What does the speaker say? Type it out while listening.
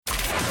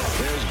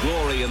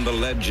glory in the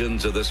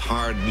legends of this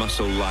hard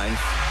muscle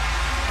life,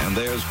 and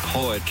there's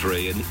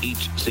poetry in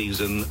each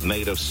season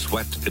made of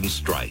sweat and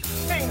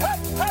strife.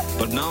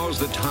 But now's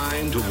the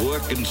time to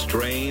work and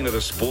strain at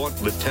a sport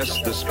that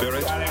tests the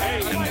spirit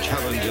and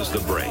challenges the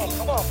brain.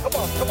 Come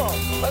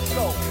on, let's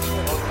go.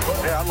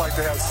 Yeah, I'd like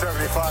to have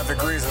 75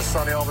 degrees and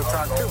sunny all the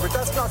time too, but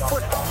that's not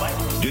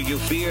football. Do you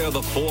fear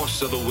the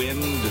force of the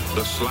wind,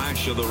 the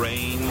slash of the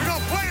rain? We're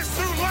gonna play us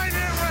through light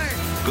and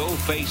rain. Go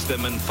face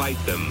them and fight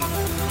them.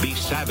 Be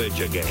savage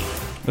again.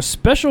 A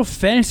special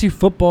fantasy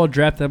football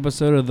draft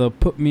episode of the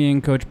Put Me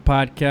in Coach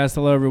podcast.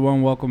 Hello,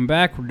 everyone. Welcome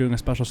back. We're doing a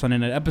special Sunday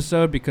night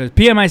episode because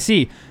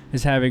PMIC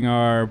is having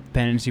our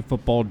fantasy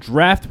football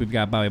draft. We've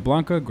got Bobby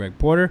Blanca, Greg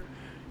Porter,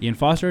 Ian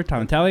Foster,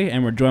 Tom Talley,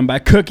 and we're joined by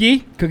Cookie.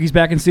 Cookie's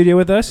back in studio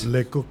with us.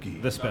 Le Cookie.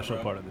 The special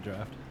part of the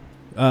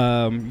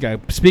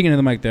draft. Speaking to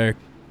the mic there,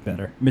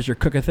 Better. Mr.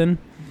 Cookathan.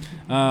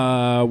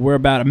 We're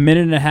about a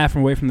minute and a half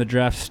away from the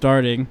draft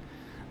starting.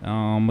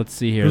 Let's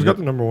see here. Who's got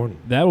the number one?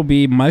 That will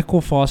be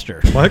Michael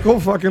Foster. Michael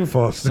fucking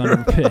Foster. Son of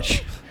a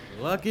pitch.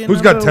 Lucky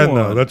Who's got 10 one.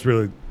 though? That's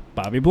really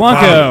Bobby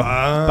Blanco.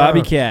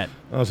 Bobby Cat.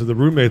 Oh, so the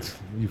roommates,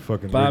 you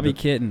fucking Bobby rigged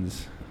it.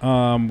 Kittens.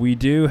 We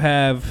do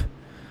have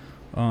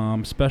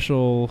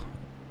special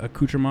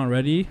accoutrement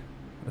ready,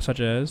 such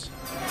as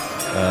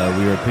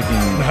We were picking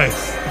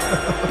Nice.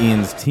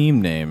 Ian's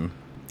team name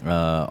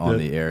on Good.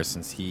 the air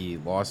since he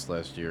lost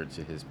last year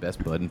to his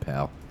best bud and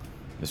pal,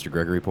 Mr.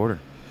 Gregory Porter.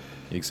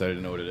 You excited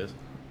to know what it is?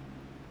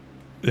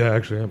 Yeah,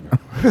 actually, I'm.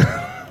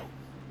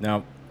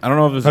 Now, I don't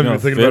know if this Have is you going been to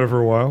thinking fit. about it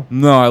for a while?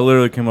 No, I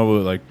literally came up with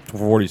it like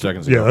 40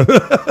 seconds ago.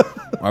 Yeah.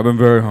 I've been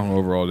very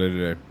hungover all day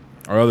today.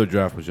 Our other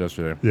draft was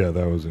yesterday. Yeah,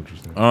 that was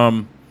interesting.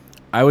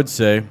 I would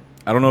say,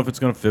 I don't know if it's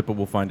going to fit, but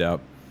we'll find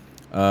out.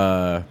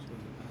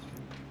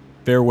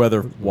 Fair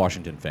weather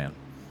Washington fan.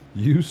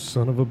 You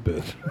son of a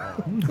bitch.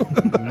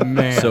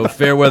 man. So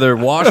fair weather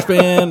Wash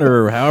fan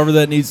or however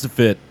that needs to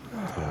fit.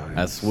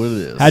 That's what it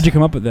is. How'd you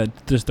come up with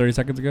that just 30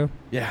 seconds ago?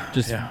 Yeah.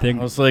 Just yeah. think.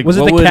 I was like, was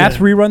it what the would- Cats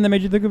rerun that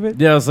made you think of it?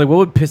 Yeah, I was like, what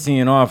would piss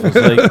Ian off? I was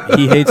like,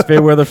 he hates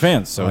fair weather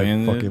fans. So I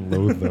Ian, fucking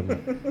loathe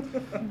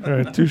them. All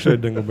right, touche,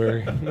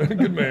 Dingleberry.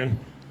 Good man.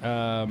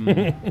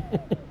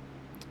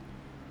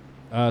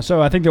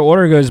 So I think the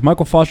order goes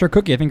Michael Foster,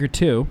 Cookie. I think you're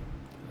 2.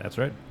 That's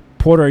right.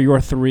 Porter, you're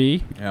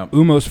 3. yeah.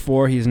 Umo's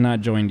 4. He's not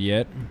joined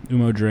yet.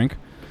 Umo drink.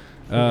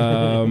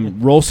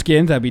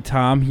 Rollskins, that'd be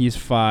Tom. He's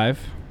 5.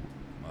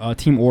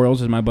 Team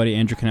Orioles is my buddy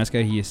Andrew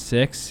Kineska. He is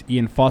 6.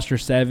 Ian Foster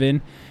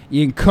 7.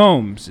 Ian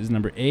Combs is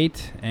number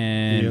 8.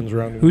 And Ian's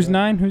rounding who's down.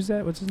 9? Who's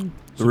that? What's his name?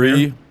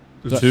 3,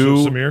 Is it 2,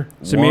 Samir?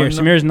 Samir. One,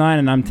 Samir's 9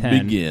 and I'm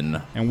 10.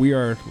 begin. And we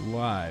are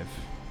live.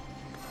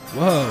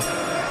 Whoa. It's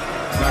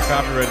not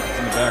copyrighted. It's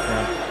in the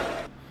background.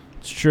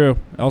 It's true.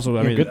 Also,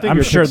 I Yeah, mean, good thing I'm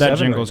you're sure pick that 7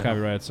 jingle's right now.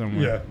 copyrighted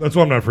somewhere. Yeah, that's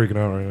why I'm not freaking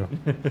out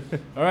right now.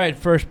 All right,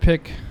 first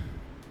pick.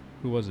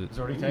 Who was it?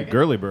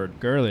 Girly Bird.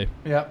 Girly.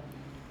 Yeah,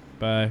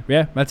 By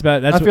yeah, that's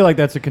about. That's I feel like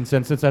that's a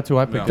consensus. That's who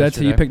I picked. that's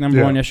who you yesterday. picked number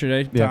Yeah. 1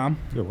 yesterday, Yeah. Tom.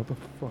 Yeah, what the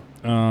fuck?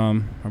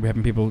 Are we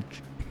having people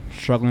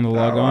struggling to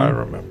log Oh, I on?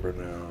 remember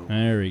now.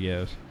 There he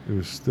goes. It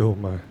was still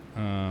my...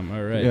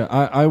 All right. Yeah,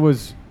 I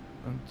was.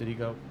 Did he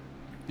go?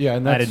 Yeah,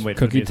 and I that's didn't wait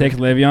for Cookie the takes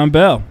music. Le'Veon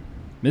Bell.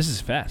 This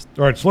is fast.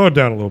 All right, slow it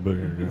down a little bit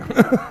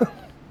here.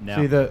 Now.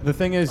 See, the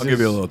thing is, I'll give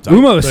you a little time.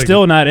 Umo is Thank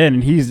still you. not in,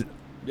 and he's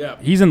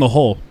in the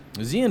hole.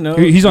 Does Ian know?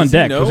 He's on Does he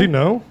deck. know? Does he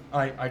know?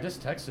 I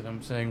just texted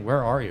him saying,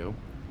 "Where are you?"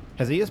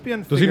 Has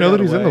ESPN Does he know that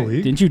he's in the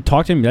league? Didn't you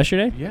talk to him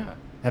yesterday? Yeah.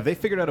 Have they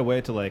figured out a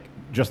way to, like,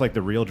 just like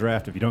the real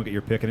draft, if you don't get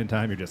your pick in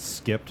time, you're just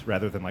skipped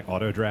rather than, like,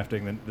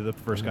 auto-drafting the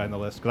first guy on the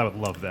list? Because I would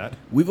love that.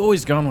 We've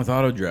always gone with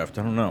auto draft.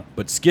 I don't know,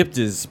 but skipped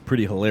is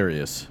pretty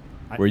hilarious.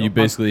 Where you I'm-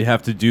 basically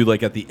have to do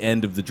like at the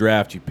end of the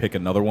draft, you pick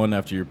another one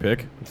after your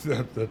pick.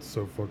 That's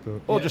so fucked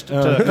up. Well, just to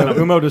No, kind of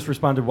Umo just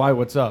responded, "Why?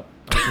 What's up?"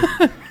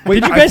 Wait,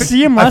 Did you guys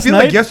see him last I feel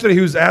night? like yesterday he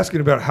was asking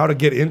about how to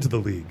get into the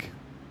league.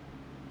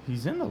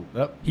 He's in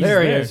the. He's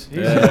there he there. is. He's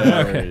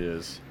There Okay. he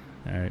is.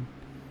 All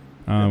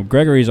right.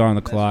 Gregory's on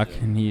the clock,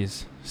 and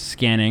he's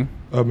scanning.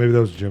 Oh, maybe that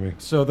was Jimmy.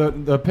 So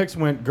the picks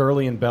went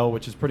Gurley and Bell,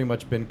 which has pretty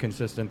much been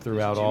consistent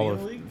throughout all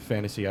of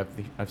fantasy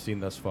I've seen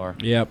thus far.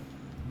 Yep.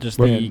 Just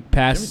But- the Jimmy's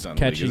pass not in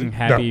the league, is catching he?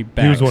 happy No,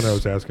 backs. he was the one that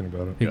was asking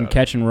about it. He can Got it.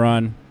 catch and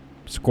run,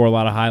 score a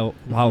lot of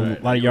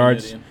lot of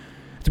yards. Ian.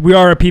 We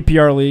are a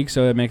PPR league,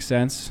 so it makes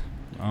sense.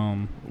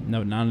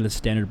 No, none of the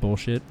standard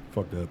bullshit.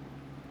 Fuck that.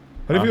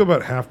 How do you feel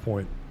about half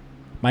point?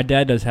 My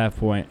dad does half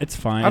point. It's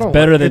fine. I It's don't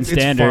better like- than it's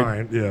standard.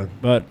 fine, yeah.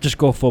 But just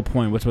go full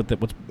point.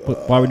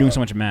 Why are we doing so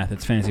much math?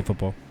 It's fantasy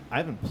football. I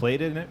haven't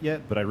played in it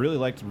yet, but I really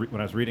liked when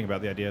I was reading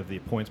about the idea of the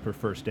points per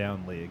first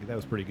down league. That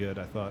was pretty good,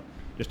 I thought,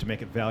 just to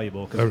make it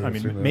valuable. I Because haven't I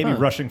mean, seen that. maybe Huh.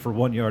 rushing for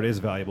 1 yard is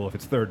valuable if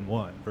it's 3rd and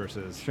 1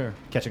 versus Sure.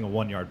 catching a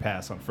 1 yard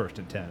pass on 1st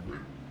and 10.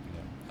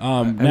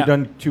 Have Now- you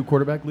done 2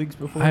 quarterback leagues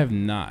before? I have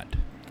not.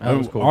 That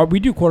was cool.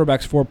 We do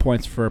quarterbacks 4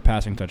 points for a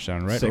passing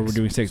touchdown, right? Or 6. we're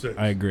doing 6. 6.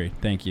 I agree.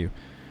 Thank you.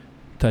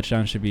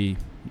 Touchdown should be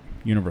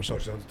universal.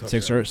 Touchdown's a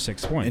 6 touchdown. or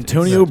 6 points.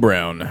 Antonio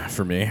Brown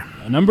for me.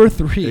 Number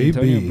 3, AB.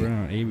 Antonio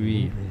Brown,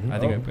 AB. I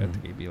think I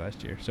got the AB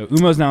last year. So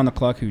Umo's now on the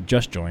clock, who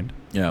just joined.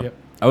 Yeah. Yep.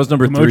 I was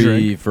number Modric.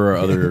 3 for our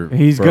other.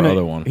 He's for our gonna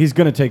other one. he's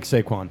gonna take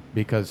Saquon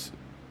because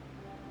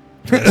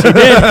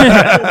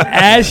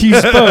As he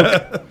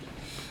spoke.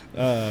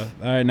 All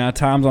right, now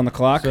time's on the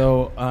clock.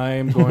 so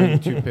I'm going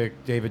to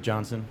pick David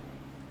Johnson.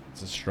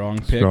 It's a strong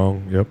pick.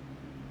 Strong. Yep.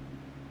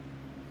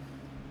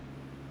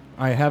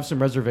 I have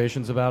some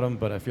reservations about him,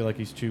 but I feel like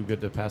he's too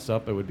good to pass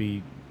up. It would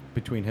be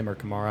between him or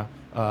Kamara.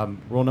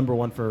 Rule number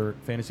 1 for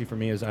fantasy for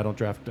me is I don't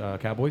draft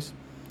Cowboys.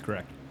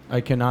 Correct. I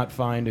cannot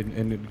find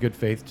in good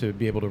faith to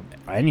be able to.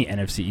 Any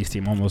NFC East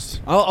team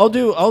almost. I'll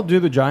do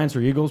the Giants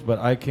or Eagles, but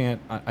I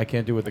can't do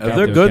it with the If Cowboys.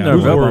 they're good in their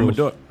Who's November, I'm Orioles?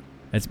 gonna do it.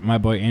 It's my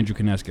boy Andrew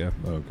Kineska.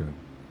 Okay.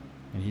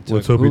 And he took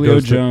Let's hope he Julio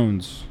does take-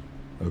 Jones.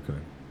 Okay.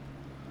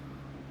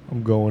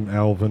 I'm going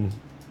Alvin.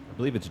 I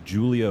believe it's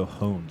Julio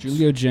Hones.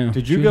 Julio Jones.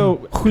 Did you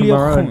go Julio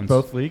Kamara in Jones.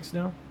 both leagues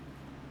now?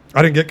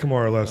 I didn't get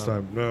Kamara last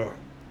time. No.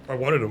 I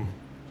wanted him.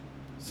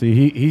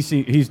 See, he's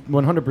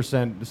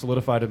 100%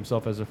 solidified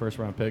himself as a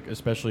first-round pick,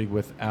 especially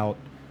without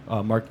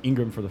Mark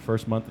Ingram for the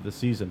first month of the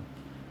season.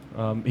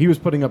 He was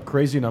putting up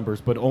crazy numbers,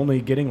 but only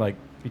getting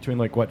between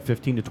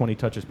 15 to 20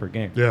 touches per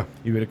game. Yeah.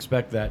 You would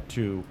expect that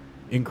to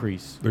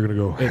increase They're going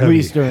to go at heavy,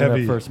 least during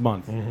heavy. that first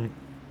month. Mhm.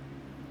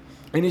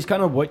 And he's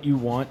kind of what you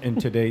want in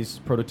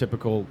today's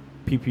prototypical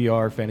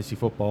PPR fantasy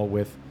football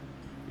with,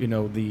 the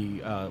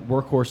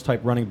workhorse type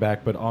running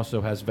back, but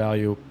also has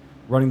value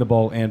running the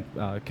ball and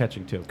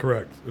catching too.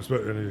 Correct.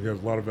 And he has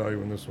a lot of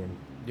value in this one.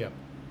 Yeah.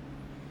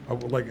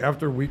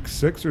 After week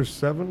 6 or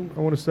 7, I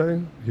want to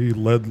say, he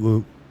led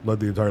the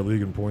entire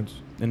league in points.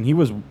 And he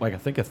was I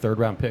think a third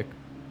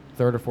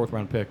or fourth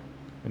round pick.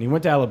 And he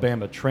went to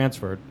Alabama,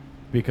 transferred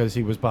because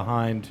he was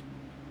behind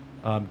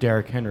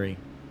Derrick Henry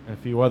and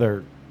a few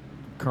other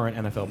current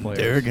NFL players.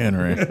 Derrick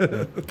Henry.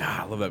 God,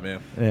 I love that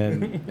man.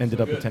 And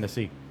ended up in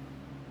Tennessee.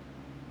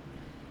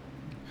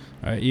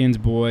 All right, Ian's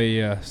boy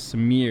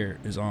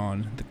Samir is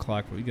on the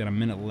clock. We got a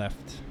minute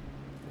left.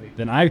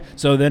 Then I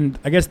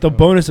guess the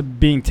bonus of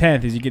being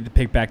 10th is you get to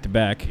pick back to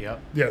back. Yep.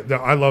 Yeah, no,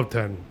 I love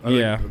 10. I think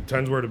Yeah.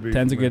 10's where to be.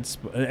 10's a good.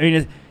 I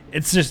mean,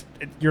 it's just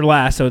you're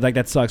last, so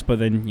that sucks. But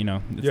then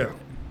it's, Yeah.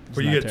 it's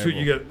But you not get terrible.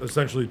 you get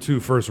essentially 2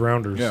 first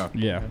rounders. Yeah.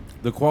 Yeah.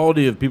 The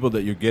quality of people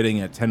that you're getting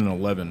at 10 and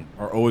 11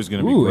 are always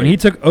going to be Ooh, great. and he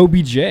took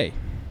OBJ.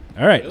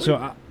 All right,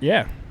 so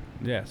yeah.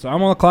 So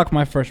I'm on the clock for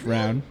my first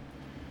round.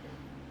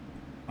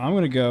 I'm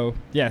gonna go.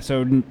 Yeah,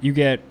 so you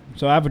get.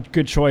 So I have a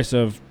good choice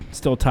of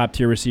still top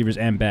tier receivers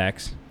and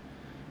backs,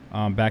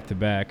 back to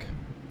back.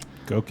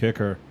 Go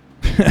kicker.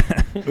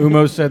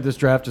 Umo said this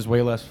draft is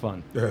way less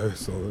fun. Yeah, I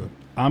saw that.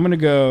 I'm gonna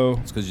go.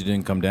 It's because you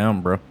didn't come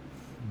down, bro.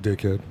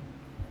 Dickhead.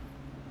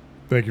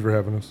 Thank you for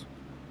having us.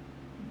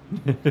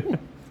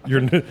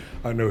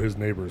 I know his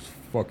neighbors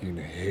fucking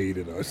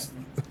hated us.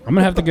 I'm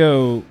gonna have to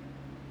go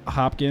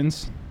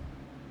Hopkins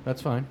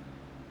That's fine.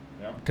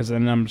 because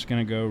then I'm just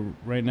gonna go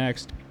right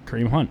next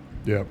Kareem Hunt.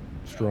 Yeah,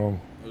 strong.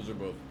 Those are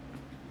both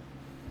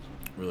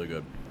really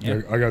good.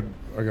 Yeah. I got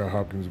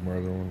Hopkins in my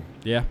other one.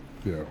 Yeah.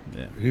 Yeah.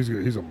 Yeah. He's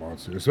a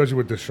monster, especially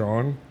with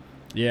Deshaun.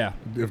 Yeah.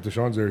 If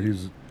Deshaun's there,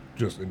 he's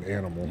just an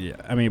animal. Yeah.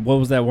 I mean, what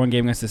was that one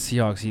game against the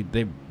Seahawks?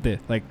 They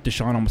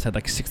Deshaun almost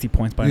had 60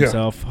 points by Yeah.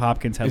 himself.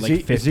 Hopkins had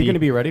Is 50. he going to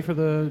be ready for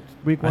the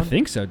week I one?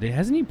 think so.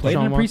 Hasn't he played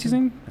Deshaun in the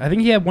Watson? preseason? I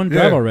think he had one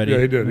drive already. Yeah,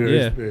 he did.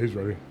 Yeah. He's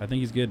ready. I think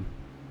he's good.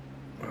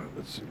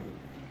 Let's see.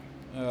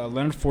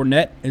 Leonard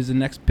Fournette is the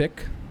next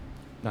pick.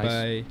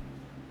 Nice.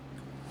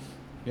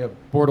 Yeah,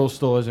 Bortles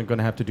still isn't going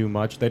to have to do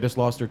much. They just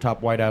lost their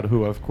top wideout,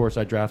 who, of course,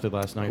 I drafted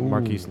last night,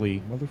 Marquise Ooh,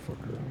 Lee.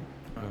 Motherfucker.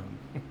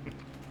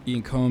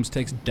 Ian Combs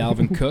takes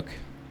Dalvin Cook.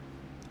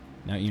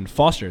 Now Ian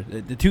Foster.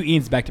 The two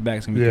Ians back to back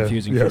is going to be Yeah,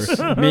 confusing yes.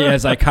 for me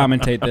as I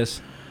commentate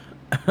this.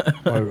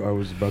 I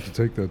was about to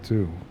take that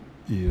too.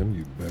 Ian,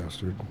 you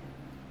bastard.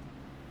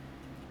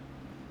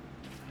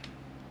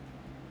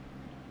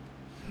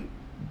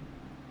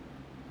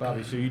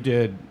 Bobby, so you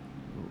did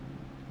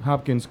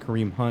Hopkins,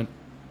 Kareem Hunt.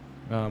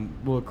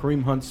 Will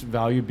Kareem Hunt's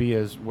value be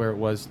as where it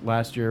was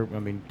last year? I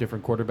mean,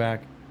 different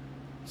quarterback.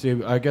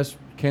 See, I guess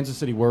Kansas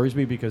City worries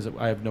me because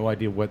I have no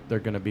idea what they're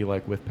going to be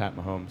like with Pat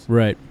Mahomes.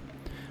 Right.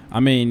 I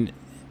mean,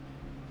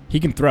 he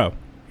can throw.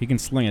 He can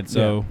sling it.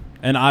 So,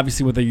 and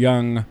obviously with a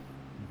young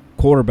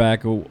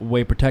quarterback, a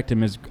way to protect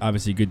him is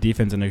obviously good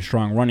defense and a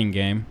strong running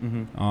game.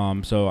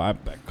 Mm-hmm. So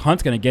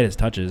Hunt's going to get his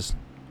touches,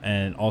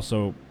 and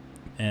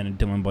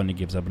Dylan Bundy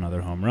gives up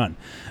another home run.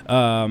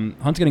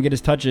 Hunt's going to get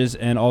his touches,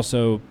 and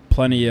also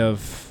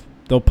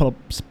they'll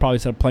probably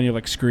set up plenty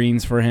of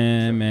screens for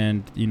him,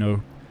 and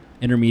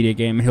intermediate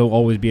game. He'll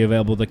always be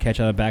available to catch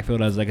out of the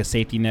backfield as a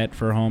safety net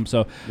for home.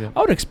 So I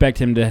would expect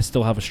him to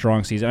still have a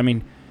strong season. I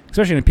mean,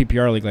 especially in a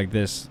PPR league like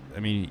this. I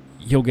mean,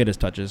 he'll get his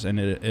touches, and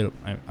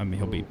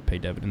he'll be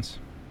paid dividends.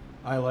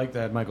 I like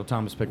that Michael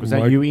Thomas pick. Was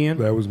that you, Ian?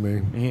 That was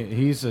me.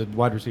 He's a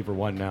wide receiver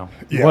 1 now.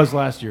 He Yeah. was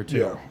last year, too.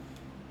 Yeah.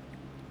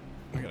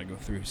 I gotta go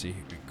through see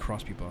who can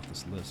cross people off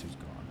this list. Who's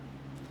gone?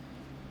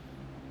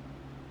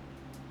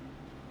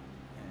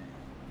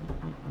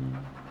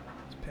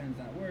 This pen's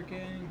not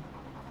working.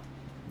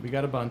 We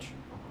got a bunch.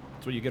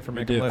 That's what you get for I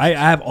making do. lists. I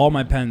have all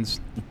my pens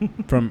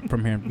from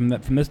here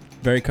from this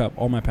very cup.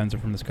 All my pens are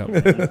from this cup.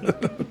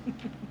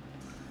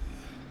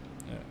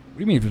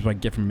 do you mean if it's like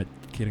get from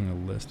getting a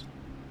list?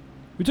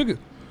 Who took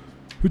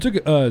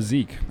it?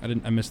 Zeke. I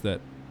missed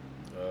that.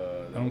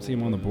 I don't see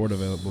him on the board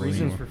available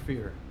Reasons anymore. for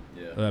fear.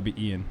 Yeah. That'd be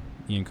Ian.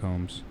 Ian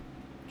Combs.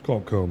 Call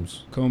him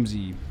Combs.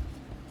 Combsy.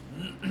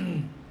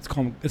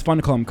 It's fun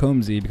to call him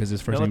Combsy because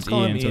his first Yeah, let's name's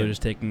call him Ian, so they're Ian.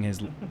 just taking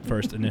his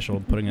first initial,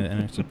 putting it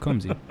next to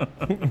Combsy.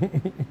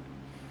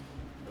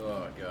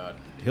 Oh God.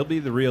 He'll be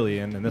the real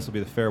Ian, and this will be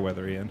the fair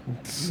weather Ian.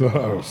 Son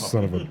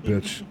of a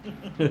bitch.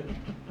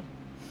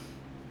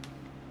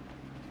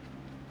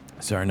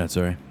 Sorry, not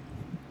sorry.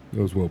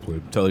 That was well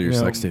played. Tell her your You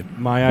know, sex tape.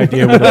 My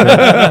idea would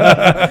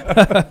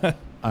have been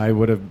I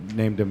would have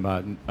named him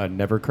a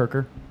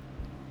Neverkirker.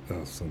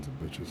 Oh, sons of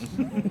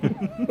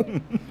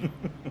bitches.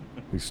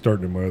 He's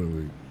starting in my other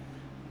league.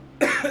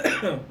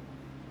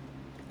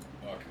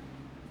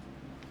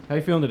 How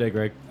you feeling today,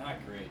 Greg?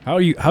 How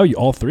are you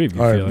all three of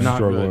you I feeling? am Not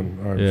struggling.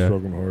 I'm Yeah.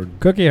 struggling hard.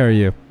 Cookie, how are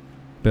you?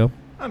 Bill?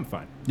 I'm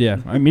fine. Yeah,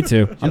 me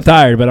too. I'm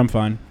tired, but I'm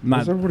fine. I'm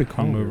What's not everybody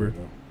calling me hungover. right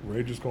now?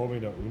 Ray just called me.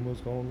 Now Umo's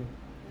calling me.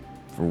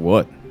 For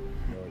what? No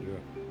idea.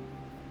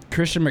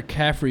 Christian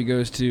McCaffrey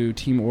goes to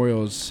Team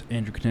Orioles.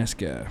 Andrew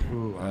Kneska.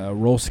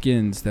 Roll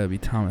Skins. That would be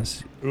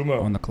Thomas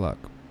Umo, on the clock.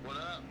 What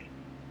up?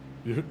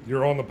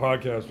 you're on the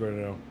podcast right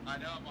now. I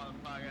know I'm on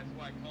the podcast. That's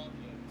why I called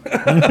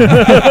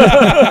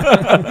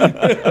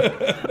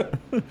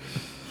you.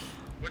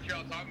 What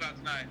y'all talking about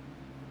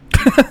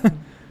tonight?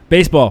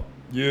 Baseball.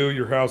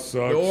 Your house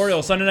sucks. The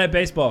Orioles. Sunday Night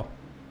Baseball.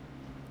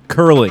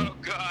 Curling. Oh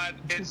God,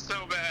 it's so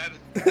bad.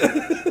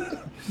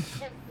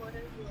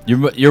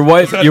 Your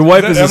wife is a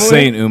Emily?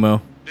 saint,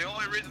 Umo. The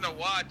only reason to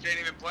watch ain't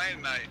even playing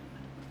tonight.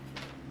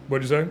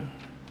 What'd you say?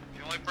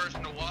 The only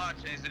person to watch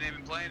isn't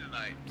even playing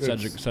tonight.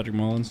 Cedric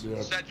Mullins.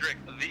 Yeah. Cedric,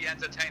 the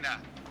entertainer.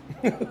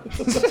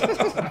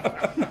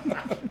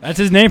 That's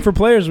his name for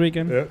Players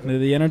Weekend. Yeah.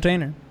 The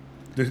Entertainer.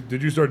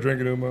 Did you start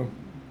drinking Umo?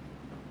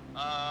 No,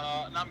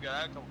 I'm good.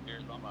 I had a couple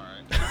beers, but I'm all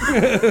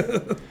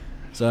right.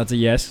 So that's a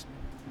yes.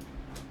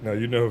 Now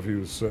you know if he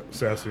was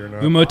sassy or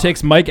not. Umo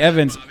takes Mike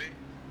Evans. Bobby?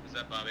 Is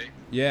that Bobby?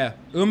 Yeah.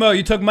 Umo,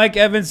 you took Mike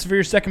Evans for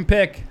your second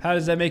pick. How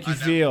does that make you I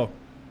know. feel?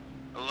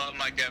 I love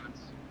Mike Evans.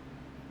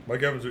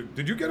 Mike Evans,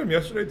 did you get him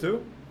yesterday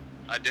too?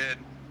 I did.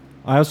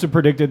 I also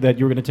predicted that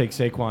you were going to take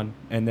Saquon,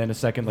 and then a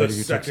second later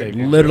you took second.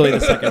 Saquon. Literally the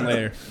second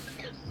later.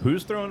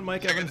 Who's throwing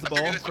Mike Evans the I ball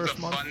figured this was first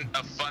month?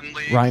 a fun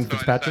league, Ryan so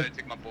Fitzpatrick? I decided to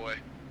take my boy.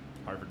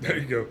 Harvard. There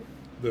you go.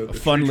 The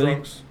fun tree league.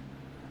 trunks,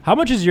 How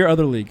much is your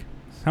other league?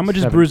 How much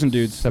is Bruising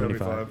Dudes?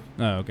 75.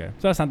 Oh, okay.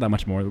 So that's not that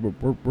much more.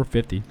 We're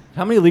 50.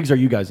 How many leagues are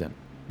you guys in?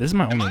 This is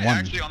my Am only I one.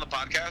 actually on the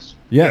podcast?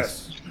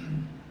 Yes.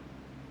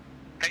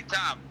 Hey,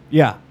 Tom.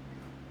 Yeah.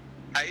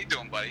 How you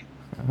doing, buddy?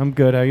 I'm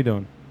good. How you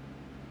doing?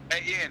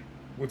 Hey, Ian.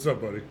 What's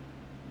up, buddy?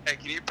 Hey,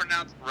 can you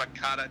pronounce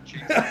ricotta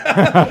cheese?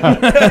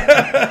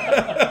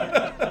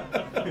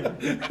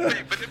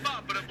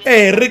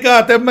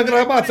 Rigate,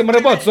 magramazza,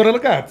 marabozzo,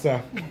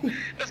 ragazza.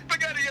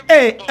 Spaghetti and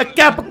Hey, a meatballs.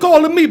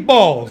 capicola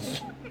meatballs.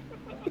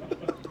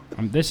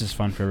 This is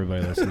fun for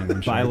everybody listening.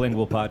 I'm sure.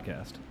 Bilingual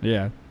podcast.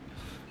 Yeah.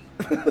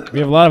 We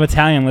have a lot of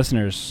Italian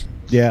listeners.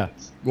 Yeah.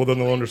 Well, then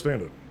they'll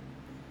understand it.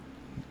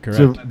 Correct.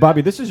 So,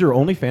 Bobby, this is your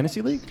only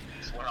fantasy league?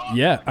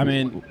 Yeah. I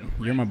mean,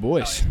 you're my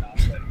boys.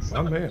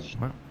 Oh man,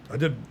 I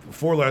did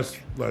 4 last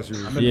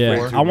year.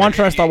 Yeah. I want to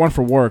try to start one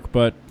for work,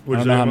 but I What'd don't you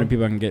know say, how many Emma?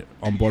 people I can get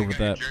on board with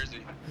that. Jersey.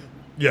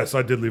 Yes,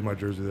 I did leave my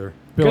jersey there.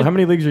 Bill, Good. how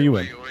many leagues are you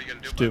in? What are you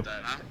going to do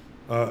about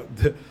that,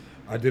 huh?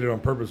 I did it on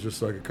purpose just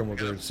so I could come up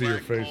there and see your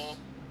face.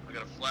 I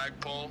got a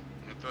flagpole.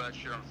 I'm going to throw that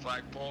shit on a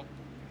flagpole.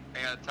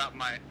 I got top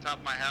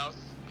of my house.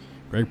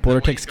 Greg Porter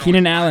takes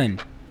Keenan Allen.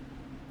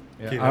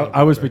 Keenan I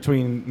Allen, was okay.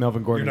 between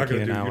Melvin You're Gordon not and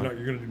gonna Keenan do. Allen.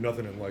 You're gonna do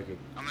nothing and like it.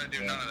 I'm going to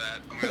do none of that.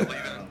 I'm going to leave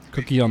it.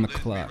 Cookie on the Leave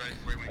it clock. right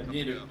where we come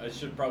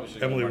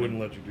to. Emily wouldn't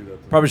let you do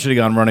that. Probably should have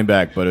gone running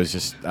back, but it was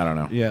just I don't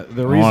know. Yeah,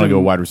 the I reason want to go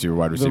wide receiver.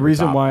 The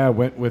reason top. why I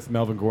went with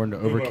Melvin Gordon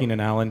over Umo. Keenan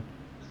Allen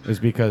is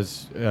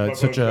because it's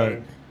such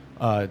phone's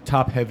a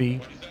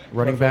top-heavy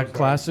running back phone's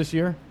class this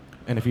year,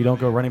 and if you don't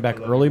go running back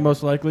early,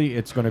 most likely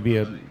it's going to be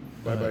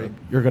Bye-bye.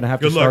 you're going to have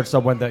to Good luck. start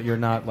someone that you're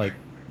not like.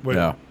 Wait,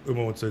 Yeah.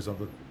 Uma would say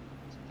something.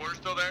 Porter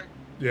still there?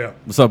 Yeah.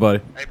 What's up,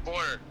 buddy? Hey,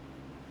 Porter.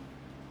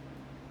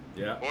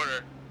 Yeah.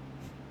 Porter.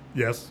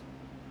 Yes.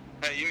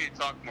 Hey, you need to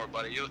talk more,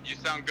 buddy. You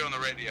sound good on the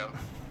radio.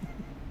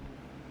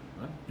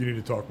 You need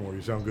to talk more.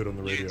 You sound good on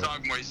the You need radio. to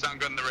talk more. You sound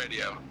good on the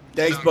radio.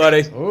 Thanks, Sound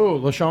buddy. good. Oh,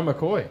 LaShawn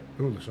McCoy.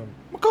 Ooh, something.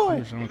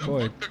 Sean the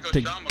McCoy. fuck took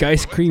Take Osama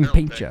ice for? cream What's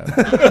paint that? job.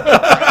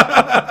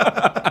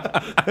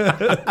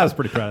 I was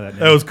pretty proud of that.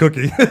 That was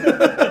Cookie.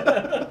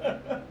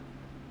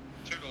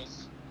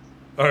 Toodles.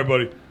 All right,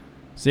 buddy.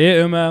 See you,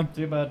 Uma.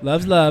 See you, bud.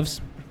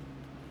 Loves.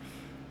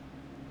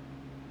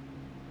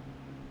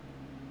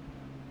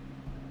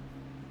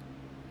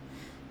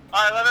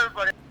 All right, love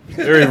everybody.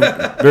 Very,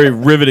 very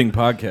riveting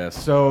podcast.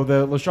 So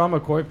the LaShawn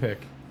McCoy pick,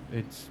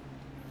 it's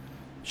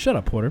Shut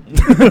up, Porter.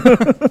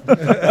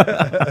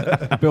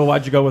 Bill.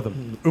 Why'd you go with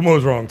him? Uma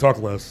was wrong. Talk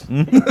less.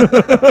 Yeah.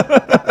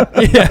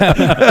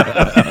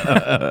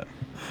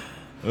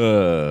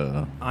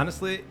 I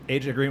Honestly,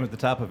 AJ Green was the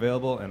top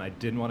available, and I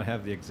didn't want to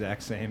have the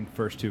exact same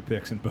first 2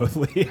 picks in both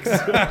leagues.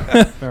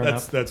 Fair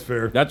enough. That's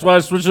fair. That's why I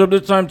switched it up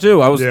this time too.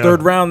 I was Yeah.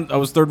 third round. I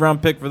was third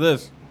round pick for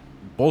this.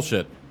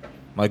 Bullshit.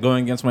 Like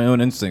going against my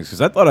own instincts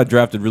because I thought I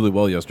drafted really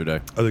well yesterday.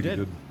 I think you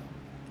did.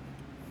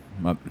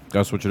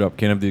 Gotta switch it up.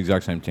 Can't have the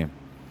exact same team.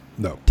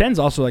 No. 10's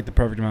also like the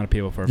perfect amount of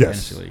people for a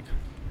Yes. fantasy league.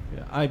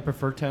 Yeah, I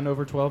prefer 10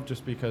 over 12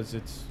 just because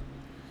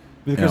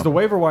Yeah. the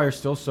waiver wire is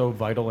still so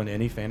vital in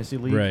any fantasy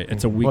league. Right.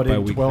 It's a week But by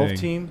in week 12 thing.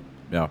 team,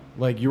 Yeah.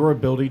 like your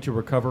ability to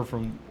recover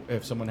from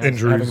if someone has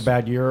Injuries. having a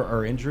bad year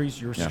or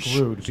injuries, you're Yeah.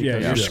 screwed. Because Yeah,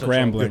 you're you're such a-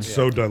 scrambling. It's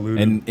so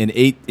diluted. And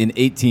in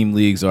 8-team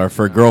leagues are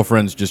for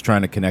girlfriends just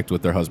trying to connect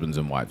with their husbands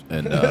and wives.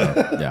 And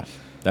yeah,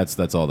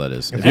 that's all that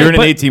is. If you're in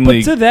an 8-team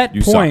league, to that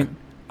you point, suck.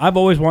 I've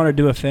always wanted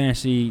to do a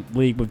fantasy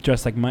league with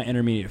just like my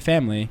intermediate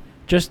family,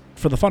 just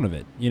for the fun of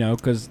it, you know,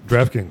 because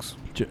DraftKings.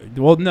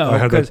 well, no, I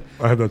had because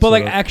that but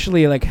like set up.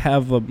 actually like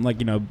have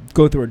like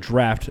go through a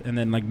draft and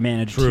then like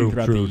manage True, team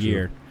throughout true, the true.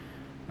 year.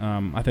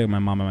 I think my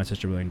mom and my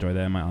sister really enjoy that,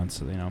 and my aunts,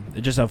 you know,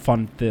 it's just a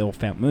fun little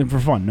family for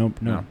fun. No,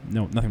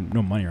 nothing,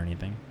 no money or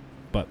anything.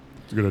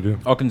 It's a good idea.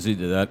 I'll concede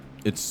to that.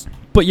 It's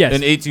But yes,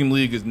 an 8-team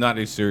league is not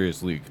a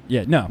serious league.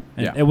 yeah, no,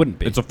 and Yeah. it wouldn't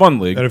be. It's a fun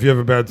league. And if you have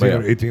a bad team Yeah.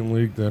 in an 18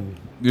 league, then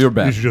You're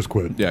bad. you should just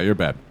quit. Yeah, you're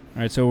bad.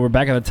 All right, so we're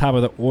back at the top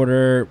of the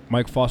order.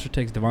 Mike Foster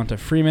takes Devonta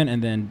Freeman,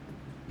 and then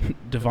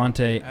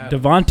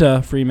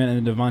Devonta Freeman,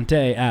 and then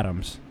Devontae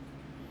Adams.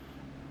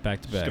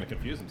 Back to Just going back. to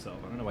confuse himself.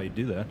 I don't know why you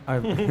do that. I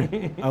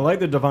like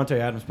the Devontae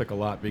Adams pick a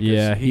lot because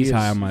Yeah, he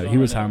high on my. He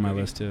was high that on my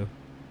movie. list too.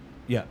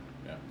 Yeah.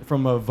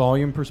 From a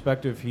volume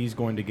perspective, he's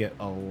going to get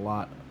a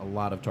lot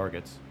of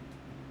targets.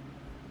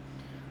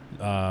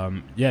 Yeah,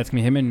 it's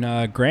gonna be him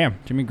and Graham,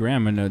 Jimmy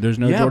Graham, and there's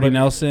no Yeah, Jordy but-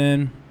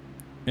 Nelson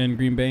in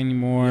Green Bay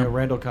anymore. Yeah,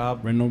 Randall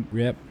Cobb. Randall,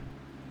 yep.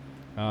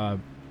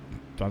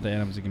 Devontae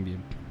Adams is gonna be.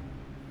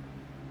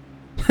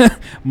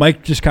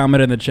 Mike just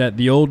commented in the chat,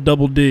 the old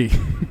double D.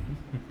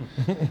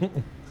 How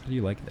do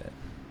you like that?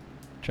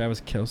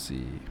 Travis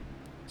Kelce.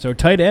 So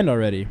tight end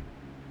already.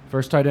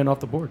 First tight end off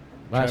the board.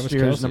 Last Travis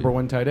year's Kelce. number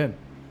 1 tight end.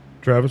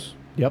 Travis,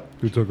 Yep.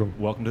 who took him?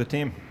 Welcome to the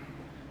team.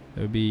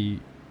 It would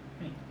be.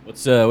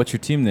 What's your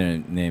team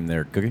name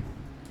there, Cookie?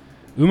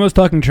 Umo's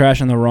talking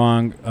trash on the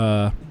wrong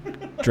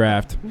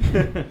draft.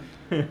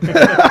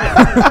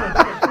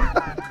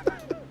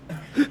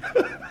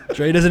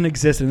 Dre doesn't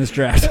exist in this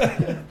draft.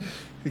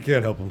 He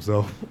can't help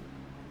himself.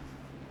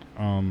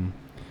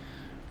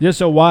 Yeah,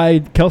 so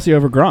why Kelce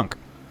over Gronk?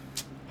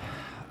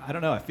 I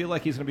don't know. I feel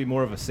like he's going to be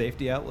more of a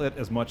safety outlet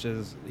as much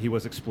as he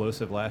was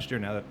explosive last year.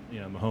 Now that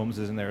Mahomes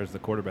is in there as the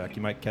quarterback,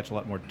 you might catch a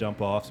lot more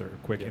dump offs or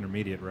quick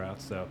intermediate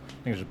routes. So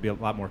I think there's be a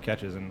lot more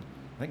catches. And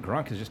I think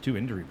Gronk is just too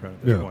injury prone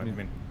at this Yeah. point. I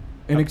mean,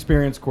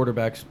 Inexperienced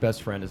quarterback's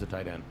best friend is a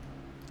tight end.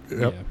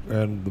 Yep.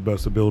 And the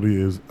best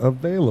ability is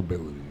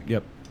availability.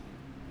 Yep.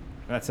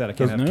 that said, I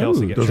can't have No,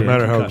 Kelsey get Doesn't a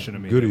matter how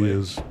concussion good he immediately.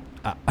 is.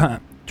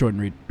 Jordan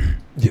Reed.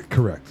 Yeah,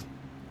 correct.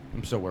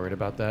 I'm so worried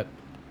about that.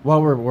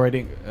 While we're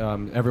waiting,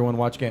 everyone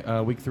watch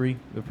week 3,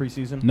 the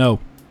preseason? No.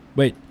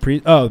 Wait,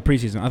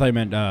 preseason. I thought you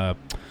meant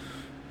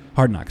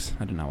Hard Knocks.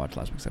 I did not watch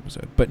last week's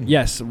episode. But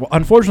yes,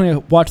 unfortunately, I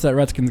watched that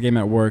Redskins game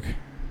at work.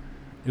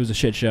 It was a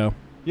shit show.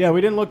 Yeah, we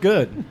didn't look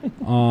good.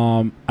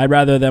 I'd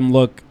rather them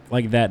look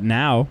like that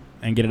now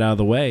and get it out of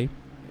the way.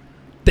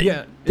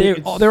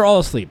 They're all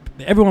asleep.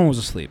 Everyone was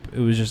asleep. It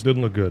was just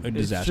Didn't look good. a It's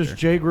disaster. just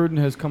Jay Gruden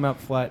has come out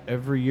flat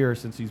every year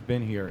since he's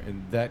been here,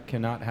 and that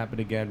cannot happen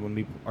again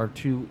when our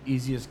 2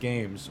 easiest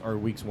games are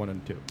weeks 1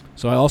 and 2.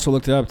 So I also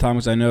looked it up,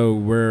 Thomas. I know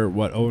we're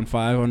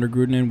 0-5 under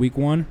Gruden in week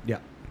 1. Yeah,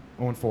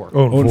 0-4.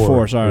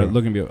 0-4. Sorry, Yeah.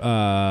 looking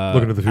at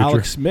Looking at the future.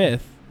 Alex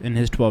Smith in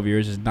his 12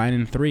 years is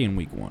 9-3 in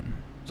week 1.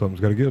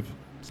 Something's got to give.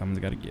 Someone's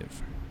got to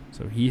give.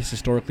 So he's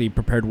historically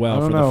prepared I well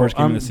don't for know. the first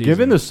game of the season.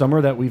 Given the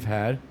summer that we've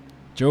had,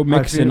 Joe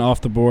Mixon off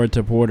the board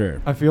to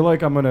Porter. I feel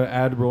like I'm going to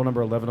add rule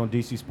number 11 on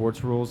DC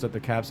Sports rules that the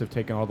Caps have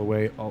taken all the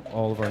way,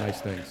 all of our nice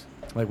things.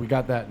 Like, we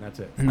got that, and that's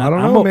it. And I don't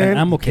I'm know, man.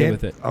 I'm okay Can't-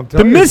 with it. I'm The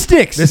telling you,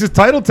 Mystics. This is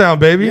Titletown,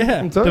 baby. Yeah,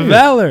 I'm telling the you.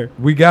 Valor.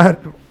 We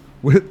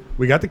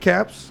got the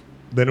Caps.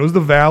 Then it was the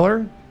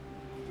Valor.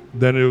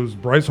 Then it was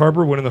Bryce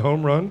Harper winning the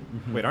home run.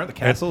 Wait, aren't the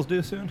Castles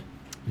due soon?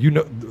 You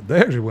know, they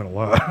actually win a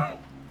lot.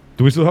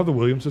 Do we still have the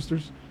Williams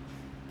sisters?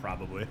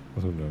 Probably.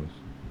 Who knows?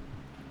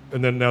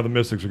 And then now the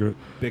Mystics are going to.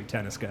 Big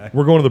tennis guy.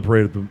 We're going to the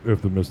parade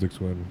if the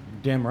Mystics win.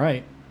 Damn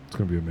right. It's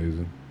going to be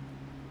amazing.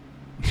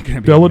 It's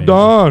gonna be Della amazing.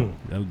 Dawn.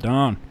 Della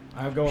Dawn.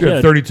 I'm going She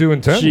had 32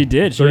 and 10. She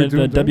did. She had 32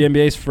 the and 10,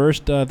 WNBA's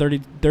first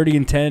 30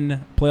 and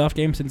 10 playoff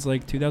game since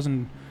like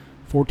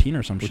 2014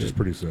 or some which shit. is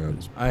pretty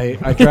sad.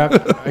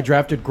 I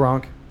drafted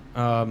Gronk.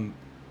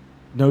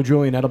 No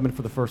Julian Edelman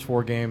for the first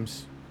 4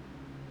 games.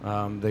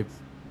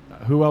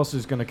 Who else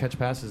is going to catch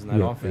passes in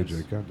that offense?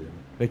 AJ, goddamn it.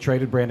 They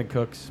traded Brandon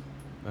Cooks.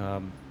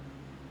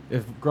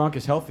 If Gronk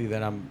is healthy,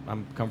 then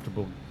I'm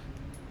comfortable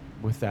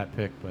with that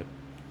pick. But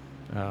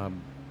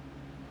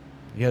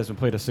he hasn't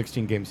played a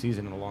 16-game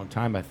season in a long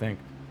time, I think.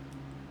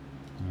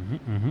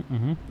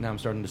 Now I'm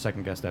starting to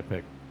second guess that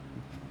pick.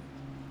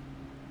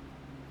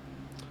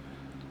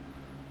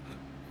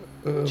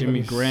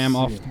 Jimmy Graham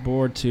off the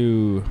board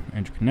to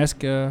Andrew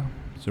Koneska.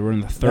 So we're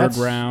in the third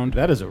round.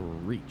 That is a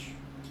reach.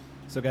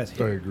 So, guys,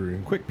 I agree.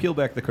 quick peel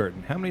back the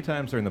curtain. How many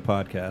times during the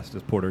podcast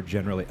does Porter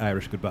generally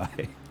Irish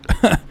goodbye?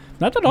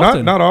 Not that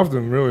often. Not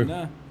often, really.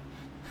 Nah.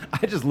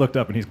 I just looked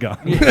up and he's gone.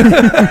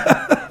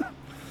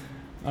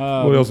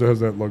 What else has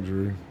that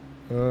luxury?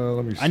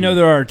 Let me see. I know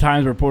there are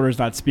times where Porter's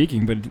not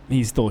speaking, but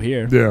he's still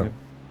here. Yeah,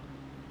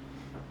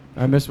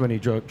 I miss when he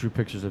drew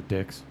pictures of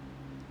dicks.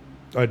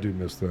 I do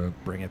miss that.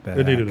 Bring it back.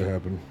 It needed to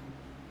happen.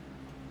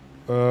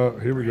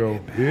 Here we go.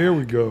 Here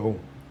we go.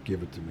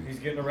 Give it to me.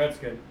 getting a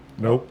Redskin.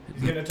 Nope.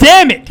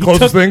 Damn it! He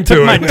Closest thing to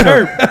took my it.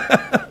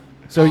 turf.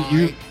 So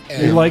you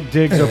like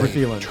Diggs over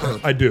Thielen?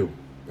 I do.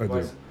 I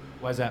do.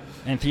 Why's that?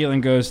 And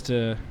Thielen goes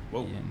to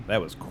Whoa, Ian. that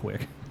was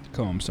quick.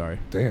 Combs, sorry.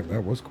 Damn,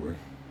 that was quick.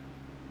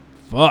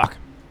 Fuck.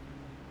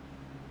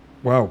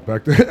 Wow,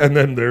 back to and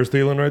then there's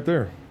Thielen right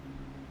there.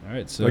 All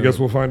right, so I guess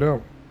we'll find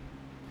out.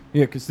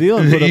 Yeah, because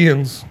Thielen The put up,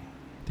 Ians.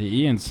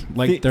 the Ians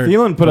like their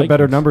Thielen put up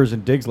better Vikings. numbers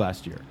than Diggs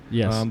last year.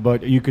 Yes.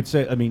 But you could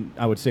say,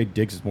 I would say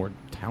Diggs is more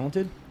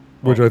talented.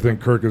 Which I think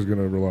Kirk is going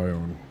to rely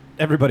on.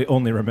 Everybody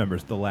only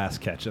remembers the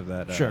last catch of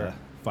that Sure.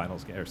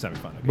 finals game or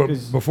semifinal game. But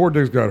Because- before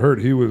Diggs got hurt,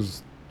 he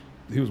was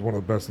one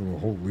of the best in the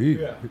whole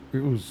league. Yeah.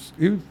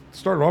 He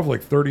started off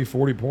like 30,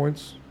 40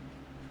 points.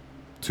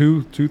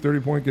 Two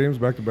 30-point games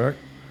back to back.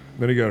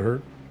 Then he got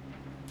hurt.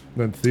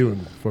 Then Thielen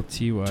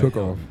T.Y. took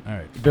off. All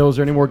right. Bill, is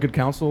there any more good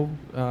council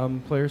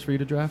players for you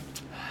to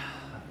draft?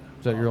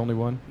 Is that your only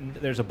one?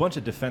 There's a bunch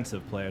of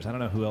defensive players. I don't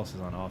know who else is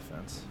on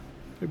offense.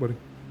 Hey, buddy.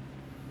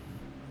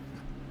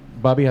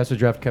 Bobby has to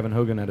draft Kevin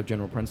Hogan out of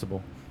general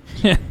principle.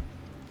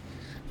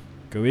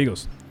 Go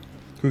Eagles.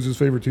 Who's his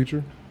favorite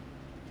teacher?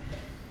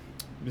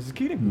 Mrs.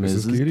 Keating.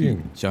 Mrs.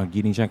 Keating. Sean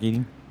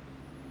Keating.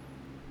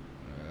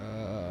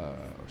 Oh,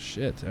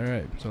 shit. All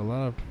right. So a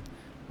lot of...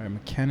 All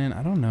right, McKinnon.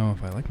 I don't know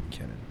if I like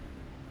McKinnon.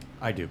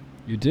 I do.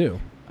 You do?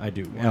 I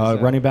do. Why is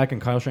that? Running back in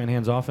Kyle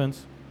Shanahan's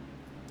offense.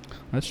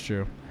 That's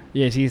true.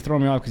 Yeah, see, he's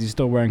throwing me off because he's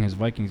still wearing his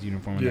Vikings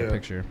uniform in that Yeah.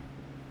 picture.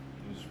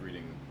 I'm just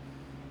reading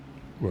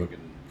What?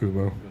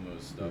 Umo.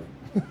 Umo's stuff.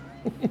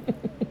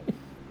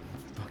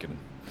 Fucking.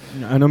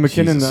 I know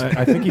McKinnon. Jesus.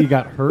 I think he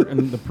got hurt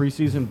in the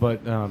preseason,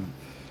 but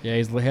Yeah,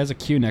 he has a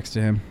Q next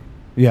to him.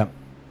 yeah.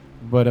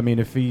 But I mean,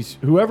 if he's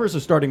whoever's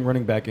a starting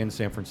running back in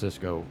San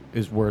Francisco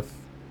is worth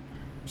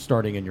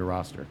starting in your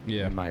roster.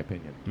 Yeah. in my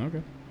opinion.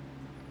 Okay.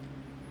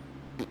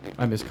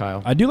 I miss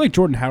Kyle. I do like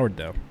Jordan Howard,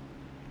 though.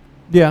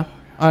 Yeah,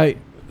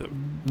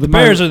 The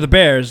Bears are the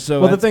Bears, so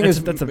Well, the that's, thing that's,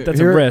 is, that's, a, that's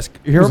here- a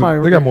risk. Here are my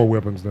They got more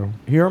weapons now.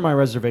 Here are my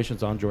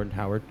reservations on Jordan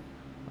Howard.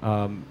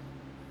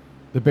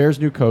 The Bears'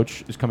 new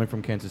coach is coming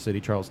from Kansas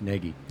City, Charles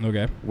Nagy,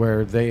 Okay.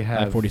 where they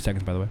have 40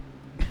 seconds, by the way.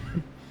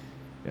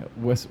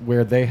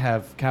 where they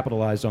have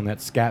capitalized on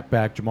that scat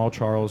back Jamal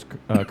Charles,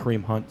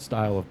 Kareem Hunt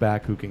style of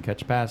back who can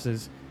catch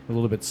passes, a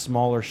little bit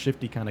smaller,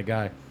 shifty kind of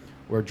guy.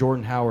 Where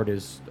Jordan Howard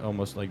is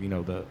almost like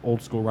the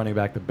old school running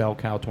back, the bell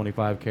cow,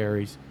 25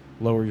 carries,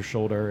 lower your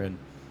shoulder, and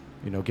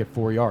get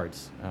 4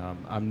 yards.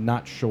 I'm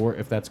not sure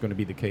if that's going to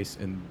be the case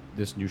in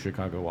this new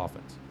Chicago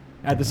offense.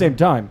 At the same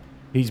time,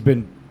 he's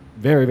been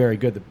very, very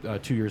good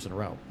 2 years in a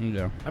row.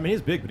 Yeah. I mean,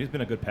 he's big, but he's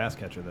been a good pass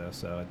catcher, though,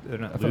 so they're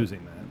not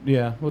losing that.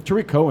 Yeah, well,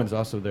 Tariq Cohen's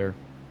also their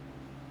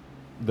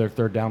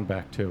third down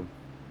back, too.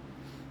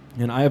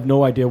 And I have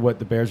no idea what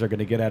the Bears are going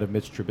to get out of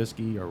Mitch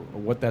Trubisky or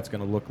what that's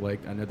going to look like.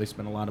 I know they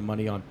spent a lot of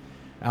money on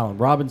Allen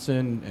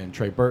Robinson and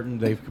Trey Burton.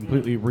 They've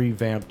completely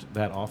revamped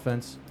that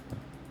offense.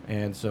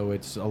 And so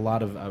it's a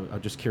lot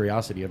of just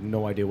curiosity. I have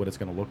no idea what it's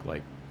going to look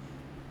like.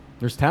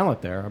 There's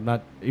talent there.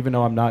 Even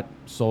though I'm not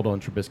sold on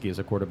Trubisky as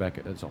a quarterback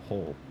as a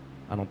whole,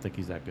 I don't think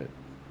he's that good.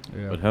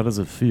 Yeah. But how does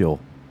it feel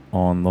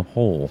on the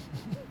whole?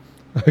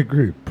 I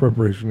agree.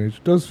 Preparation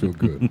age does feel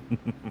good.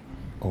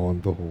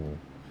 On the whole.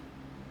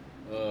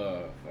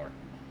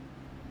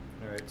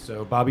 All right,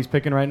 so Bobby's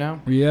picking right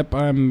now. Yep.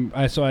 I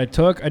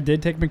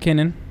did take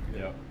McKinnon.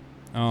 Yeah.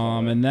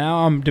 And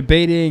now I'm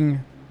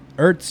debating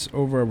Ertz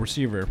over a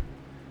receiver,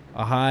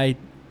 a high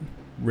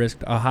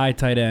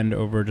tight end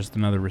over just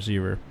another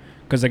receiver.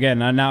 Because again,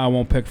 now I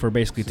won't pick for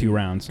basically 2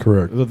 rounds.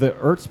 Correct. The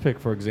Ertz pick,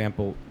 for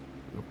example,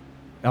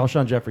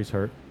 Alshon Jeffrey's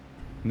hurt,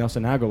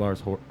 Nelson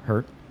Aguilar's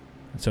hurt,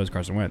 And so is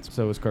Carson Wentz.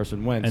 so is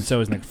Carson Wentz. And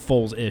so is Nick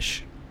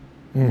Foles-ish.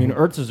 I mean,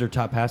 Ertz is their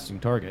top passing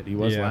target. He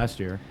was Yeah. last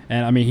year.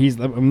 And I mean,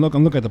 I'm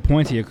looking at the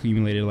points he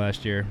accumulated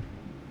last year.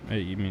 I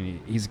mean,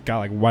 he's got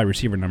like wide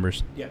receiver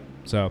numbers. Yeah.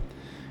 So,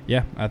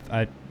 yeah,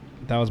 I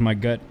that was my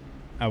gut.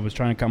 I was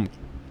trying to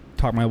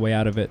talk my way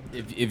out of it.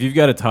 If you've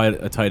got a tight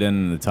end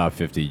in the top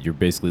 50, you're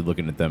basically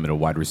looking at them in a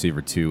wide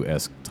receiver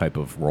 2-esque type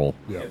of role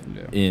Yeah.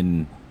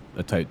 in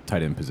a tight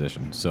end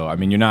position. So I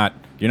mean, you're not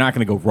going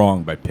to go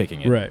wrong by picking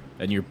it, Right.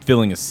 And you're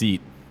filling a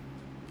seat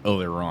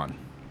earlier on.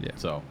 Yeah.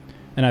 So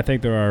And I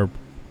think there are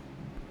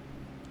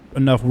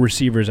enough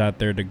receivers out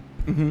there to.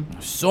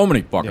 so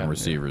many fucking Yeah.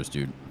 receivers,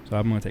 dude. So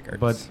I'm going to take Ertz.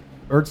 But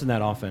Ertz in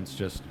that offense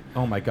just,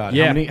 oh my God.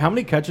 Yeah. How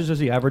many catches does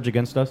he average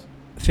against us?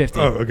 50.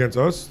 Oh, against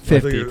us?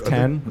 50.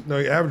 10? No,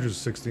 he averages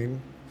 16.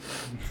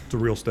 It's a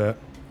real stat.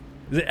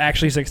 Is it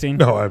actually 16?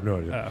 No, I have no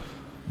idea.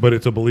 but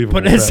it's a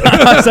believable But it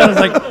bet. sounds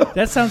like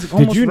that sounds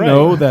almost Did you right.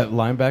 know that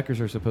linebackers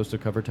are supposed to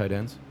cover tight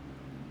ends?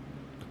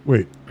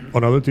 Wait,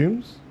 on other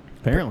teams?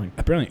 Apparently.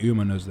 Apparently,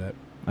 Uma knows that.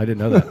 I didn't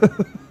know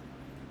that.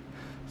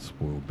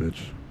 Spoiled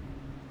bitch.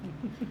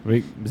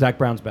 Zach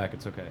Brown's back.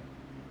 It's okay.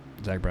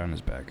 Zach Brown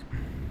is back.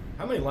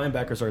 How many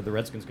linebackers are the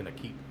Redskins going to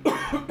keep?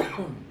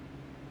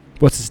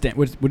 What's the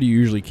what do you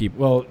usually keep?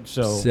 Well,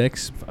 so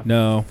 6?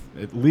 No,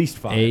 at least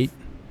 5. 8.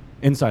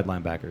 Inside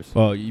linebackers.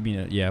 Well, you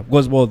mean yeah?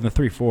 Well, the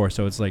 3-4.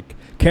 So it's like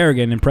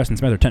Kerrigan and Preston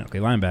Smith are technically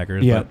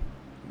linebackers. Yeah.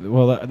 But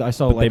Well, I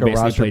saw But like they a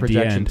basically roster play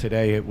projection D-end.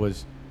 today. It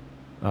was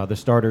the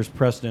starters: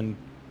 Preston,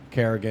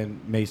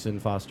 Kerrigan, Mason,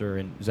 Foster,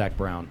 and Zach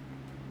Brown.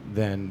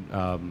 Then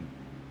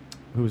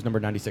who was number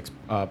 96?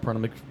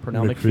 Pernell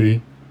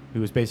McPhee, who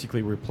was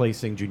basically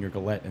replacing Junior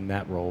Gillette in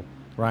that role.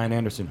 Ryan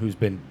Anderson, who's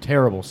been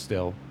terrible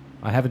still.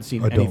 I haven't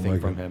seen I don't anything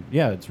like from him. him.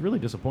 Yeah, it's really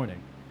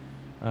disappointing.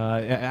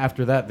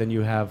 After that, then you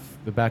have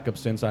the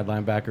backups to inside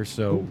linebackers.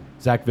 So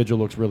Zach Vigil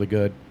looks really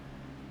good.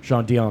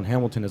 Sean Dion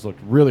Hamilton has looked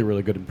really,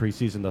 really good in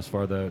preseason thus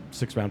far. The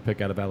 6th-round pick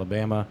out of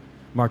Alabama.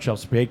 Marshall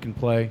Spade can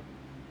play.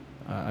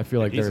 I feel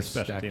like He's they're a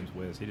special stacked. teams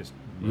whiz. He just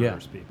Yeah.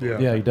 murders people.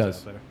 Yeah, he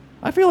does.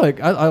 I feel like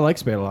I like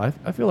Spade a lot.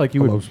 I feel like he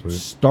I would love Spade.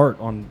 start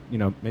on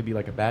maybe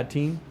like a bad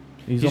team.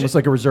 He's He almost just-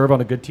 like a reserve on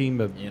a good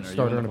team, a Ian, are you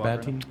starter on on the a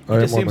bad clock team. He I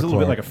just am on seems the a little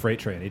bit clock. like a freight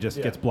train. He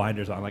just gets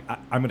blinders on. Like,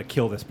 I'm going to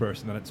kill this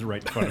person, and it's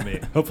right in front of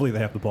me. Hopefully they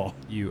have the ball.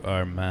 you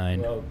are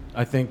mine.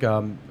 I think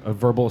a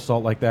verbal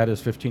assault like that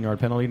is 15-yard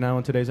penalty now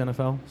in today's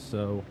NFL.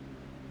 So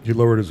He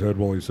lowered his head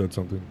while he said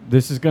something.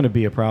 this is going to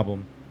be a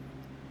problem.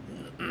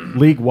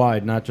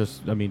 League-wide, not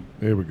just, Here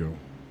we go.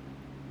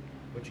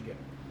 what you get?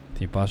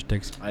 Team Foster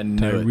takes I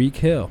knew it. Tyreek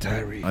Hill.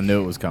 Tyreek. I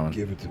knew it was coming.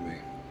 Give it to me.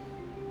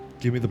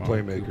 Give me the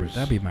playmakers.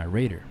 That'd be my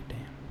Raider. Damn.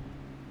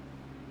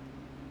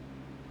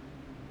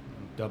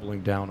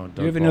 Doubling down on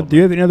Do you, Doug have any, Baldwin. do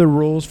you have any other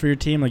rules for your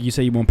team? Like you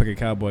say, you won't pick a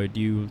Cowboy.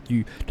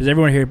 Does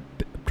everyone here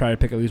try to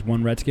pick at least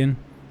one Redskin?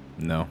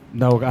 No.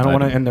 No, I don't I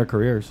want to don't. end their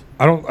careers.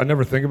 I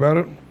never think about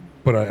it,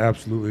 but I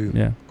absolutely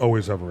Yeah.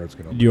 always have a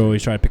Redskin. on Do you my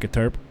always try to pick a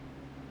Terp? team.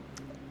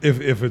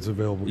 If it's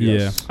available, Yeah.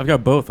 yes. I've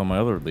got both on my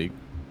other league.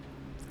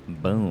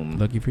 Boom.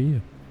 Lucky for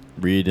you.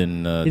 Reed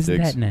and Isn't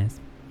Diggs. that nice?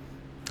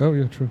 Oh,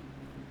 yeah, true.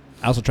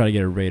 I also try to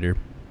get a Raider.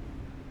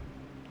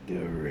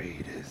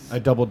 I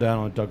doubled down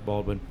on Doug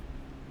Baldwin.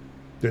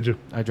 Did you?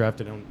 I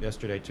drafted him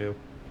yesterday, too.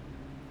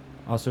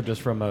 Also,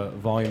 just from a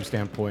volume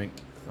standpoint,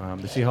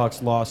 the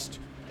Seahawks lost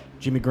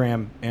Jimmy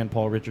Graham and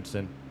Paul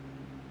Richardson.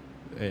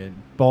 And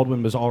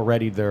Baldwin was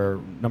already their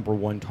number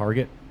one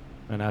target.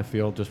 And I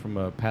feel just from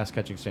a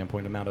pass-catching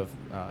standpoint, the amount of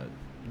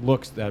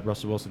looks that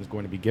Russell Wilson is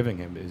going to be giving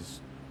him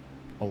is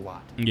a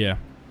lot. Yeah.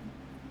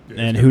 Yeah,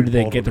 And it's who gonna do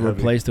be they get to Baldwin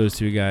heavy. replace those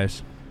two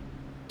guys?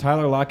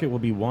 Tyler Lockett will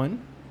be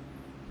one.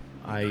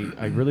 I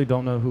really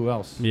don't know who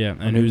else. Yeah,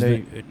 I and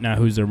mean,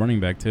 who's their running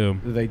back too?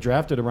 They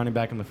drafted a running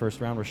back in the first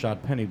round,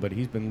 Rashad Penny, but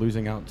he's been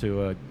losing out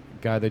to a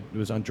guy that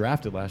was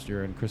undrafted last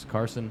year, and Chris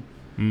Carson.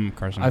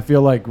 Carson. I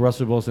feel like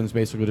Russell Wilson's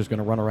basically just going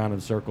to run around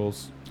in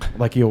circles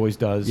like he always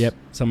does. Yep.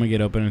 Someone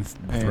get open and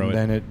And throw it.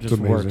 then it It's just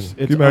amazing. works. Can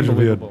It's you imagine if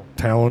he had unbelievable.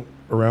 talent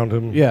around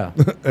him? Yeah.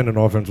 And an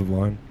offensive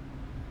line?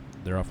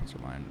 Their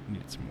offensive line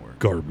needed some work.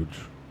 Garbage.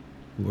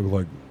 Look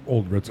like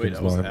old Redskins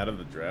line. of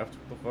the draft.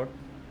 What the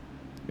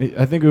fuck?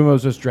 I think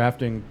Umo's just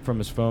drafting from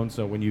his phone,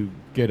 so when you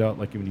get up,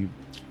 like when you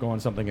go on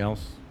something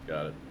else.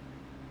 Got it.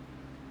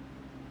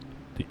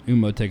 The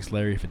Umo takes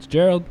Larry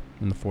Fitzgerald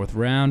in the 4th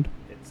round.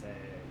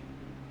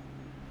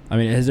 I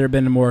mean, has there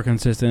been a more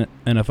consistent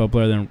NFL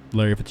player than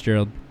Larry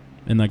Fitzgerald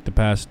in like the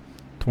past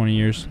 20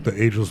 years?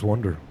 The ageless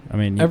wonder. I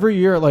mean, Every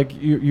year, like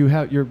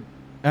you're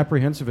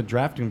apprehensive in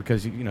drafting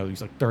because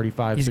he's like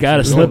 35. He's 6 gotta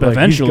years slip old. Like,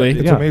 eventually.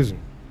 It's yeah.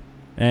 amazing.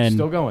 and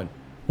Still going.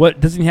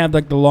 what doesn't he have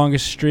like the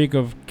longest streak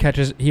of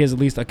catches? He has at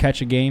least a catch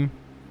a game,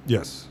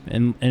 Yes.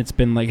 and it's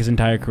been like his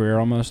entire career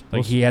almost. Like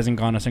We'll he hasn't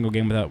gone a single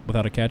game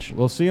without a catch.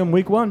 We'll see him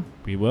week 1.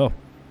 We will.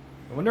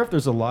 I wonder if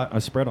there's a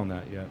spread on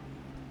that yet.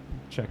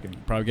 Checking.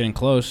 Probably getting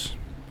close.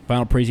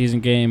 Final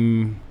preseason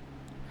game.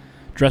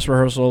 Dress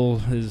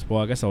rehearsal is,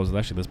 well, I guess that was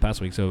actually this past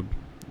week, so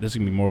this is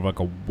going to be more of like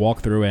a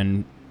walkthrough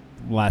and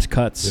last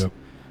cuts Yep.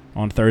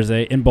 on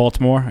Thursday in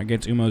Baltimore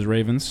against Umo's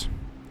Ravens.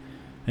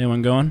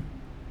 Anyone going?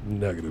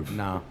 Negative.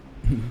 Nah.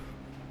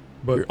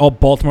 But You're all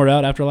Baltimore'd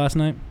out after last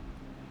night?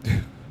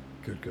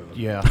 good God.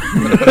 Yeah.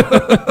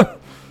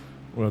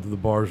 Went out to the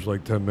bars for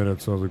like 10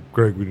 minutes. And I was like,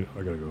 Greg,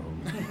 I got to go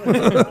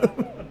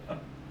home.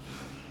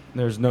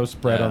 There's no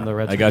spread Yeah, on the I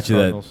Redskins. got you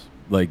that. Cardinals.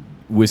 Like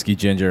whiskey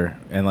ginger,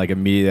 and like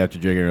immediately after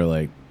drinking, we're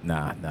like,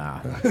 nah.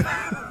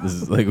 This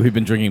is like we've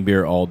been drinking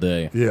beer all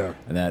day, Yeah.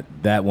 and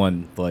that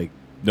one, like,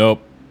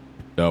 nope.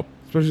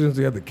 Especially since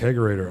he had the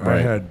kegerator. I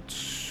Right. had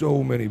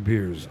so many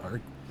beers.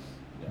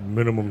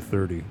 Minimum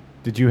 30.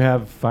 Did you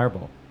have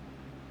Fireball?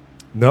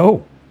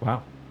 No.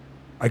 Wow.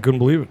 I couldn't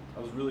believe it.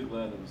 I was really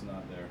glad it was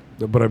not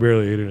there. But I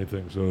barely ate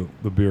anything, so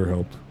the beer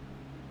helped.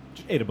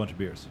 Ate a bunch of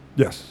beers.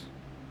 Yes.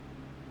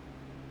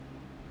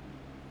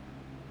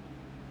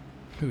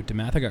 Ooh,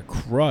 DeMatha got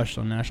crushed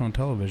on national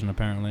television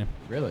apparently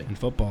Really? in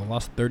football.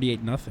 Lost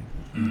 38-0.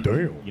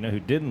 Damn. You know who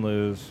didn't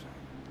lose?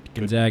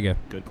 Gonzaga.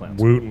 Good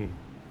clowns. Wooten.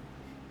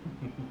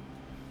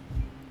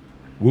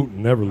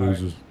 Wooten never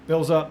loses.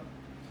 Bills up.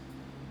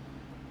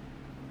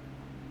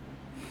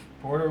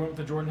 Porter went with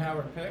the Jordan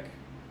Howard pick.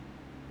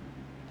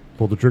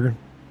 Pull the trigger.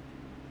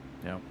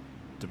 Yeah.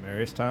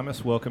 Demarius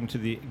Thomas, welcome to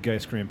the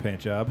ice cream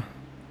paint job.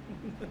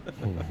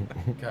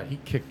 God, he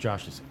kicked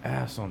Josh's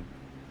ass on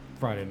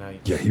Friday night.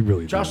 Yeah, he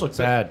really Josh did. looked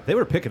bad. They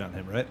were picking on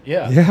him, right?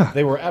 Yeah. Yeah.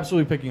 They were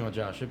absolutely picking on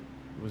Josh. It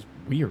was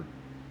weird.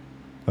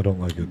 I don't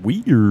like it.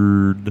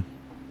 Weird.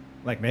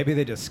 Like maybe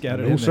they just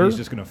scouted No, him sir. and he's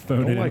just going to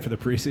phone Don't it in like for the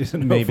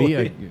preseason. Maybe.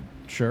 hopefully.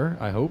 Sure.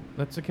 I hope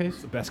that's the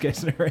case. The best case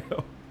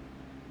scenario.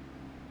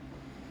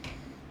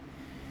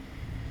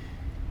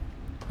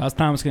 How's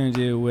Thomas going to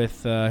do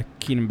with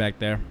Keenan back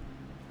there?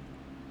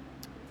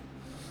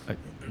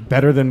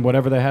 Better than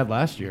whatever they had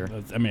last year.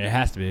 I mean, it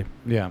has to be.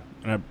 Yeah.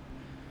 Got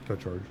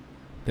charged.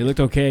 They looked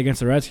okay against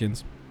the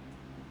Redskins.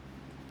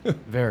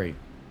 Very.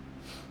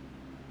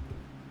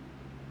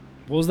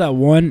 What was that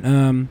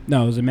one?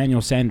 No, it was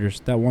Emmanuel Sanders.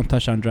 That one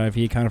touchdown drive,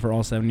 he accounted for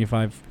all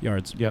 75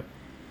 yards. Yep.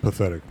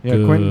 Pathetic.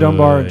 Yeah, Quentin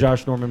Dunbar and Good.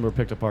 Josh Norman were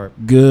picked apart.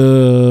 Good.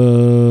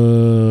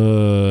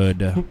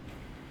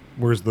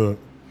 Where's the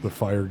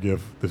fire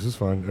gif? This is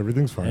fine.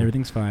 Everything's fine.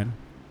 Everything's fine.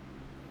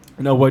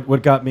 No,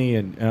 what got me,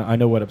 and I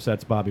know what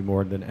upsets Bobby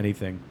more than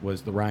anything,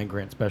 was the Ryan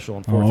Grant special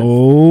on fourth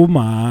Oh,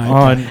 my.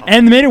 On-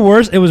 And made it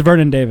worse, it was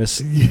Vernon Davis.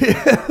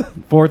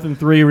 and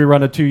 3. We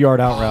run a 2-yard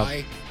out route.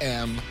 I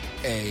am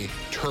a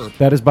Terp.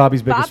 That is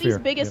Bobby's biggest Bobby's fear.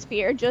 biggest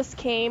fear just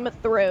came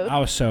through. I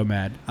was so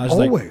mad. I was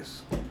like,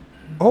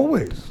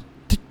 Always.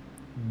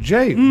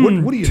 Jay,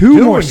 what are you two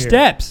doing more here?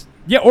 steps.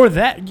 Yeah, or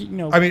that, you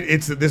know. I mean,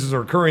 this is a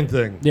recurring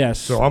thing. Yes.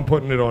 So I'm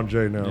putting it on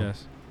Jay now.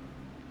 Yes.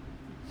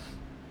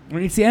 I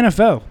mean, it's the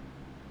NFL.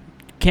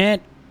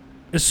 Can't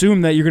assume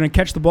that you're going to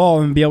catch the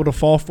ball and be able to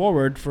fall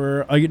forward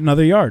for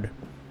another yard.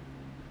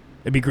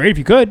 It'd be great if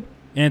you could.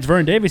 And it's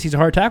Vernon Davis. He's a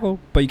hard tackle,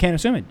 but you can't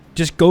assume it.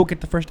 Just go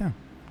get the first down.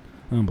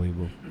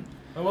 Unbelievable.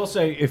 I will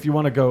say, if you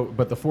want to go,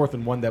 but the 4th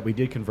and 1 that we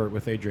did convert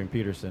with Adrian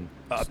Peterson.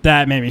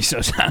 That made me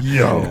so sad.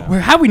 Yo. Where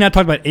have we not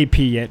talked about AP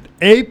yet?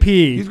 AP.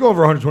 He's going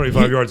for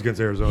 125 yards against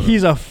Arizona.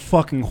 He's a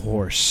fucking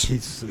horse.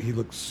 He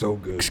looks so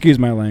good. Excuse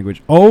my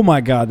language. Oh, my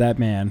God, that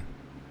man.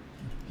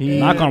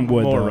 Knock on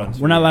wood, more though. runs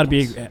We're not for allowed to be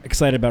Eagles.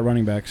 excited about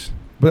running backs.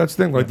 But that's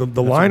the thing. Like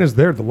the line is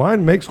there. The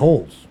line makes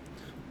holes.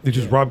 It's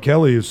just Rob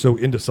Kelly is so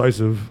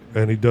indecisive,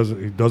 and he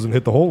doesn't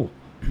hit the hole.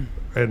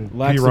 And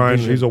Lacks P. the Ryan,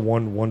 vision. he's a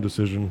one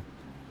decision.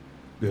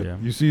 Yeah.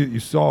 You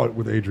saw it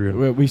with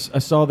Adrian. I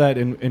saw that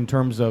in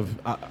terms of,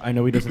 I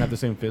know he doesn't have the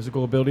same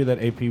physical ability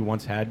that AP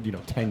once had,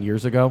 10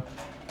 years ago,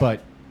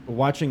 but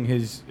watching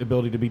his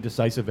ability to be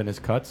decisive in his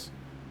cuts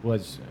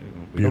was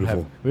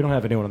Beautiful. We don't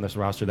have anyone on this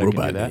roster that can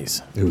do that.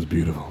 knees. It was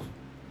beautiful.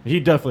 He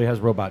definitely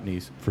has robot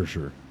knees. For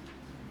sure.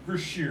 For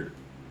sure.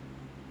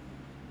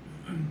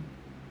 Oh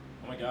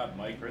my God,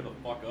 Mike, hurry the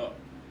fuck up.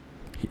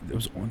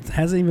 It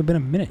hasn't even been a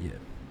minute yet.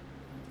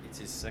 It's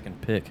his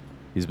second pick.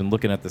 He's been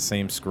looking at the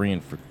same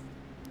screen for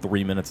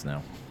 3 minutes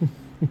now.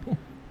 All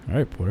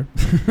right, Porter.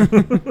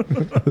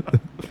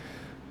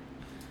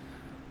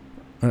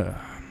 All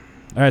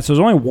right, so there's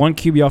only one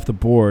QB off the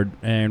board,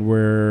 and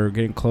we're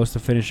getting close to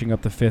finishing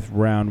up the 5th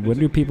round. When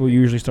do people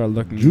usually start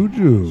looking?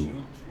 Juju.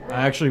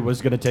 I actually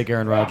was going to take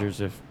Aaron Rodgers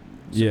if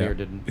Samir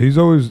didn't. He's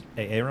always.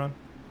 Hey, Aaron?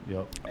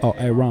 Yep. Oh,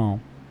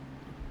 Aaron.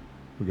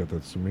 We got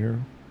that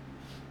Samir.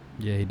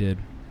 Yeah, he did.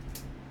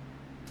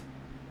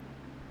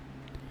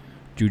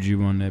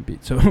 Juju on that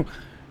beat. So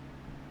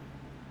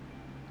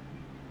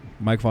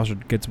Mike Foster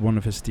gets one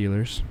of his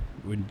Steelers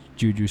with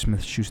Juju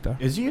Smith-Schuster.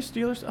 Is he a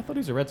Steelers? I thought he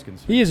was a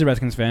Redskins fan. He is a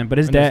Redskins fan, but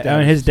his And his dad,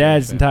 dad is his a Steelers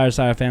dad's fan. entire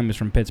side of family is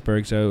from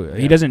Pittsburgh, so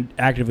he Yeah. doesn't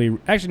actively.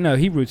 Actually, no,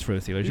 he roots for the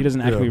Steelers. He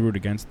doesn't actively Yeah. root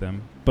against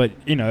them. But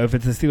if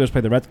it's the Steelers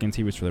play the Redskins,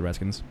 he roots for the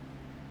Redskins.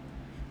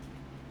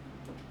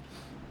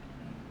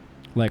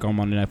 Like on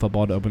Monday Night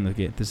Football to open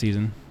the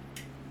season.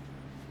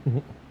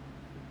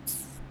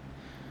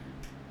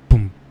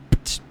 Boom.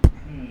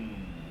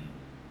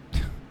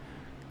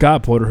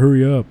 God, Porter,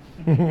 hurry up.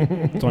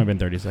 It's only been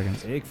 30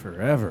 seconds. Take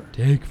forever.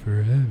 Take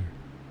forever.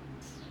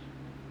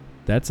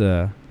 That's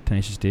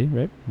Tenacious D,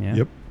 right? Yeah.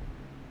 Yep.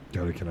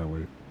 God, I cannot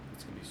wait.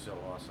 It's going to be so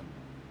awesome.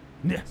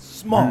 Yeah.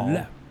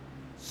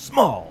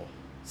 Small.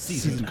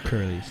 Season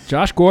Curlies.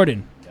 Josh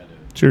Gordon.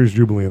 Cheers,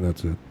 Jubilee, and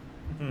that's it.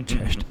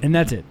 And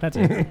that's it. That's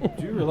it.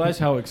 Do you realize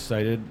how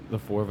excited the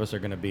 4 of us are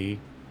going to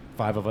be,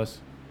 5 of us,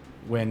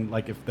 when,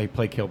 if they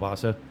play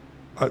Kielbasa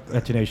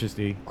at Tenacious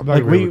D? I'm not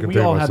gonna be able to We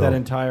contain all have that myself.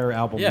 entire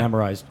album Yeah.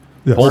 memorized,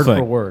 Yes. Whole word thing.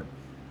 for word.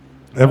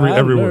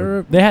 Every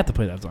word. They have to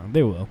play that song.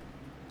 They will.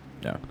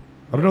 Yeah.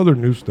 I don't know their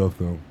new stuff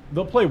though.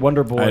 They'll play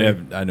Wonder Boy.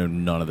 I know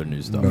none of their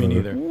new stuff. No. Me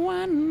neither.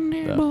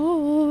 Wonder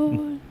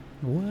Boy.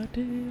 What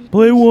is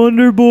Play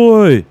Wonder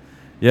Boy.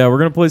 Yeah, we're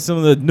gonna play some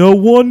of the No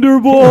Wonder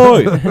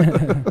Boy.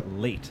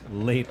 Late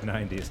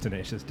 90s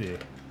Tenacious D.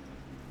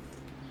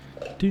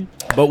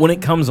 But when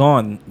it comes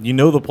on, you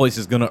know the place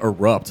is going to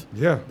erupt.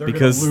 Yeah.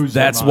 Because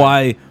that's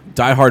why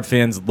diehard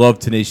fans love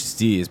Tenacious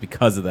D, is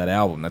because of that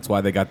album. That's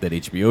why they got that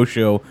HBO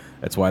show.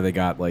 That's why they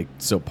got like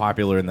so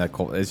popular in that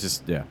cult. It's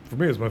just, yeah. For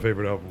me, it's my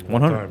favorite album of all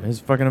 100. time. It's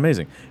fucking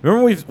amazing.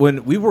 Remember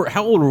when we were,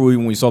 how old were we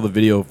when we saw the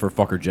video for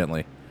Fuck Her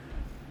Gently?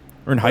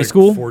 We're in high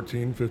school?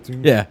 14,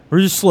 15. Yeah. We're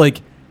just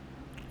like,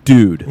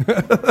 dude,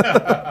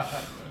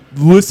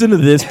 listen to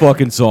this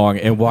fucking song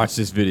and watch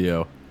this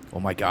video. Oh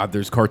my God,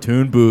 there's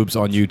cartoon boobs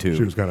on YouTube.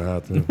 She was kind of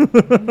hot, too.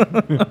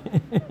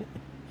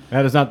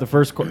 That is not the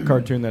first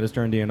cartoon that has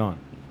turned Ian on.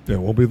 Yeah, it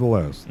won't be the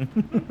last.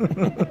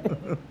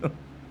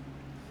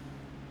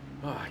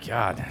 Oh,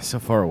 God, so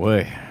far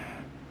away.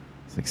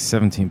 It's like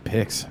 17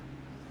 picks.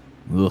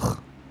 Ugh.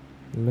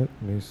 Let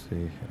me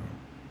see.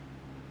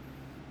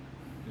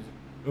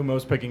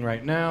 Umo's picking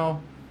right now.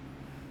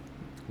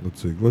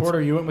 Let's see.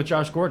 Porter, you went with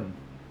Josh Gordon.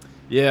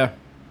 Yeah.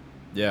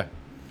 Yeah.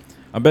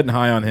 I'm betting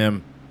high on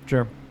him.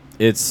 Sure.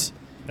 It's...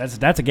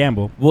 That's a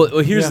gamble. Well,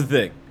 here's the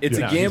thing. It's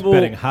No, a he's gamble.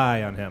 betting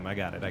high on him. I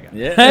got it.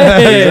 Yeah.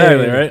 Hey!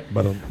 Exactly, right?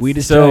 But Weed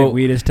is So- tight.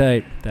 Weed is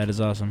tight. That is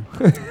awesome.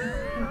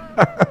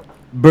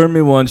 Burn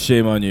me once,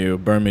 shame on you.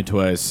 Burn me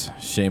twice,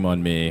 shame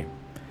on me.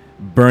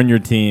 Burn your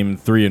team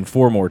 3 and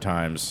 4 more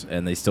times,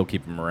 and they still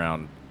keep him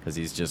around because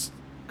he's just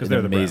an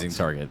they're the amazing Browns.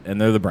 target.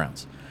 And they're the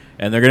Browns.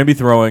 And they're going to be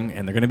throwing,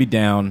 and they're going to be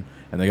down,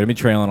 and they're going to be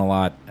trailing a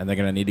lot, and they're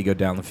going to need to go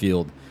down the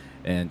field.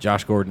 And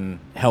Josh Gordon,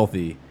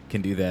 healthy,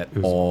 can do that It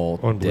was all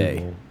day.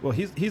 unbelievable. Well,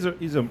 he's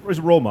a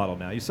role model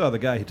now. You saw the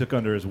guy he took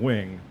under his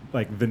wing.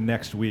 Like the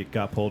next week,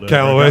 got pulled over.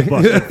 Callaway. And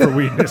got busted for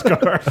weed in his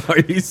car. Are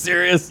you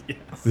serious?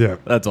 Yeah.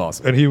 That's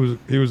awesome. And he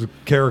was a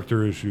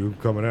character issue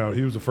coming out.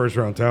 He was a first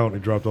round talent.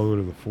 He dropped all the way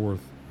to the 4th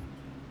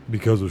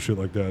because of shit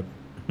like that.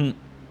 When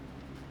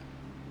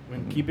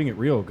keeping it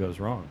real goes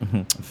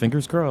wrong.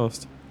 Fingers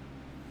crossed.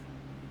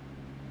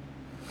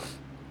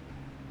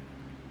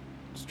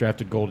 Just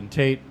drafted Golden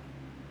Tate.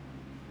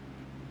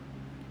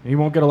 He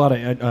won't get a lot of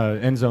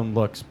end zone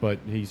looks, but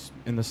he's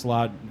in the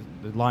slot.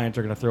 The Lions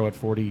are going to throw it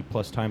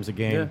 40-plus times a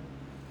game. Yeah.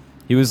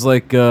 He was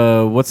like,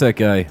 what's that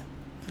guy?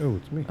 Oh,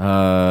 it's me.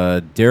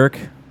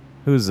 Derek?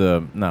 Who's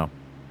no?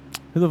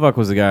 Who the fuck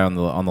was the guy on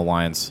the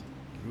Lions?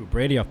 Ooh,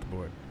 Brady off the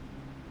board.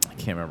 I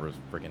can't remember his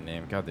freaking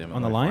name. God damn it!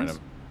 On the let me find Lions?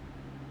 him.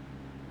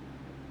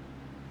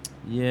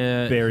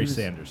 Yeah, Barry he was-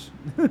 Sanders.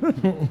 Let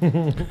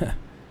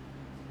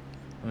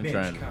me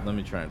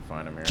try and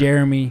find him here.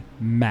 Jeremy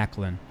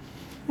Macklin.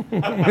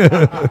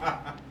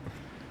 I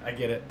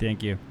get it.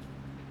 Thank you.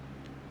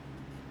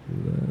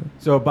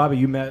 So, Bobby,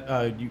 you met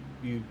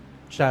you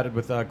chatted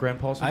with Grant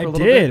Paulson for I a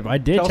little did. bit? I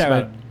did Tell us chat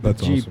about with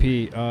That's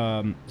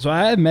GP. So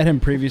I had met him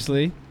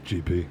previously.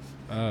 GP.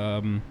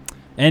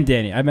 And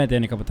Danny. I met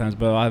Danny a couple of times,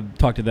 but I've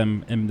talked to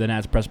them in the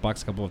Nats press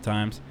box a couple of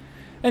times.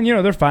 And,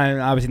 they're fine.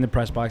 Obviously, in the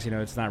press box,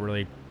 it's not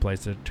really a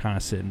place to kind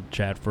of sit and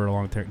chat for a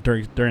long time.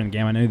 During the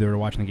game, I knew they were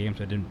watching the game,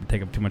 so I didn't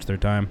take up too much of their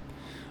time.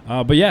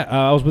 But, yeah,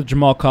 I was with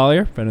Jamal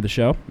Collier, friend of the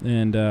show,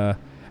 and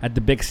at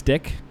the Big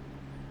Stick.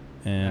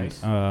 And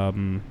Nice. I've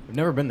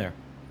never been there.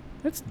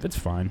 it's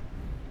fine.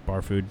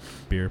 Bar food,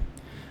 beer.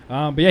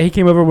 But yeah, he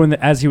came over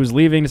as he was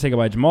leaving to say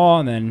goodbye to Jamal,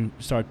 and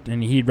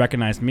then he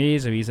recognized me,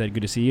 so he said,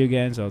 "Good to see you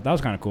again." So that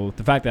was kind of cool.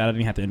 The fact that I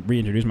didn't have to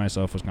reintroduce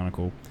myself was kind of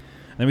cool.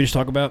 And then we just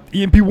talk about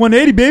EMP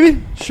 180,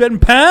 baby, shedding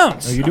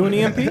pounds. Are you doing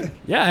EMP?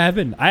 Yeah, I have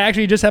been. I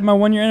actually just had my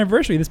 1-year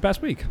anniversary this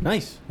past week.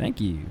 Nice. Thank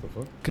you. The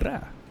fuck?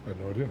 Gra. I had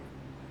no idea.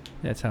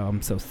 That's how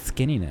I'm so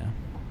skinny now.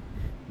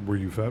 Were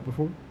you fat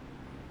before?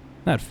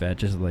 Not fat,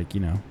 just like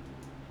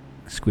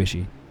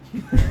squishy.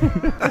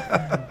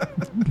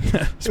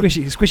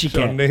 Squishy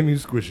Shall cat. name you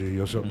Squishy.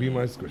 You shall be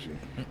my Squishy.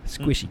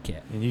 Squishy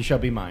cat. And you shall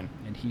be mine.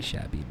 And he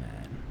shall be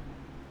man.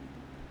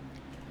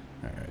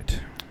 All right.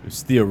 It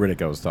was Theo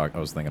Riddick I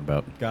was thinking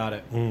about. Got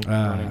it. Mm.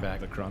 Running back.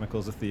 The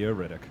Chronicles of Theo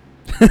Riddick.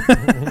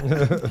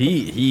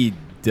 He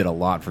did a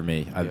lot for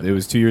me. It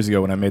was 2 years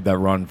ago when I made that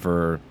run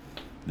for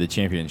the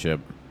championship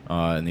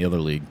in the other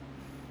league.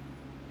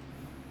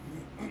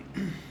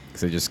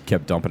 Because I just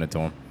kept dumping it to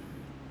him.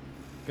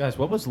 Guys,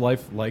 what was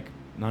life like,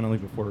 not only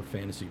before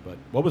fantasy, but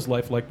what was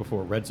life like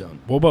before Red Zone?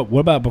 What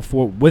about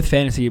before with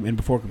fantasy and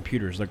before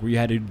computers? Like where you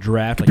had to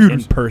draft like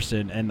in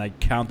person and like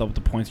count up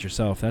the points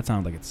yourself. That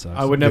sounds like it sucks.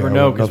 I would never Yeah,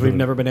 know well, because we've nothing.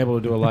 never been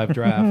able to do a live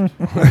draft,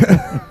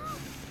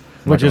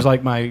 which is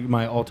like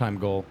my all-time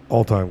goal.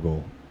 All-time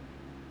goal.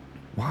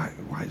 Why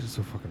is it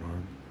so fucking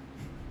hard?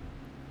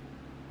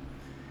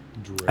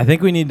 I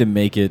think we need to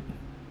make it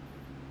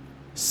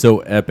so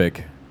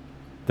epic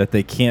that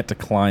they can't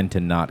decline to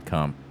not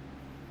come.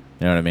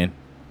 You know what I mean?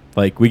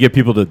 Like, we get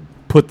people to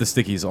put the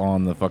stickies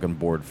on the fucking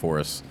board for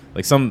us.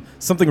 Like,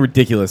 something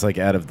ridiculous, like,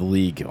 out of the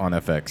league on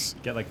FX.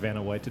 Get like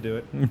Vanna White to do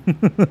it.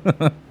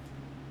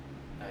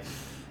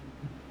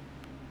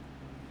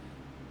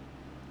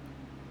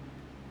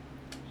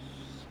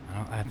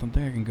 I don't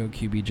think I can go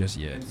QB just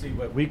yet. And see,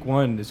 but week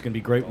one is going to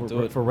be great Don't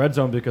do it. for Red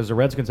Zone because the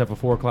Redskins have a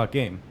 4:00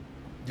 game,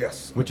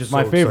 Yes. which I'm is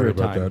my so favorite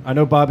excited about time. that. I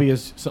know Bobby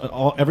is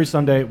every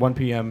Sunday at 1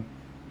 p.m.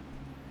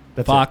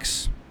 That's it.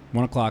 Fox,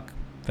 1:00,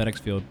 FedEx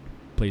Field.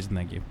 Please and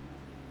thank you.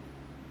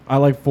 I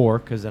like 4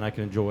 because then I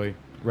can enjoy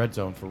red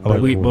zone for. like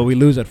really- But we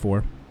lose at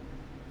 4.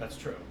 That's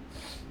true.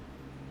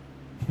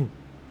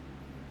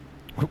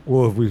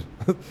 Well, if we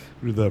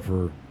did that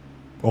for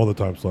all the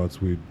time slots,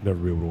 we'd never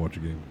be able to watch a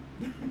game.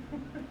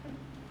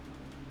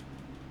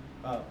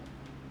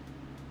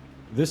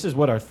 This is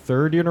what, our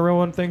 3rd year in a row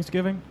on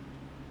Thanksgiving?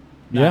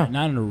 Not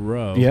in a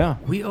row. Yeah.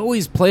 We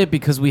always play it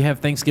because we have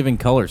Thanksgiving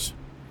colors.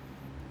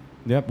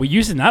 Yep. We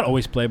used to not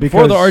always play.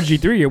 Before the Because-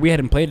 RG3 year, we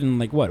hadn't played in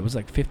like what? It was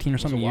like 15 or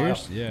something a while.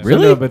 years. Yeah.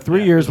 Really? So, no, but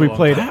 3 years we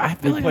played. I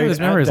feel we like I played always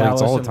at remember it's like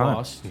it's Dallas all the and time.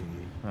 lost.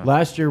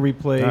 Last year we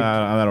played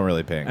I don't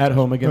really pay at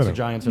home against No. the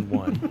Giants and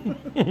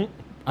won.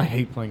 I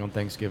hate playing on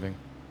Thanksgiving.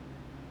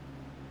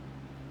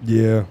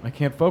 Yeah. I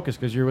can't focus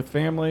because you're with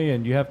family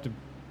and you have to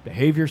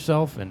behave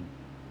yourself, and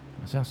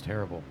that sounds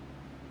terrible.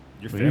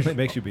 Your Well, you family should-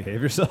 makes you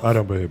behave yourself. I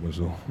don't behave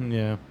myself.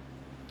 Yeah.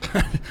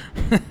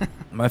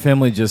 My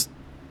family just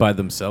by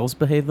themselves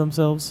behave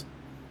themselves,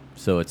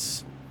 so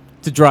it's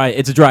a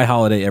dry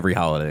holiday every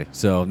holiday.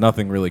 So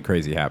nothing really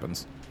crazy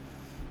happens.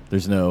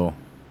 There's no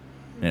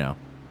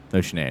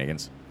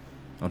shenanigans,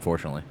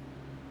 unfortunately.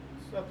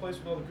 Is that place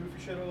with all the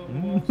goofy shit all over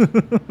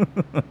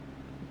the walls?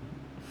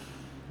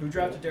 Who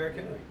drafted Derrick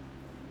Henry?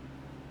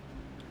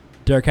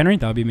 Derrick Henry,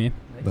 that would be me.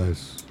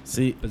 Nice.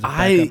 See, As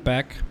a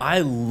back. I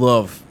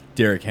love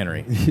Derrick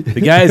Henry.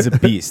 The guy is a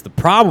beast. The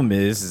problem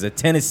is that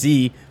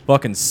Tennessee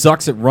fucking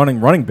sucks at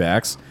running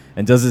backs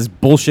and does this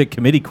bullshit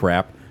committee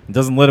crap and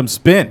doesn't let him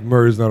spin.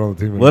 Murray's not on the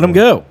team anymore. Let him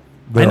go.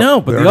 They're- I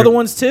know, but they're the other gonna-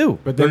 ones too.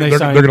 But then They're they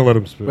signed. going to let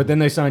him spin. But then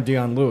they signed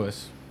Deion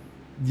Lewis.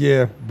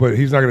 Yeah, but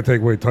he's not going to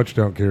take away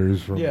touchdown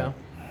carries from. Yeah.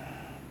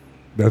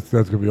 That's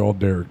going to be all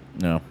Derek.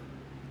 No,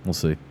 we'll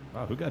see.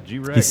 Wow, who got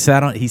G-Reg? He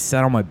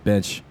sat on my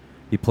bench.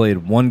 He played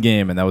one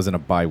game, and that was in a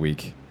bye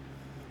week.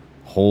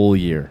 Whole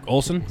year.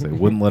 Olsen? So they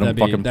wouldn't let him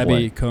fucking that'd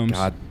play. be Combs.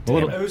 God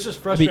Well, damn it it. was just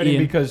frustrating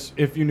Ian. because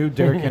if you knew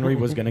Derrick Henry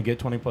was going to get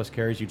 20-plus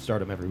carries, you'd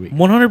start him every week.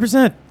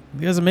 100%.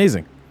 The guy's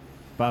amazing.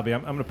 Bobby,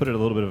 I'm going to put it a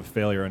little bit of a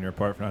failure on your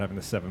part for not having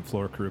the 7th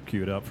floor crew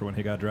queued up for when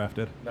he got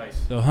drafted. Nice.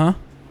 So,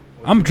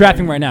 I'm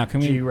drafting right now. Can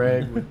we?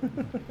 G-Reg.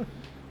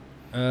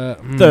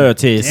 30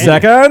 damn.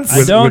 seconds. I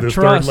With don't his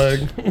third trust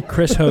leg.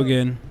 Chris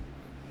Hogan,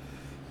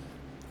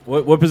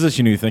 What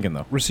position are you thinking,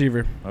 though?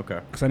 receiver, Okay.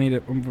 because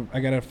I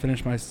gotta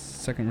finish my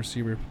second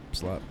receiver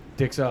slot.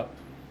 Dicks up.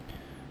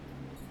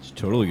 Should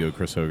totally go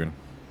Chris Hogan.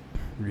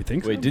 You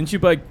think? Wait, didn't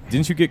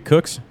you get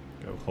Cooks?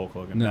 Go Hulk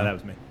Hogan. No. No, that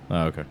was me.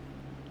 Oh, okay.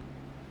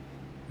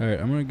 All right,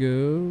 I'm gonna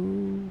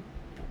go.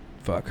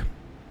 Fuck.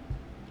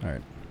 All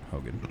right,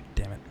 Hogan.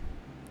 Damn it.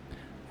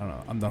 I don't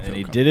know. I'm not. And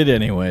he feeling did it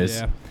anyways.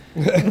 Yeah.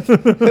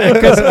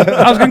 Because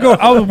I was gonna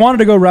go. wanted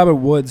to go Robert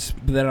Woods,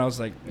 but then I was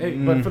like, Hey,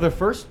 but for the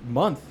first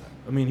month,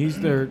 I mean, he's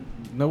there.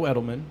 No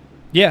Edelman.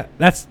 yeah,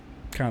 that's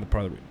kind of the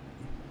part of the.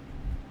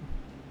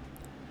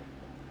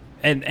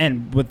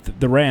 And with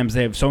the Rams,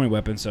 they have so many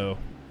weapons, so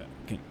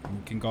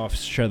can Goff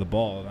share the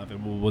ball? I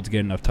think Woods get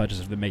enough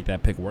touches to make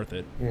that pick worth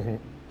it. Mm-hmm.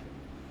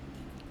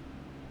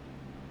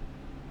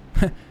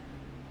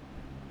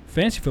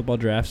 Fantasy football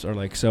drafts are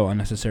like so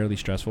unnecessarily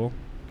stressful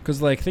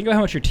because like think about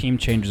how much your team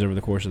changes over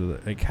the course of the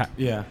like.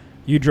 Yeah.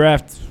 You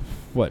draft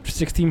what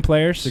 16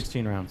 players,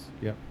 16 rounds.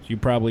 Yep. So you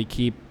probably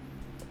keep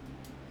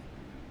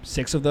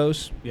 6 of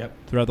those Yep.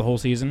 throughout the whole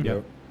season.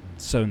 Yep.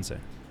 So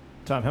insane.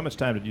 Tom, how much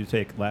time did you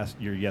take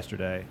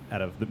yesterday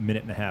out of the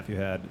minute and a half you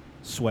had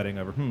sweating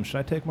over, should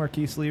I take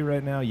Marquise Lee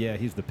right now? Yeah,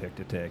 he's the pick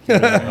to take. He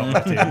really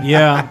helped the team.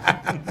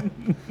 Yeah.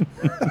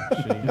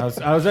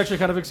 I was actually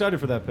kind of excited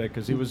for that pick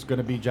because he was going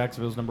to be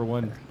Jacksonville's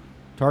 #1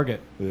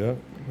 target. Yeah.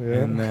 Yeah.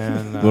 And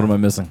then What am I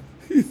missing?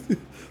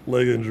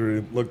 Leg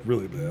injury looked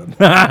really bad.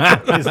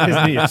 his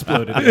knee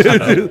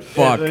exploded.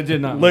 Fuck. It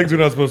did not. Legs are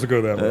not supposed to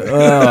go that way.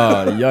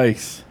 Oh,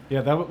 yikes.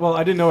 Yeah. Well,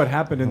 I didn't know it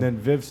happened, and then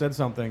Viv said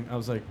something. I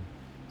was like,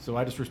 so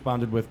I just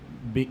responded with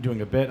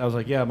doing a bit. I was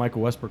like, yeah,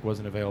 Michael Westbrook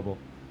wasn't available,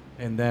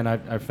 and then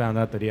I found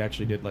out that he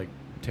actually did like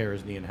tear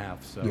his knee in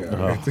half. So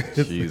Yeah. Oh,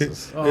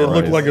 Jesus. It looked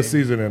Christ. like a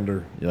season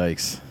ender.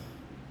 Yikes.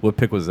 What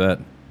pick was that?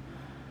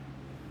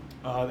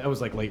 that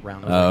was like late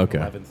round. That Oh, was like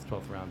okay. 11th,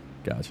 12th round.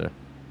 Gotcha.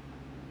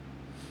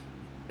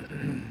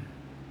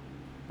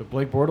 But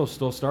Blake Bortles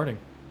still starting.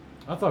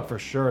 I thought for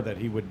sure that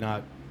he would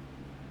not.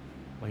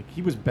 Like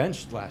he was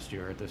benched last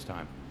year at this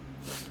time.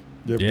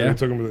 Yeah, Yeah. they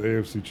took him to the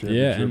AFC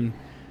Championship. Yeah, and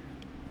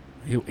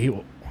he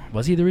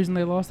was he the reason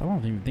they lost? I don't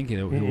even think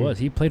he was.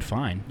 He played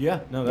fine.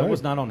 Yeah, no, that Right.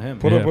 was not on him.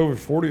 Put up Yeah. over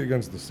 40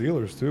 against the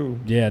Steelers, too.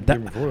 Yeah, The that,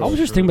 game before I was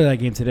just thinking about that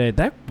game today.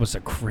 That was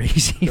a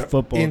crazy Yeah,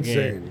 football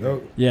insane. game.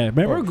 No, Yeah,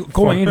 remember Oh,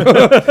 going in. I'm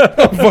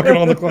fucking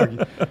on the clock.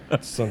 You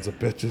sons of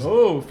bitches.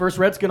 Oh, first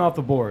Redskin off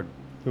the board.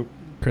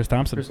 Chris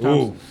Thompson. Chris Ooh,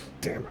 Thompson.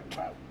 damn it.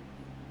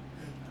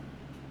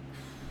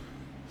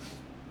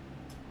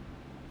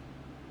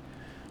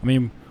 I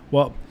mean,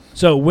 well,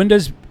 so when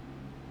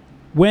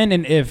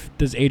and if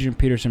does Adrian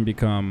Peterson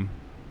become?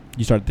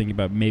 You start thinking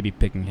about maybe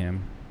picking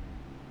him.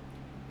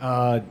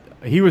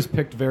 He was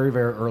picked very,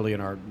 very early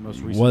in our most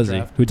recent Was he?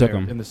 draft. Who took There,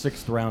 him? In the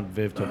 6th round,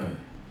 Viv took him.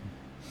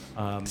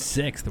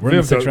 6th. We're in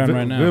the 6th round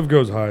right now. Viv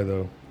goes high,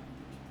 though.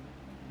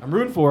 I'm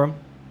rooting for him.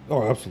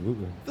 Oh,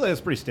 absolutely. I feel like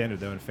it's pretty standard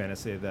though in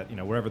fantasy that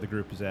wherever the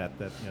group is at,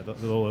 that the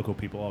local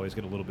people always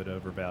get a little bit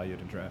overvalued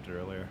and drafted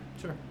earlier.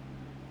 Sure. I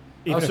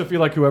Even also if- feel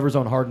like whoever's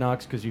on Hard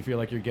Knocks, because you feel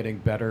like you're getting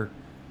better,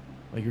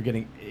 like you're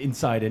getting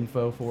inside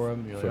info for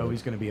him. You're like, oh,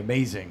 he's going to be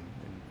amazing.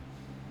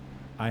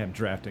 I am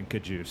drafting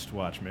Cajuiced.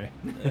 Watch me.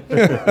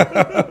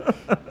 I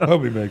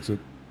hope he makes it.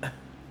 I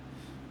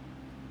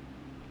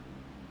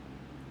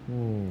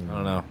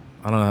don't know.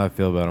 I don't know how I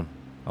feel about him.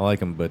 I like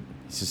him, but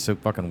he's just so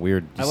fucking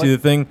weird. Did you see the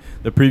thing,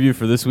 the preview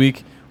for this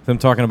week, with him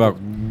talking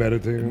about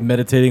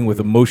Meditating with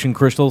emotion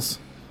crystals?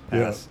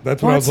 Yeah,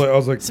 that's what I was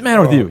like. What's the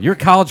matter with you? You're a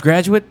college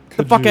graduate? Get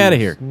the fuck out of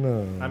here.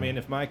 No. I mean,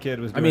 if my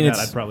kid was I doing mean, that,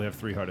 it's- I'd probably have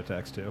 3 heart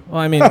attacks too.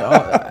 Well, I mean,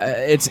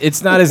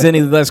 it's not as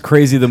any less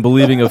crazy than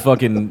believing a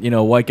fucking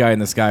white guy in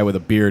the sky with a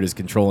beard is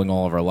controlling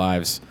all of our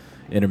lives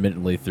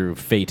intermittently through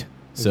fate.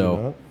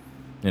 So,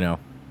 to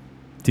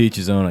each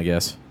his own, I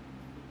guess.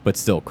 But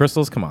still,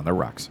 crystals, come on, they're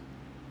rocks.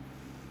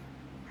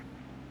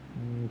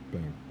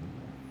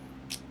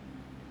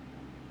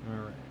 All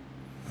right.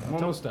 I'm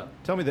almost up.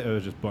 Tell me the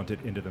O's just bunted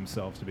into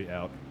themselves to be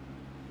out.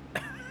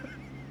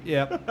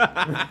 Yep.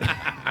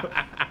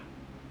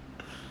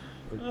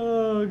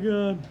 Oh,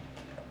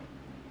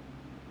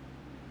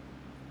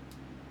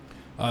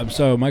 God.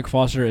 So Mike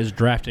Foster is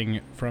drafting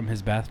from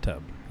his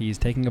bathtub. He's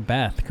taking a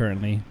bath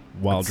currently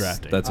while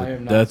drafting. That's I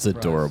am not that's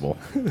surprised. adorable.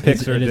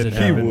 Pixar It is didn't a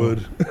He happen.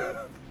 would.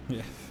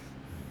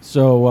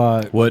 So,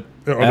 What?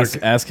 Are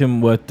there Ask him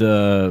what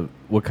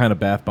kind of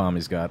bath bomb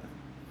he's got.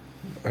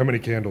 How many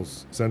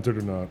candles, scented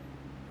or not?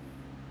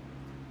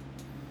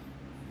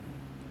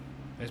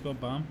 I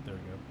spelled bomb. There we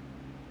go.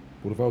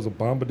 What if I was a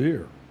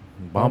bombardier?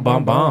 Bomb,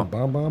 bomb, bomb.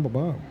 Bomb, bomb, bomb,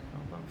 bomb.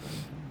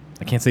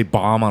 I can't say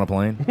bomb on a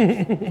plane.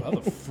 How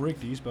the frick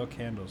do you spell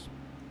candles?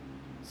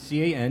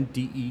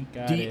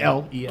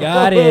 CANDEDLES.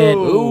 Got it.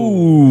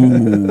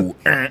 Ooh.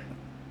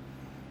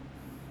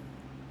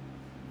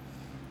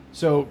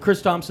 So,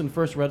 Chris Thompson,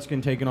 first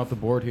Redskin taken off the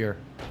board here.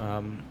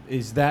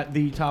 Is that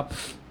the top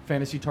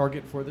fantasy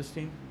target for this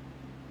team?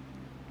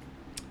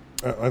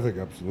 I think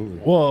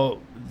absolutely.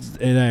 Well,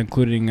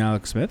 including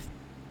Alex Smith.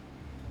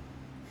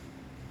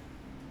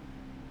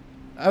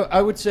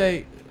 I would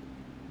say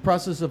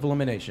process of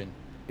elimination.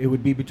 It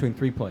would be between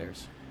 3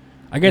 players.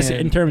 I guess And-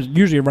 in terms,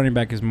 usually a running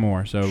back is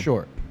more. So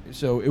Sure.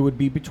 So it would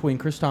be between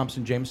Chris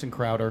Thompson, Jamison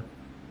Crowder,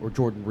 or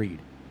Jordan Reed.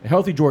 A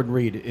healthy Jordan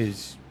Reed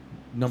is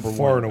number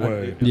Far one. and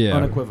away. Yeah.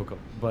 Unequivocal.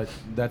 But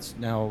that's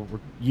now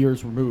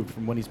years removed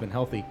from when he's been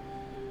healthy.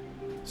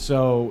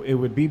 So it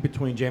would be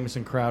between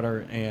Jamison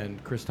Crowder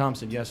and Chris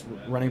Thompson. Yes,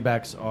 running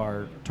backs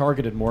are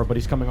targeted more, but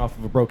he's coming off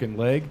of a broken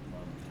leg.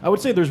 I would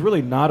say there's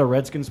really not a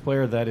Redskins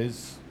player that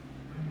is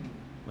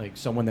like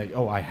someone that,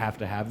 I have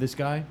to have this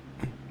guy.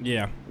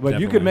 yeah. But you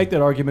definitely. could make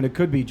that argument. It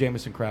could be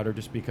Jamison Crowder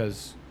just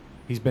because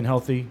he's been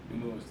healthy.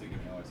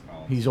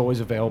 He's always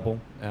available.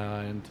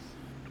 And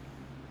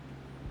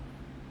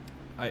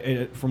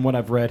from what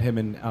I've read, him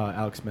and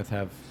Alex Smith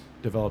have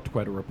developed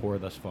quite a rapport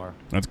thus far.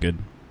 That's good.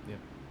 Yeah.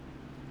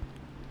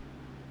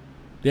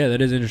 Yeah,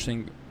 that is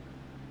interesting.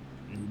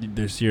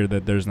 This year,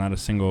 that there's not a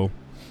single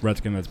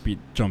Redskin that's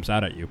jumps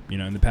out at you.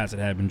 In the past it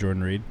had been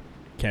Jordan Reed.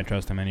 Can't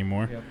trust him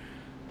anymore.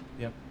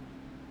 Yep.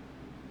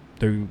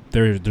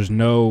 There's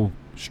no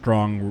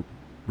strong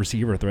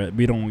receiver threat.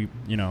 I don't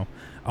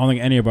think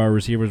any of our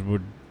receivers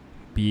would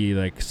be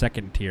like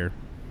second tier.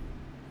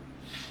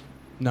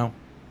 No.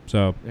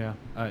 So Yeah.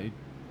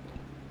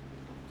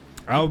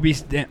 I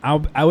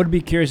would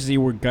be curious to see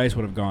where Geis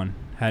would have gone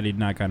had he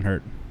not gotten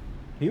hurt.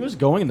 He was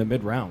going in the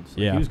mid rounds.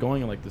 Yeah. He was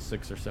going in like the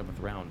 6th or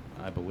 7th round,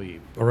 I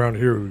believe. Around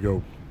here, we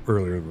go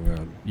earlier than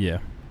that. Yeah,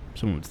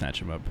 someone would snatch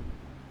him up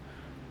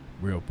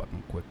real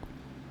fucking quick.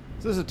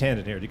 So this is a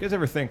tangent here. Do you guys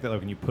ever think that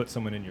when you put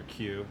someone in your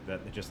queue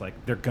that they just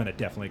they're gonna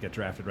definitely get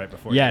drafted right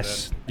before?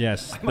 Yes. you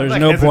Yes. I'm There's like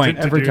no hesitant point.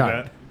 to Every do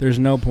time. that. There's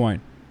no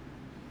point.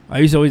 I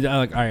used to always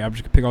all right, I'm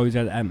just gonna pick all these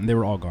guys, and they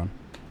were all gone.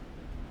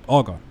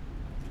 All gone.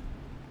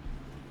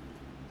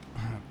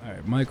 All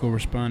right, Michael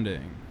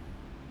responding.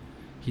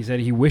 He said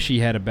he wish he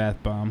had a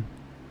bath bomb.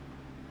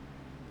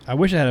 I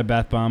wish I had a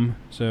bath bomb,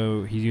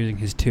 so he's using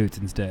his toots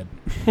instead.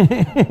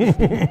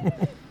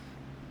 That's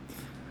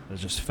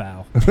just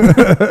foul. Oh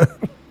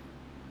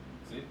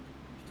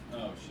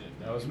shit!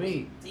 That was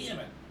me. Damn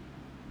it!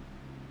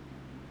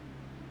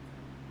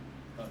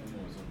 Thought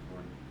Umo was on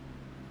board,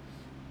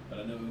 but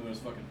I know Umo was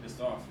fucking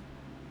pissed off.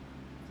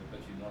 I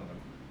bet you wanted him.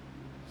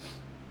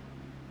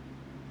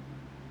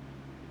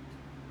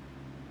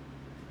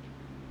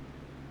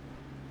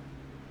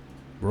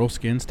 Roll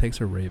Skins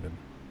takes a Raven.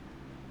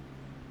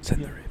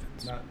 Send the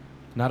Ravens.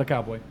 Not a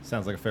Cowboy.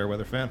 Sounds like a fair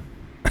weather fan.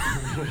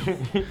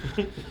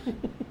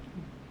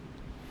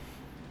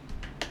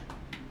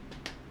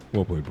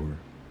 Well played, Porter.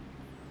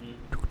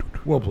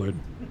 Well played.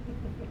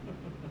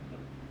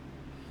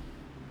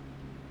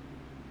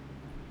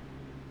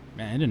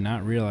 Man, I did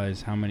not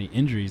realize how many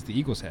injuries the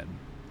Eagles had.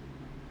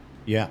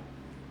 Yeah.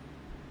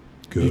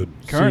 Good.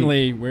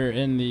 Currently, we're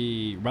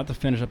about to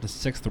finish up the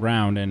 6th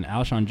round, and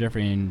Alshon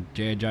Jeffrey and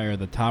Jay Ajayi are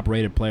the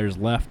top-rated players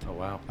left Oh,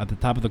 wow. at the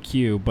top of the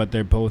queue, but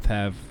they both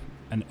have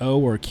an O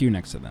or a Q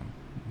next to them.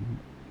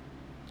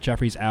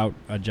 Jeffrey's out,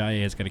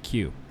 Ajayi has got a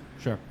Q.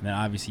 Sure. And then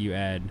obviously you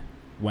add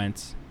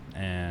Wentz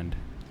and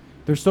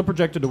They're still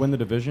projected to win the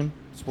division.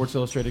 Sports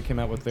Illustrated came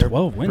out with their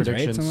 12 wins, right?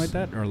 predictions. Something like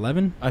that? Or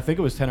 11? I think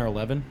it was 10 or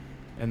 11.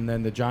 And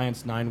then the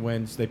Giants, 9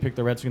 wins. They picked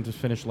the Redskins to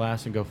finish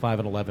last and go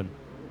 5-11.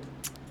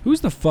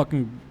 Who's the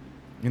fucking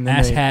And then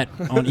ass they- hat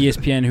on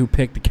ESPN who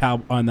picked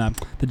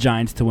the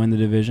Giants to win the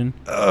division?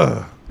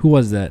 Who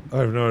was that? I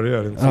have no idea.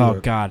 I didn't see Oh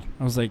that. God!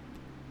 I was like,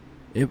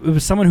 it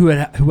was someone who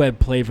had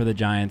played for the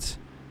Giants.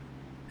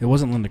 It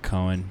wasn't Linda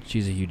Cohen.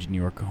 She's a huge New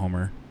York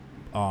homer.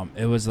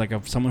 It was like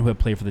someone who had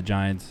played for the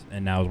Giants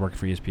and now is working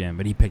for ESPN.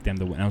 But he picked them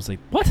to win. I was like,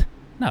 what?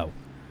 No,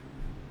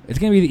 it's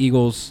gonna be the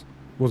Eagles.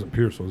 Wasn't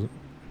Pierce, was it?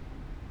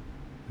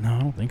 No, I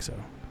don't think so.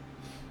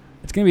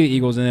 It's gonna be the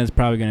Eagles, and then it's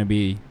probably gonna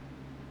be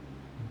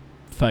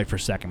fight for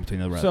second between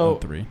the Reds So-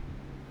 and 3.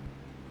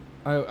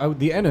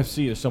 the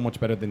NFC is so much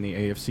better than the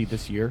AFC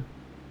this year.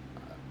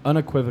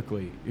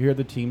 Unequivocally, here are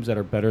the teams that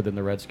are better than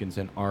the Redskins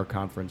in our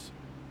conference.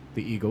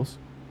 The Eagles.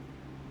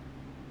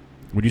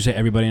 Would you say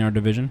everybody in our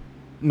division?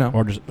 No.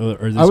 Or just?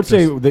 Or is I would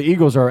say just the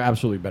Eagles are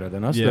absolutely better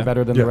than us. Yeah. They're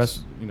better than the Yes.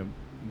 rest.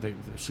 They're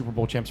Super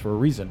Bowl champs for a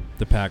reason.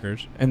 the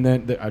Packers, And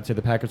then I'd say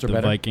the Packers are The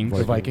better. Vikings.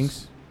 The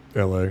Vikings.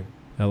 L.A.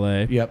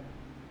 LA, Yep.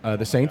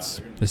 The Saints.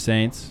 the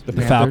Saints, The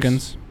the Panthers.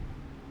 Falcons.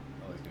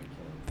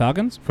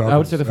 Falcons? I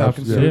would say the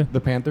Falcons. Absolutely. Yeah.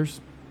 The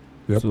Panthers.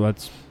 Yep. So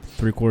that's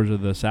 3/4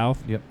 of the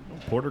South. Yep.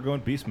 Porter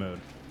going beast mode.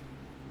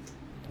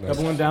 Nice.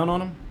 Doubling down on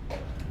them.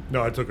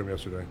 No, I took him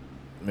yesterday.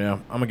 Yeah,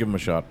 I'm gonna give him a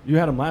shot. You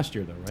had him last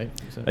year, though, right?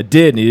 You said- I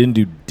did, and he didn't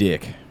do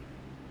dick.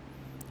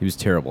 He was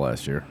terrible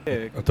last year.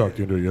 I talked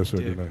you into it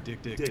yesterday,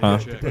 didn't Huh?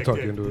 I? I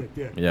talked you into it.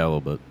 Yeah, a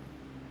little bit.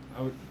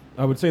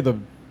 I would say the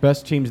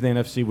best teams in the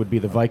NFC would be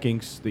the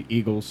Vikings, the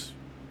Eagles,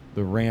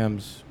 the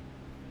Rams,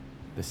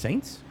 the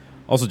Saints.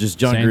 Also, just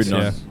John Saints, Gruden.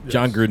 yeah.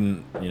 John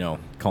Gruden,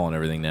 calling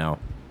everything now.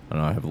 I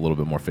don't know. I have a little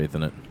bit more faith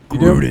in it.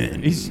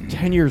 He's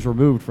 10 years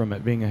removed from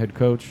it being a head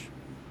coach.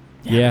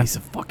 Yeah. He's a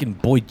fucking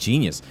boy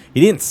genius.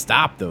 He didn't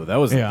stop though. That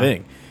was Yeah. the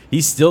thing.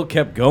 He still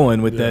kept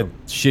going with Yeah.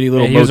 that shitty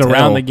little He was motel,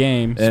 around the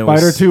game. and it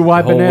Spider was 2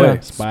 wide the whole banana. way.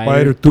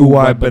 Spider 2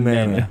 wide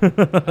banana.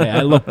 Hey,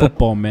 I love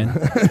football, man.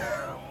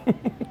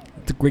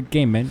 It's a great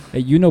game, man. Hey,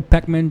 you know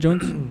Pac-Man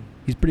Jones?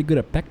 He's pretty good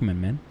at Pac-Man,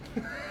 man.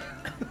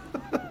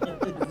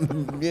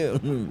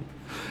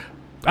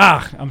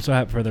 I'm so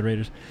happy for the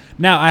Raiders.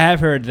 Now, I have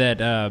heard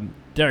that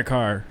Derek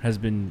Carr has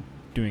been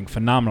doing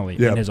phenomenally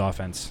Yeah. in his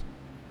offense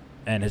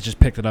and has just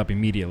picked it up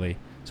immediately.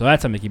 So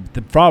that's something.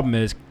 The problem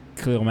is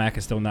Khalil Mack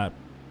is still not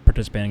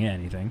participating in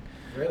anything.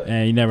 Really?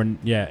 And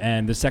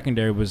and the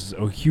secondary was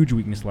a huge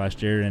weakness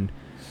last year, and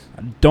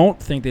I don't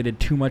think they did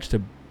too much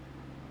to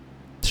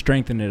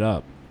strengthen it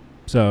up.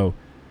 So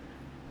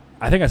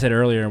I think I said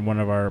earlier in one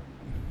of our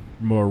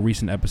more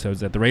recent episodes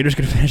that the Raiders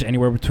could finish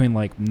anywhere between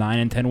like 9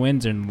 and 10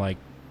 wins and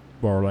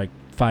or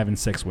 5 and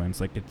 6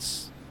 wins.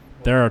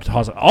 They're a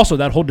toss-up. Also,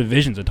 that whole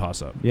division's a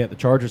toss-up. Yeah, the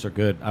Chargers are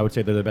good. I would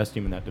say they're the best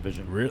team in that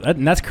division. Really?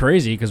 And that's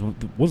crazy because when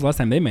was the last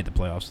time they made the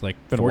playoffs? Like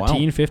Been a while.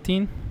 14,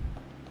 15?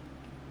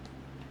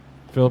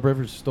 Philip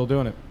Rivers is still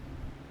doing it.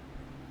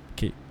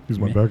 Okay. He's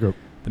my backup.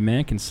 The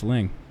man can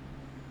sling.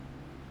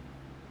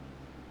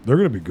 They're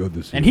going to be good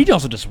this year. And he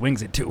also just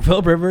swings it too.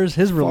 Philip Rivers,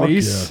 his Fuck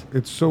release. yeah.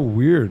 It's so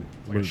weird.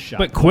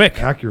 But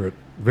quick. Accurate.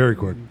 Very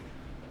quick.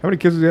 How many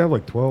kids does he have?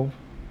 Like 12?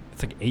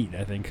 It's like 8,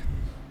 I think.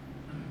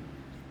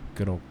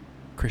 Good old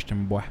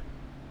Christian boy.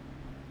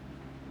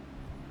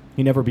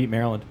 He never beat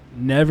Maryland.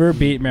 Never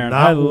beat Maryland.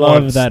 Not I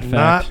love once. that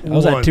fact. Not I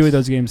was at 2 of once.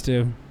 those games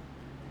too.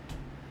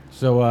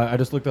 So I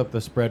just looked up the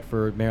spread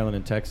for Maryland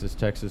and Texas.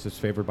 Texas is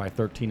favored by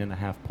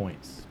 13.5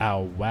 points.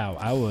 Oh wow,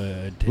 I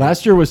would.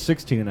 Last year was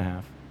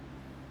 16.5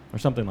 or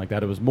something like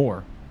that. It was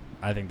more.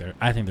 I think they're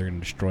going to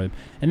destroy them.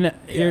 And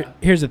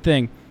here's the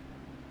thing.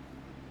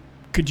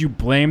 Could you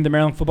blame the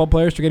Maryland football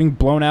players for getting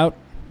blown out?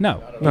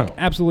 No,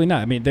 absolutely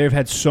not. I mean, they've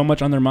had so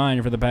much on their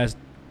mind for the past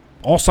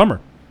all summer.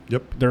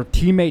 Yep. Their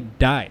teammate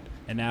died,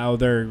 and now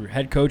their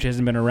head coach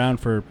hasn't been around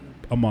for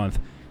a month.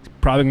 He's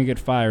probably going to get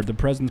fired. The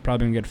president's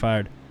probably going to get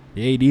fired.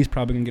 The AD's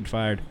probably going to get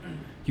fired.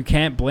 You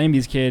can't blame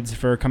these kids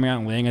for coming out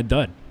and laying a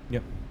dud.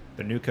 Yep.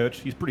 The new coach,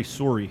 he's pretty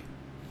sorry.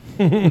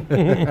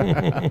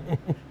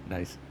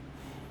 Nice.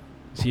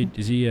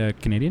 Is he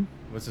Canadian?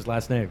 What's his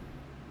last name?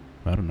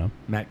 I don't know.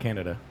 Matt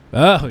Canada.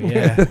 Oh,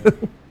 yeah.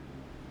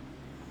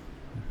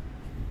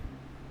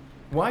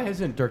 Why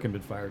hasn't Durkin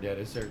been fired yet?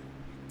 Is there?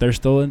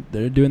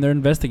 They're doing their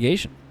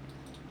investigation.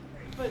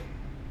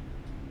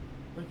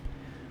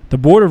 The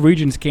Board of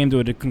Regents came to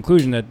a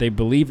conclusion that they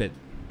believe that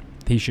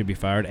he should be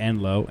fired,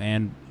 and Lowe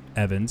and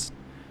Evans,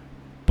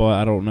 but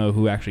I don't know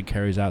who actually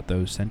carries out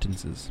those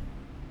sentences.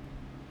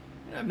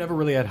 I've never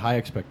really had high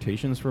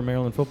expectations for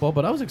Maryland football,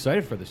 but I was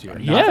excited for this year.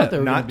 Yeah. I thought they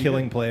were gonna Not be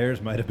killing good.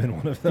 players might have been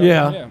one of them.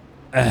 Yeah.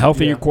 A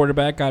healthier Yeah.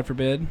 quarterback, God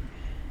forbid.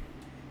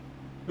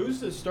 Who's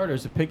the starter?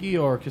 Is it Piggy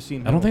or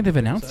Cassine? I don't think they've Hill?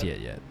 announced Is that- it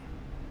yet.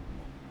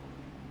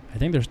 I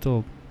think they're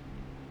still.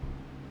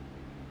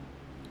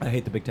 I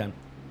hate the Big Ten.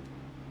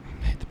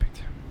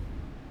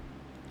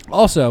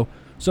 Also,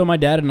 so my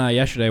dad and I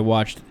yesterday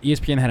watched.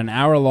 ESPN had an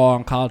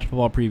hour-long college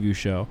football preview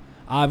show.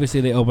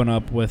 Obviously, they open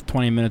up with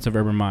 20 minutes of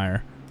Urban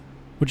Meyer,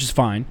 which is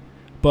fine.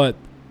 But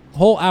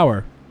whole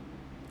hour,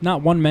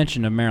 not one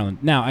mention of Maryland.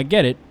 Now, I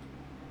get it.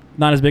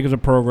 Not as big of a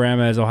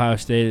program as Ohio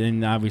State,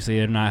 and obviously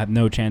they have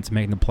no chance of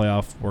making the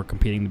playoff or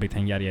competing in the Big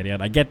Ten, yada, yada,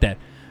 yada. I get that.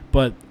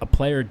 But a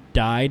player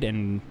died,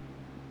 and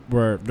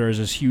where there's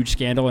this huge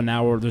scandal, and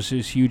now there's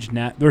this huge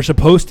there's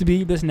supposed to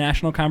be this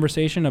national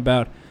conversation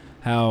about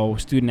how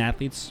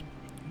student-athletes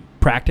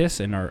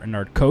practice and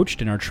are coached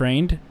and are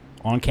trained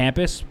on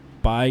campus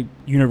by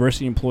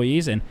university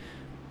employees, and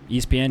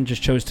ESPN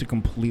just chose to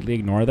completely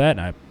ignore that,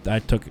 and I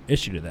took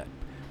issue to that.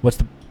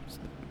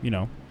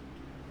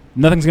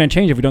 Nothing's going to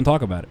change if we don't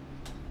talk about it.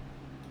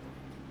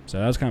 So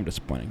that was kind of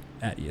disappointing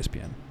at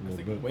ESPN. I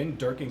think when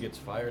Durkin gets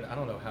fired, I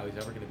don't know how he's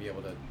ever going to be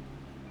able to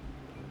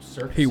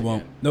surface He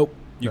won't. again. Nope.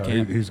 You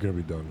can't. He's going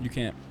to be done. You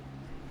can't.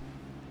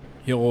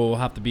 He'll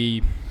have to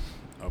be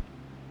a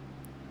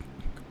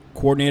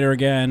coordinator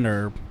again,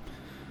 or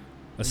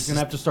He's going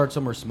to have to start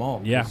somewhere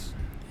small. Yeah.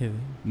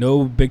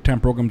 No Big Ten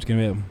program's going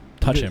to be able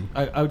to touch him.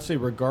 I would say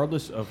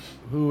regardless of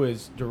who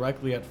is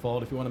directly at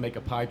fault, if you want to make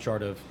a pie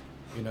chart of,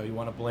 you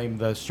want to blame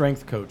the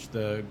strength coach,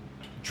 the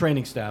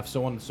training staff,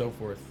 so on and so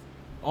forth,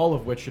 all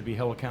of which should be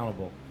held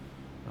accountable.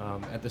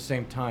 At the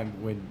same time,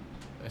 when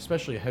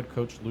especially a head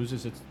coach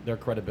loses their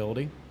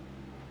credibility,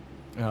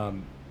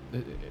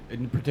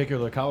 in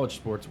particular college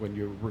sports, when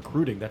you're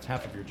recruiting, that's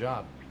half of your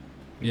job.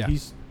 Yeah.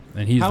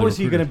 How is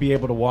he going to be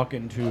able to walk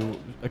into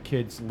a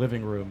kid's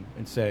living room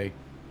and say,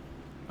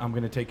 I'm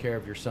going to take care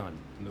of your son?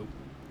 Nope.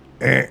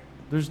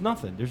 There's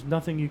nothing. There's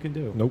nothing you can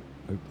do. Nope.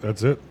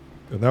 That's it.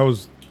 And that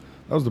was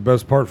the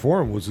best part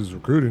for him was his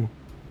recruiting.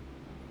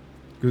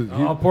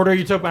 Porter,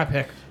 you took my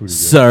pick.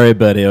 Sorry,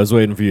 buddy. I was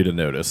waiting for you to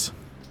notice.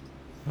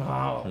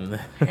 Oh,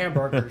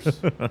 hamburgers.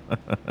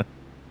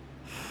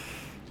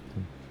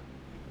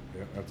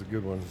 Yeah, that's a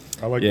good one.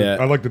 I like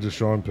the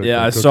Deshaun pick.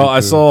 Yeah, I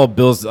saw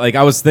Bill's. Like,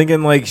 I was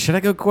thinking, should I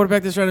go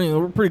quarterback this round?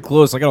 We're pretty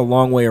close. I got a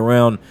long way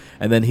around,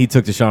 and then he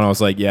took Deshaun. I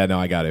was like, yeah, no,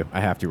 I got to. I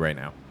have to right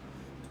now.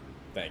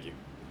 Thank you.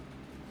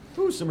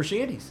 Ooh, some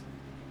Mercedes.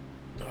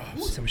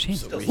 Ooh, some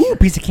machines. Ooh, a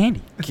piece of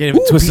candy. Can't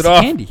even twist it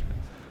off. Candy.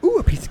 Ooh,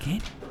 a piece of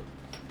candy.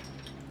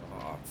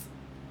 Oh,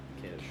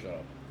 can't shut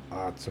up.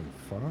 Arts and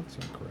farts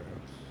and crabs.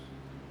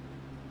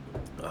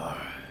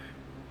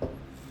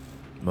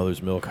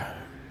 Mother's milk.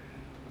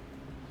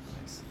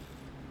 Nice.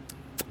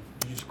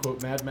 Did you just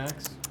quote Mad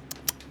Max?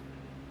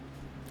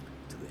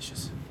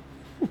 Delicious.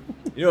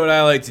 You know what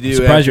I like to do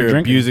Surprised you're after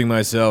drinking. abusing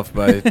myself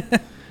by,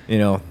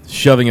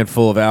 shoving it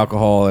full of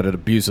alcohol at an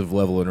abusive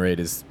level and rate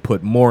is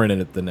put more in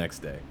it the next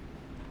day.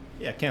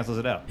 Yeah, cancels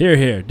it out.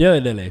 Here.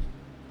 Dilly.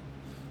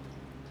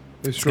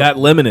 It's got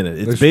lemon in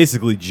it. It's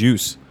basically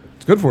juice.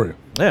 It's good for you.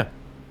 Yeah.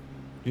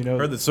 I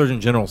heard the Surgeon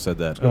General said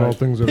that. All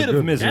things that Bit are of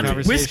good.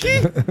 misery.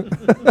 Whiskey?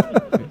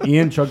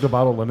 Ian chugged a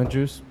bottle of lemon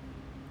juice.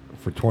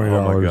 For $20.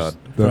 Oh, my God.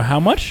 For how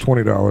much?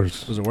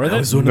 $20. Was it worth That it?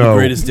 was one of the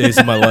greatest days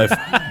of my life.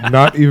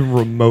 Not even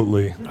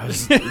remotely.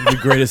 The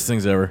greatest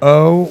things ever.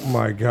 Oh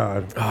my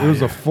God! It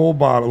was a full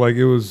bottle.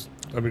 It was.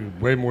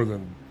 Way more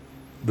than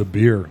the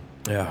beer.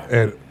 Yeah.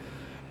 And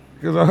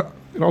because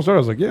I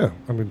was like, yeah.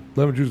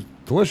 Lemon juice is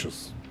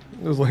delicious.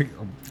 It was like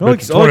I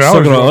like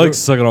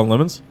sucking on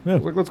lemons. I Yeah.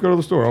 was like, let's go to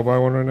the store. I'll buy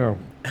one right now.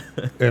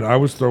 And I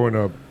was throwing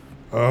up.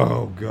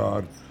 Oh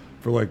God.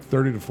 For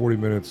 30 to 40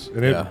 minutes,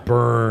 and it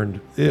burned.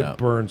 It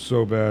burned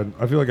so bad.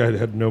 I feel like I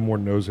had no more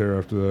nose hair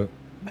after that.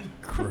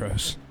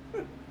 Gross.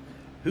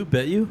 Who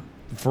bet you?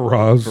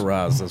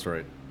 Faraz, that's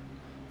right.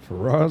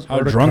 Faraz. How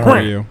drunk were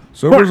you?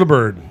 Sober as a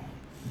bird.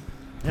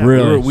 Yeah,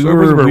 Really? We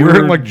Sober as a bird. We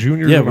were in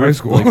juniors in we high were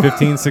school.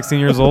 15, 16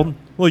 years old.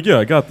 Yeah,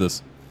 I got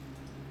this.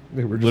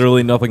 Yeah, we're just,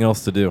 Literally nothing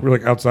else to do.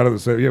 we're outside of the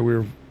city. Yeah,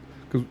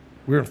 because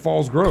we were in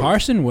Falls Grove.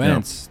 Carson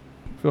Wentz.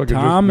 I feel like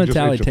Tom we just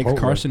Natale ate takes Chipotle.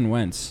 Carson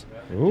Wentz.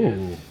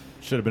 Ooh,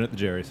 Should have been at the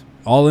Jerry's.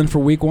 All in for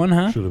week 1,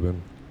 huh? should have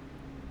been.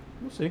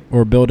 We'll see.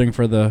 Or building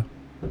for the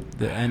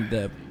end.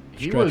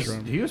 He Stretch was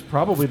run. he was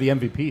probably the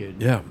MVP.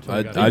 Yeah, until I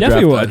he got He drafted,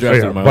 definitely was. I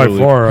drafted Yeah, him in my by early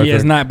far, I He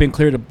has think. not been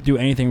cleared to do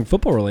anything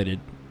football related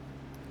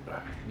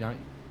Yeah.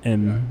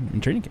 in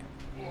training camp.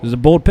 It was a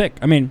bold pick.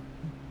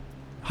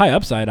 High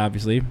upside,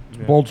 obviously.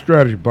 Bold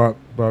strategy, Bobby.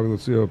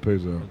 Let's see how it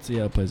pays out. Let's see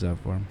how it plays out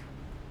for him.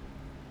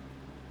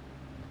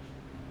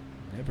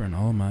 Never in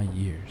all my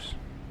years.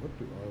 What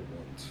do I want?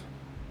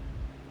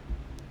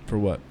 For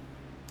what?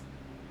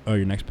 Oh,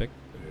 your next pick?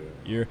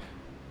 Yeah.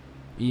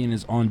 Ian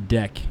is on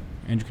deck.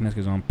 Andrew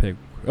Koneska's on pick.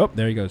 Oh,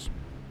 there he goes.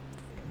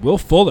 Will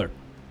Fuller.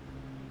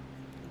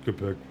 Good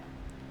pick.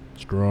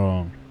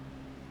 Strong.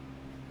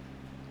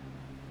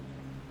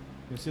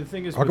 See, the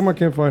thing is, How come I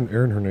can't find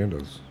Aaron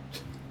Hernandez?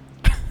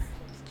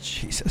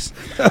 Jesus.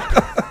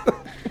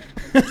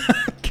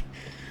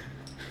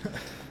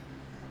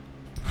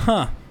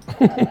 Huh.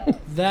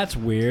 That's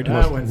weird.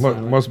 That went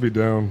silent. Must be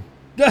down.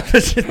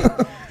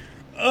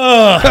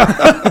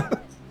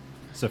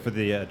 So for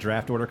the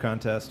draft order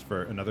contest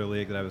for another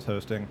league that I was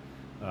hosting,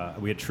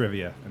 we had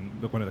trivia,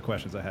 and one of the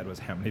questions I had was,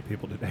 how many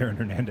people did Aaron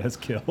Hernandez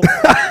kill?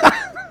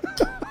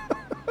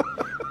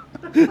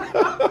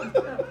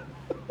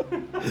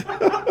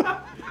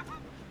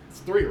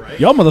 3, right?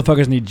 Y'all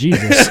motherfuckers need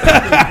Jesus.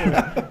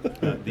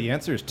 The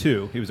answer is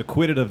 2. He was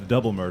acquitted of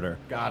double murder,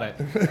 Got it.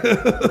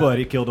 but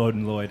he killed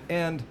Odin Lloyd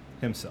and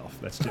himself.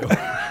 That's 2.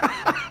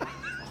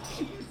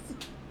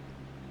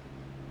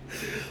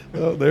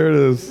 Oh, there it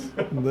is.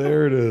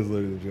 There it is,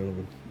 ladies and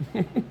gentlemen.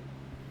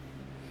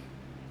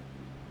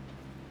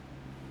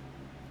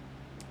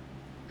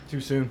 Too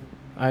soon.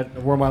 I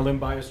wore my Limb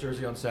Bias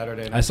jersey on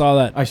Saturday. And I saw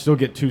that. I still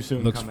get too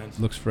soon comments.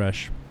 Looks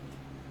fresh.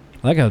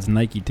 I like how it's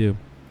Nike too.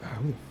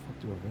 How the fuck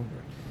do I go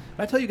there?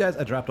 I tell you guys,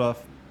 I dropped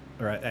off,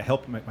 or I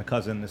helped my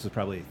cousin, this was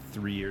probably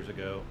 3 years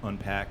ago,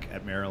 unpack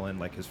at Maryland,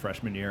 like his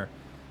freshman year.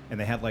 And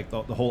they had like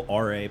the whole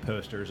RA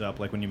posters up,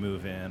 like when you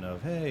move in,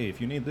 of, hey,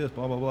 if you need this,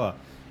 blah, blah, blah.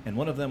 And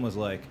one of them was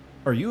like,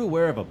 are you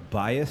aware of a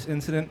bias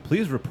incident?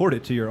 Please report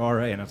it to your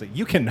RA. And I was like,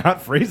 you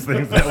cannot phrase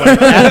things that way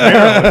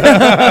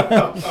at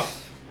Maryland.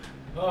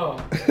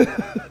 Oh.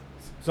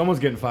 Someone's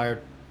getting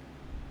fired.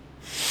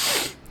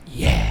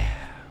 Yeah.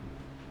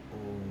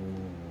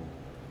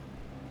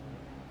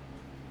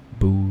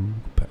 Boo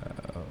pow.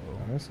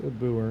 I said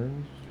Boo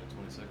Earns.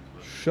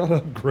 Shut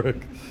up,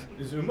 Greg.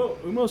 Is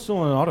Umo still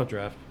on an auto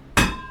draft?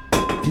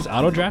 He's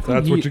auto drafting.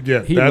 That's what you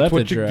get. He That's left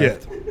what the you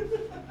draft. get.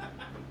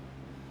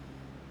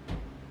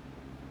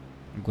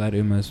 I'm glad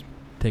Uma's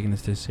taking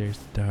this to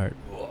heart.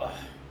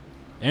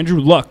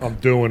 Andrew Luck. I'm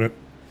doing it.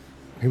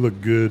 He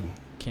looked good.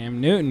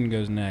 Cam Newton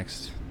goes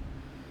next.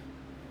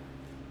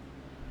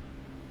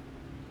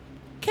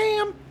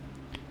 Cam.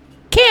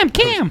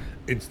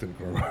 Instant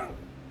karma.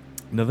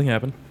 Nothing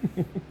happened.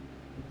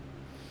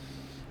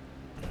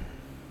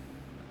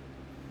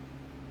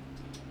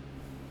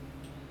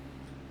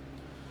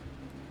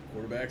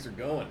 Quarterbacks are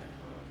going.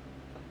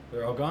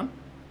 They're all gone?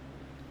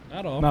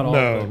 Not all. Not all.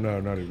 No,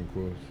 not even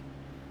close.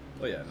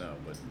 Oh yeah, no,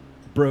 but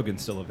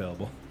Brogan's still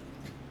available.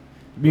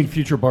 You mean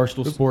future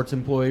Barstool Sports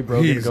employee, bro,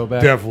 going to He's go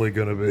back? definitely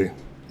going to be.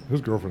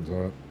 His girlfriend's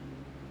hot.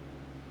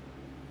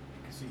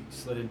 Because he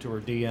slid into her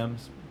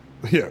DMs.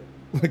 Yeah.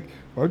 Like,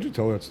 why'd you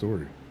tell that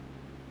story?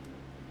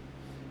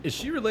 Is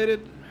she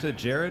related to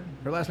Jared?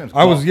 Her last name's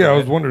I was Goff,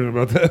 right? wondering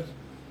about that.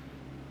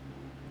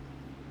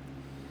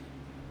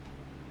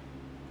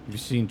 Have you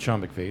seen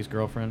Sean McVay's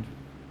girlfriend?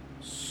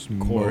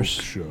 Smoke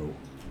show.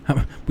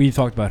 We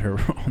talked about her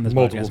on this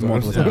Multiple podcast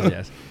multiple times. times.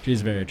 Yes,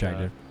 she's very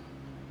attractive.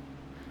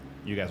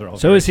 You guys are all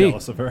So very is he.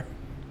 jealous of her.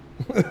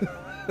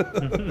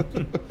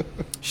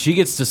 she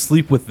gets to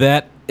sleep with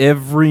that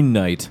every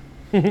night.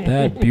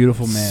 That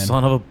beautiful man.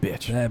 Son of a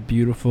bitch. That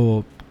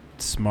beautiful,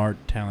 smart,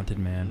 talented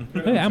man.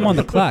 Hey, I'm on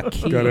the clock.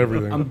 Got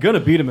everything. I'm going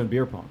to beat him in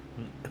beer pong.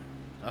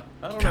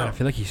 God, I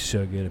feel like he's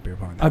so good at beer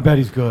pong. I bet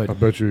he's good. I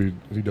bet you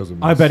he doesn't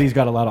miss. I bet he's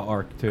got a lot of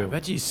arc, too. I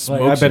bet he Like,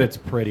 smokes I bet it. it's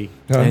pretty.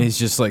 And he's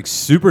just like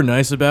super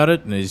nice about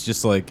it, and he's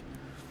just like,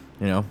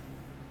 you know,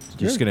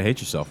 you're just gonna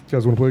hate yourself. You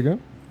guys want to play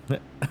again?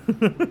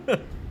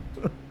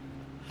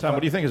 Tom,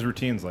 what do you think his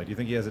routine's like? Do you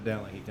think he has it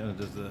down? Like he kind of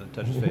does the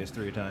touch his face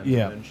 3 times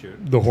Yeah. and then shoot?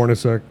 The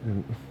Hornacek.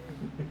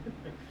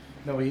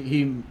 No,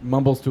 he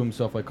mumbles to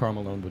himself like Karl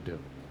Malone would do.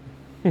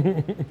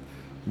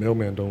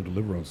 Mailman don't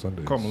deliver on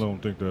Sundays. Carmelo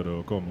think that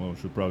Carmelo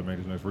should probably make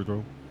his next free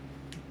throw.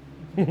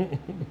 Hey,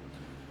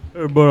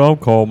 but I'm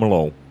Karl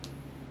Malone.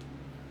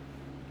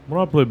 When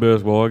I play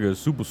basketball, I get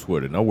super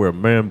sweaty, and I wear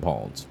man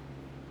pawns.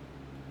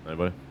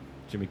 Anybody?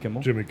 Jimmy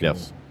Kimmel? Jimmy Kimmel.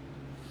 Yes.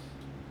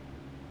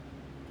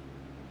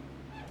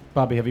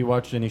 Bobby, have you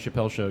watched any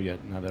Chappelle show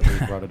yet, now that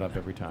we brought it up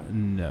every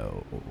time?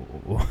 No.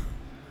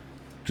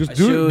 Just I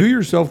do showed- do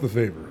yourself the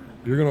favor.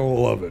 You're gonna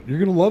love it. You're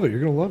gonna love it. You're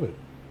gonna love it.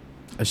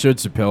 I showed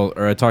Chappelle,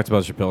 or I talked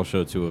about Chappelle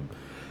show to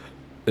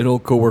an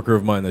old coworker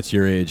of mine that's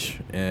your age,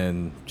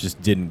 and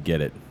just didn't get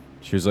it.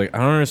 She was like, "I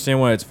don't understand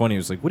why it's funny." I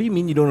was like, "What do you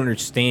mean you don't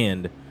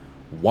understand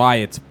why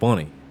it's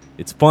funny?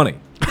 It's funny.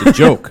 It's a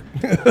joke.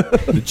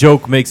 The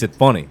joke makes it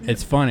funny.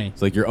 It's funny.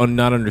 It's like you're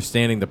not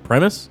understanding the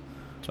premise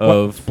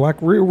of It's black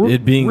real,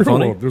 it being real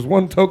funny. world. There's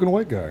one token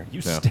white guy.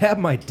 You Yeah. stabbed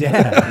my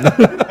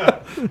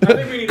dad. I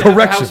think we need to have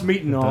a house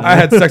meeting on I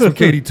had sex with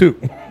Katie too.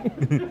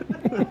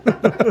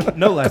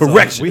 No less.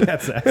 Correction. We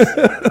had sex.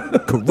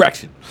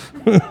 Correction.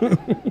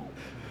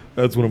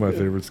 That's one of my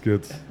favorite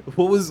skits.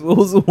 What was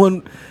the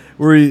one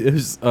where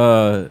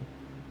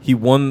he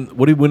won?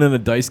 What did he win in a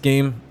dice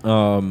game?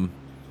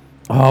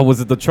 Was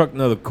it the truck?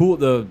 No,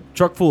 the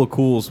truck full of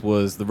cools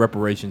was the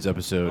reparations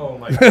episode. Oh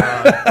my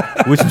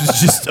god! Which was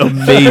just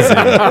amazing.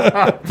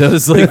 That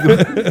was like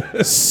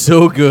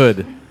so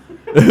good.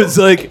 It was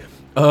like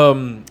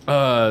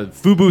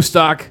Fubu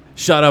stock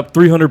shot up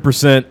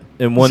 300%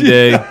 in one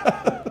day.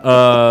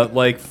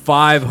 Like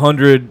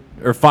 500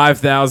 or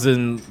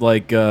 5,000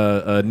 like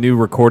new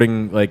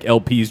recording like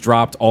LPs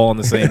dropped all on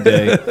the same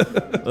day.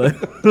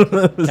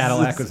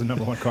 Cadillac was the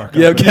 #1 car.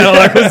 Yeah,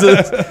 Cadillac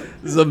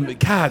was a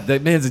God.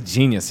 That man's a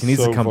genius. He needs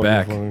So to come fucking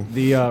back. funny.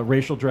 The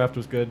racial draft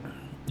was good.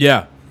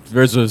 Yeah.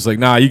 Versus was like,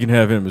 nah, you can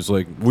have him. It's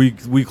like we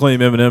claim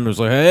Eminem. It's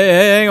like,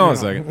 hey, hang on a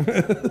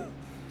second.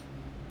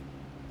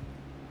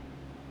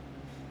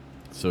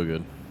 So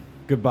good.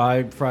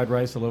 Goodbye, fried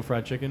rice. Hello,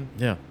 fried chicken.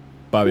 Yeah.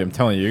 Bobby, I'm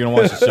telling you, you're gonna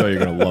watch the show.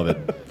 You're gonna love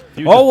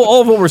it.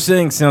 All of what we're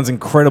saying sounds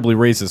incredibly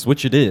racist,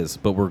 which it is,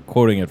 but we're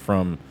quoting it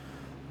from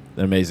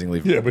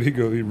amazingly. Yeah, but he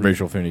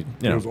Rachel Finney.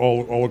 Goes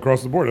all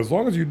across the board. As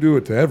long as you do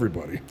it to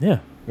everybody. Yeah,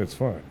 it's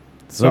fine.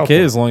 It's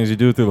okay as long as you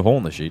do it through the hole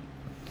in the sheet.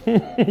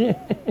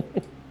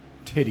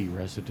 Titty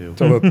residue.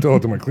 Tell it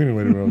to my cleaning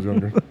lady when I was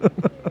younger.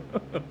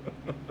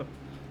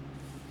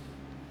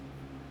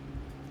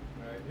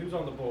 Who's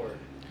on the board?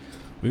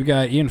 We've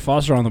got Ian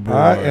Foster on the board.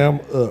 I am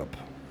up.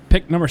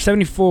 Pick number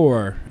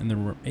 74 in the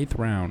 8th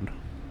round.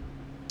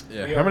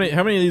 Yeah. How many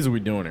of these are we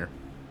doing here?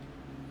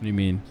 What do you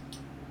mean?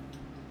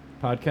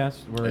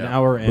 Podcast? We're an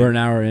hour in. We're an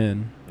hour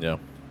in. Yeah.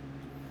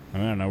 I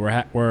don't know.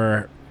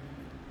 We're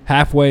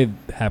halfway.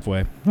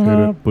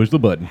 Push the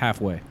button.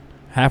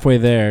 Halfway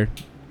there.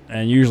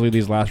 And usually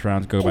these last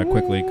rounds go by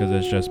quickly because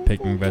it's just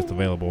picking best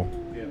available.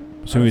 Yeah.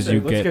 As soon as you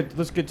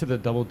let's get to the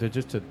double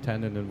digits to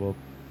 10, and then we'll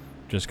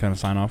just kind of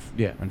sign off.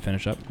 Yeah. And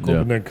finish up. Cool.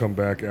 And then come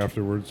back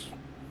afterwards.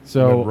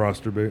 So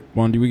roster bait.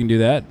 We can do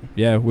that.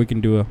 Yeah, we can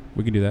do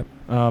that.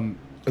 And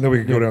then we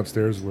can go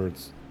downstairs where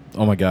it's.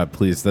 Oh my God!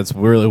 Please, that's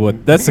really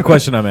that's the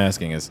question I'm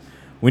asking is,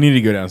 we need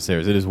to go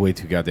downstairs. It is way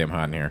too goddamn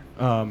hot in here.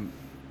 I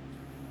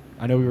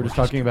know we were just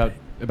talking about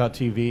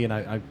TV, and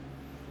I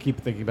keep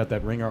thinking about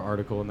that Ringer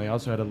article, and they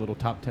also had a little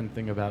top 10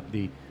 thing about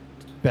the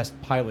best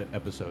pilot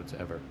episodes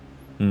ever.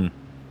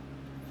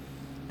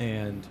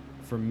 And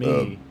for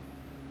me,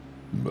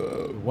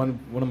 one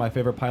of my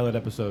favorite pilot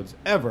episodes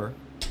ever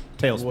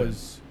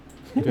was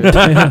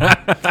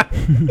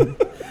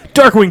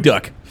Darkwing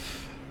Duck.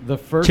 The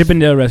first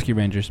Chippendale Rescue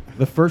Rangers.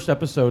 The first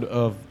episode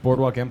of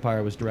Boardwalk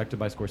Empire was directed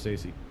by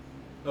Scorsese.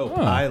 Oh,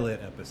 pilot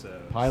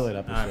episode. Pilot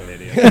episode. I'm an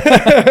idiot.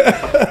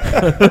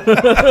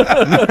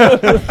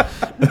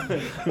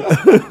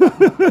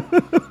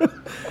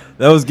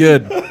 That was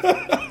good.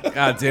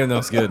 God damn, that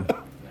was good.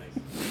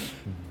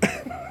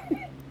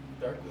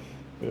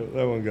 Yeah,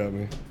 that one got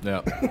me.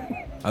 Yeah.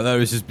 I thought it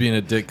was just being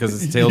a dick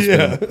because it's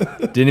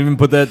Tailspin. Didn't even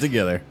put that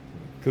together.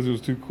 Because it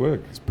was too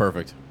quick. It's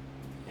perfect.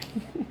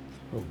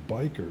 Oh,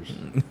 bikers.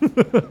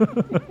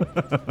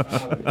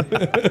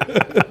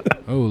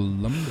 Oh,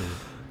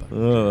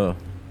 lumber.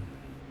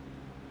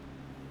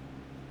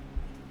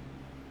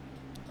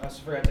 I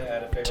just forgot to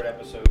add a favorite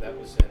episode that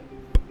was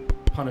in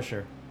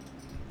Punisher.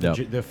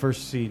 Yep. The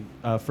first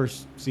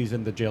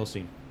season, the jail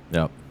scene.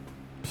 Yep.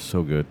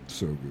 So good.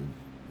 So good.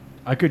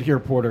 I could hear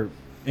Porter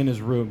in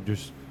his room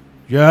just,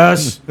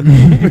 yes,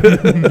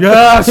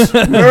 yes,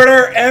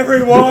 murder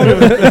everyone.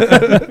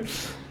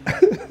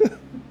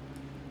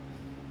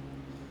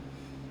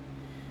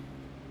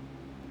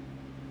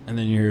 And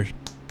then you hear.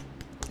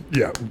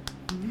 Yeah.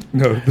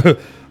 No.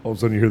 All of a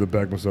sudden, you hear the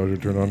back massager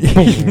turn on.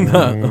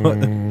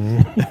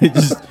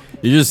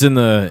 You're just in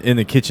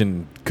the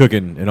kitchen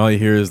cooking, and all you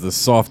hear is the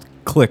soft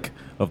click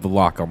of the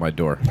lock on my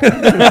door.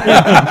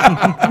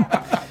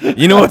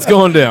 You know what's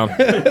going down.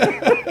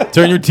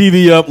 Turn your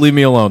TV up. Leave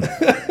me alone.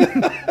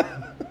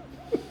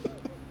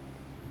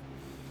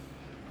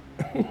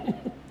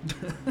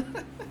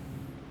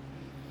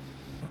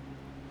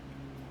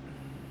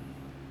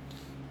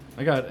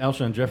 I got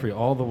Alshon Jeffrey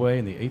all the way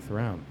in the 8th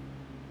round.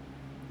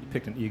 You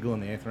picked an eagle in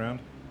the 8th round?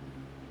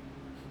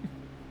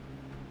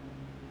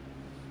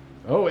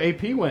 Oh,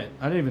 AP went.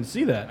 I didn't even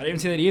see that. I didn't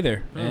see that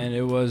either. Oh. And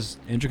it was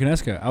Andrew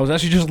Koneska. I was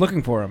actually just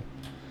looking for him.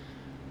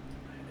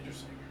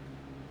 Interesting.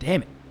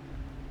 Damn it.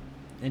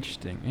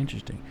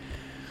 Interesting.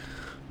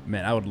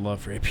 Man, I would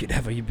love for AP to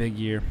have a big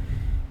year.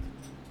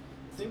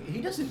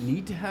 He doesn't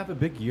need to have a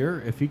big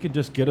year if he could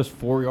just get us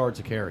 4 yards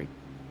a carry.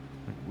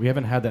 We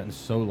haven't had that in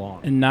so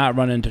long. And not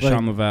run into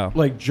Sean Laval.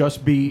 Like,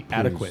 just be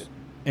adequate.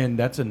 And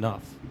that's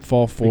enough.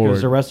 Fall forward.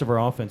 Because the rest of our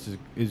offense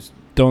is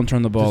don't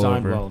turn the ball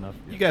designed over. Well enough.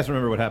 You guys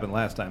remember what happened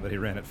last time that he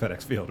ran at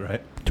FedEx Field,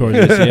 right? Towards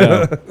the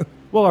ACL.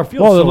 Well, our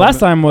field. Well, the last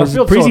time was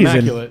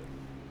preseason.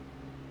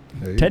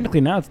 So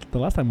Technically, now the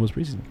last time was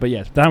preseason. But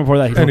yes, the time before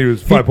that, he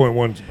was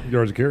 5.1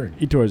 yards a carry.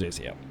 He tore his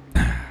ACL.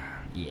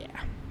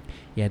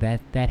 Yeah,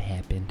 that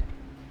happened.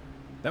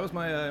 That was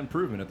my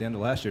improvement at the end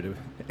of last year.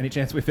 Any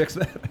chance we fix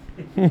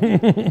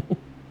that?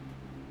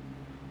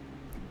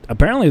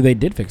 Apparently, they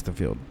did fix the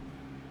field.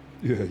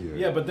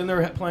 Yeah, but then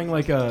they're playing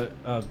like a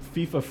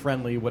FIFA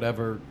friendly,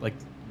 whatever, like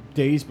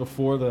days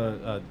before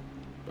the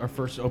our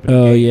first opening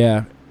game. Oh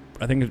yeah,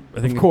 I think.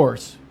 Of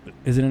course,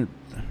 is it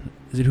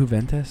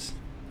Juventus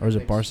or is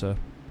it Barca?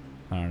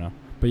 I don't know,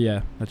 but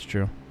yeah, that's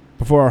true.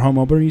 Before our home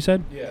opener, you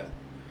said? Yeah.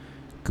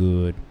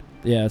 Good.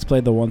 Yeah, let's play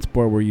the one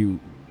sport where you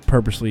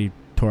purposely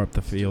tore up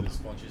the field.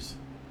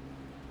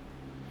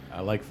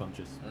 I like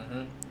Funches.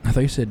 Mm-hmm. I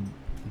thought you said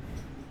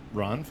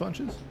Ron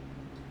Funches?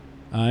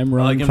 I'm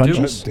Ron like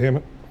Funches. Damn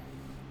it.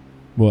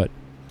 What?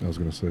 I was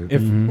going to say it.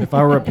 If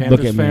I were a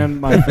Panthers fan,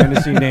 my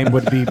fantasy name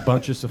would be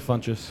Bunches of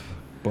Funches.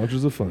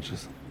 Bunches of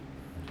Funches.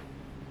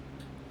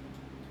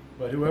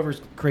 But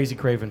whoever's Crazy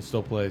Craven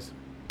still plays.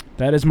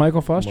 That is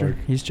Michael Foster. Mike.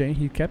 He's changed.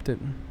 He kept it.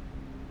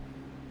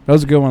 That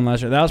was a good one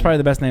last year. That was probably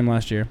the best name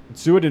last year.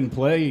 Sua didn't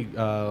play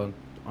on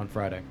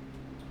Friday.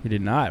 He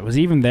did not. Was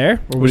he even there?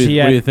 Or What was are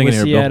you thinking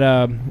at here,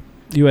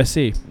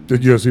 USC?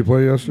 Did USC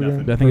play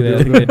yesterday? I think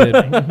they did.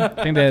 I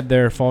think they had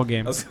their fall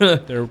game. I was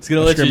gonna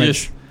let you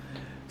just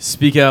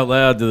speak out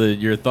loud to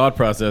your thought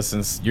process,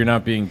 since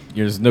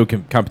there's no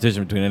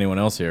competition between anyone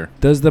else here.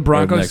 Does the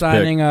Broncos next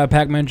signing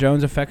Pac-Man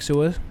Jones affect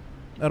Suez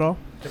at all?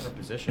 Different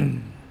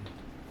position.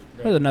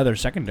 There's another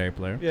secondary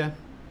player. Yeah.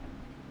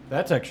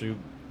 That's actually,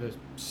 the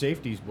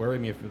safeties worry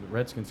me for the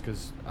Redskins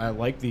because I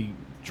like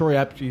Troy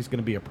Apke's going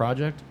to be a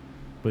project,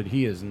 but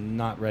he is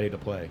not ready to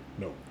play.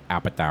 No.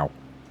 Apatow.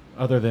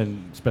 Other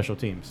than special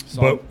teams.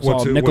 But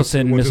what's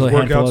his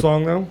workout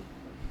song now?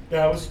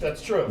 Yeah,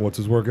 that's true. What's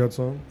his workout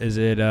song? Is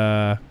it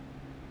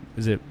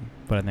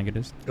what I think it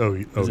is?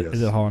 Yes.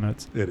 Is it Hall &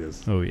 Oates? It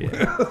is. Oh,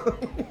 yeah.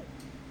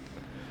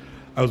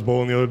 I was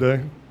bowling the other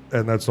day,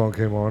 and that song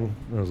came on,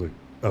 and I was like,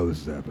 oh,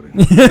 this is happening.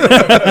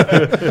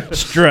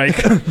 Strike.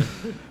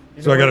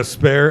 So I got a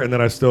spare, and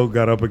then I still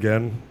got up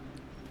again,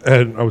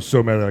 and I was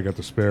so mad that I got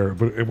the spare.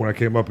 But when I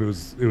came up, it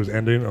was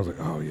ending. I was like,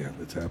 oh, yeah,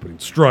 it's happening.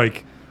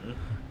 Strike.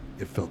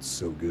 It felt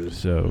so good.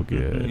 So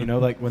good. You know,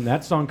 like when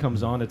that song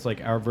comes on, it's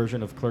like our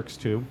version of Clerks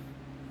 2.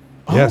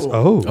 Yes.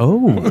 Oh.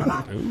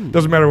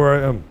 Doesn't matter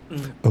where I am.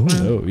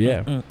 Oh,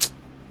 yeah.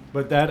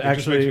 But that It just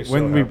actually, makes me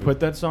when so we happy. put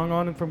that song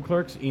on from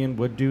Clerks, Ian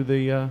would do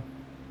the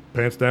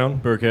Pants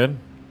down. Burkhead.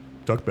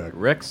 Duck back.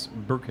 Rex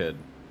Burkhead.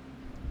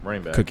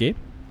 Running back. Cookie?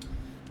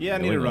 Yeah, I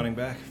New need a England. running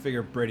back.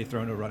 Figure Brady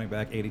throwing to a running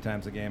back 80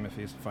 times a game if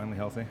he's finally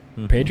healthy.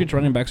 Patriots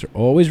running backs are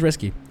always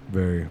risky.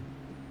 Very.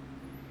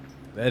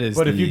 That is.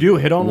 But if you do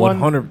hit on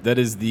 100, that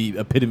is the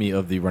epitome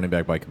of the running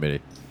back by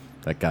committee.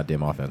 That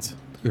goddamn offense.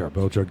 Yeah,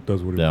 Belichick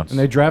does what he Yeah. wants. And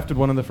they drafted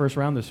one in the first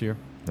round this year.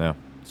 Yeah.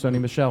 Sonny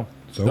Michel.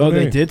 So Oh, did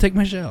they he. did take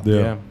Michelle.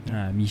 Yeah.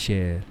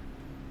 Michelle.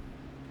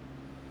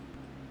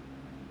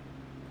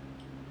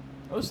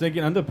 I was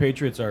thinking, and the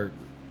Patriots are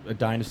a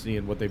dynasty,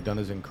 and what they've done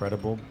is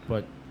incredible.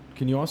 But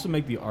can you also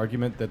make the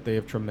argument that they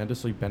have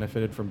tremendously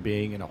benefited from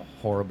being in a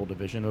horrible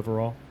division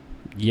overall?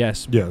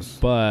 Yes. Yes.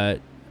 But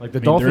Like the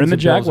they're Dolphins in the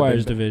and Bills have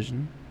Jaguars been-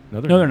 division. No,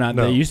 No, they're not.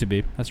 No. They used to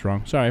be. That's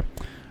wrong. Sorry.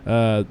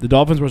 The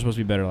Dolphins were supposed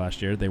to be better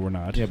last year. They were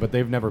not. Yeah, but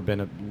they've never been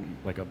a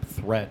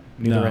threat.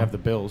 Neither No. have the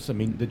Bills. I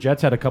mean, the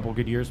Jets had a couple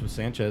good years with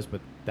Sanchez, but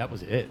that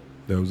was it.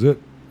 That was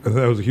it.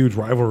 That was a huge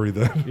rivalry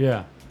then.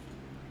 Yeah.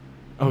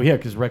 Oh yeah,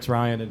 because Rex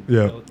Ryan and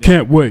Yeah.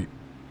 Can't wait.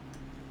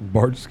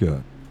 Bart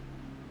Scott.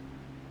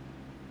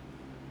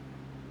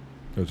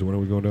 Oh, so when are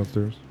we going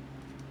downstairs?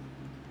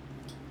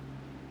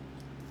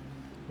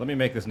 Let me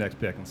make this next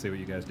pick and see what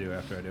you guys do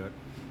after I do it.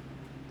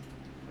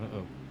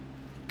 Uh-oh.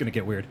 Gonna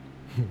get weird.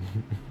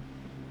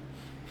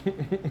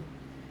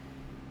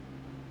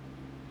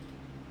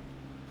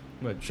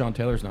 But Sean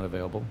Taylor's not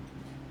available.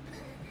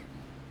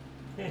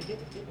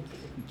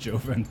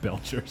 Jovan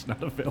Belcher's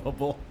not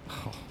available.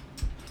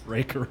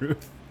 Ray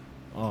Caruth.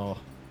 Oh.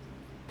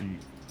 And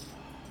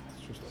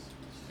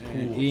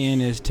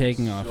Ian is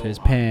taking off his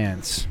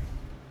pants.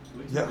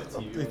 Yeah,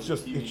 it's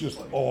just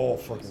all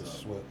fucking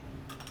sweat.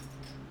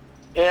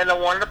 And I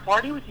wanted to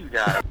party with you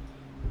guys.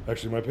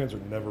 Actually, my pants are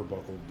never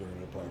buckled during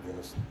a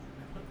podcast.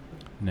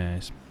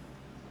 Nice.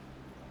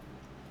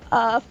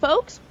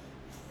 Folks,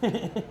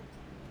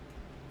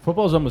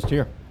 Football's almost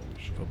here.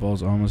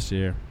 Football's almost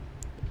here.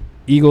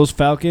 Eagles,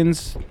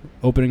 Falcons,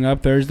 opening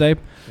up Thursday.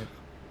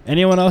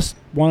 Anyone else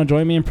want to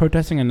join me in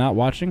protesting and not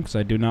watching? Because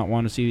I do not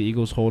want to see the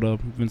Eagles hold a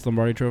Vince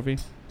Lombardi trophy.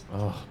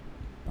 Oh.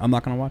 I'm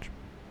not going to watch.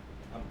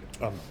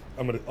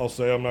 I'll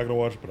say I'm not gonna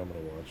watch, but I'm gonna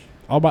watch.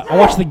 I'll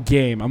watch the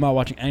game. I'm not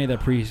watching any of that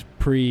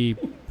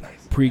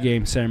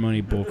pre-game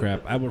ceremony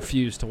bullcrap. I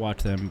refuse to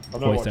watch them I'm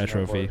not hoist that watching that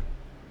trophy. part.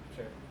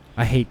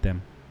 I hate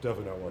them.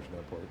 Definitely not watching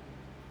that part.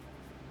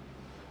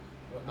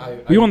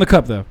 We won the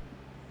cup, though.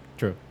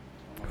 True.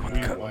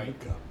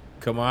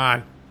 Come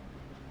on.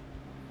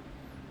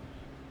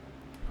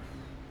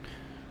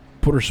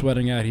 Porter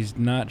sweating out. He's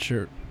not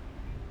sure.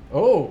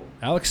 Oh.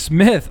 Alex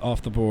Smith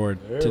off the board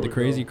There to the we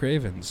Crazy go.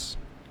 Cravens.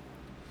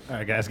 All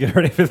right, guys, get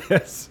ready for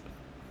this.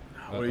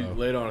 What are you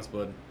laid on us,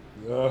 bud?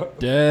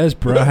 Des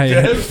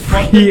Bryant, Des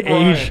free fucking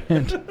Bryant.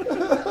 agent.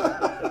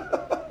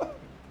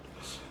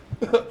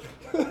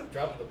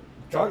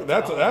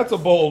 That's a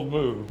bold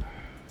move.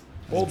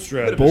 Bold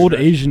strategy. Bold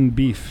Asian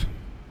beef.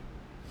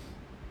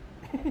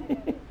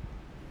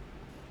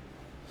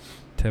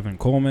 Tevin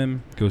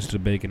Coleman goes to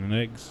bacon and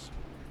eggs.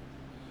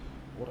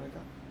 What I got?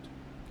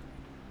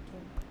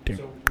 Damn.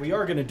 So we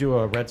are going to do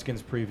a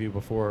Redskins preview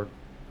before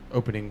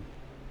opening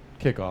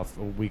kickoff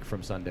a week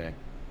from Sunday.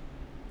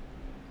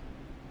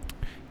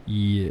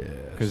 Yeah.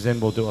 Because then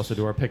we'll also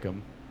do our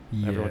pick'em.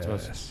 Everyone's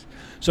supposed Yes.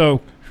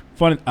 So,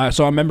 funny.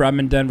 So I remember I'm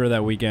in Denver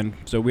that weekend,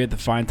 so we had to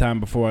find time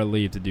before I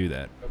leave to do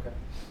that. Okay.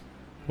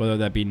 Whether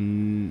that be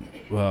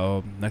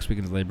next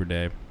weekend is Labor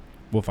Day,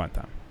 we'll find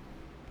time.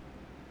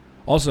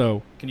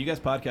 Also, Can you guys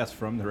podcast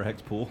from the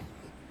Regs pool?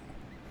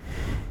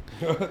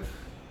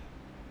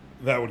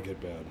 That would get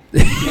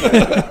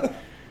bad.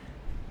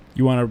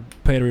 you want to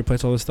pay to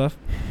replace all this stuff?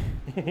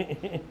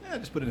 Yeah,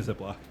 just put it in a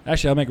Ziploc.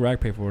 Actually, I'll make Rag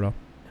pay for it all.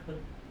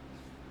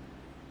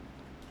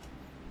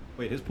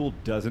 Wait, his pool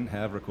doesn't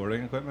have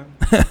recording equipment?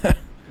 That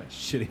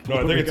shitty pool.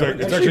 No, I think it's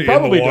Actually, actually in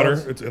probably the water.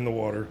 does. It's in the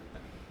water.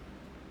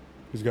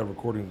 He's got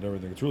recordings and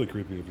everything. It's really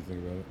creepy if you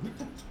think about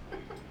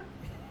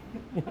it.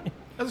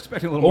 I was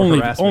expecting a little more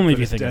harassment. Only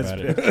for if you this think dead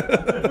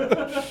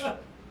about it. spit.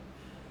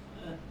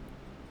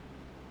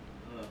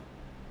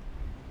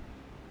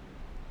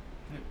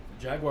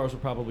 Jaguars will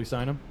probably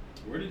sign him.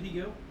 Where did he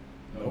go?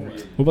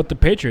 What about the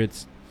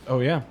Patriots? Oh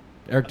yeah,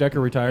 Eric Decker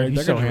retired. Eric He's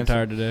Decker so handsome.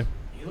 retired today.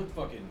 He looked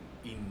fucking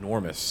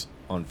enormous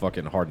on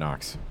fucking Hard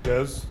Knocks.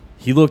 Yes.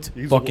 He looked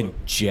He's fucking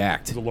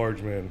jacked. He's a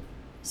large man.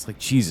 It's like,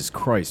 Jesus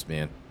Christ,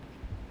 man.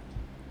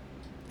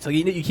 It's like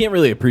you can't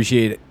really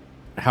appreciate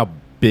how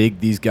big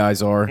these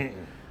guys are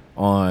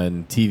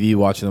on TV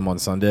watching them on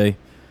Sunday.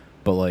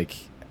 But, like,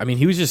 I mean,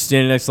 he was just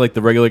standing next to, like,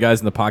 the regular guys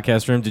in the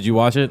podcast room. Did you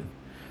watch it?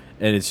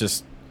 And it's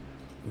just,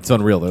 it's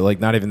unreal. They're, like,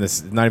 not even the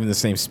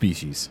same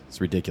species.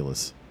 It's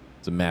ridiculous.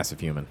 It's a massive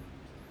human.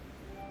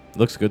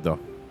 Looks good, though.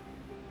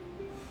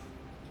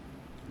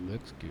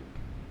 Looks good.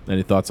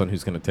 Any thoughts on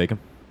who's going to take him?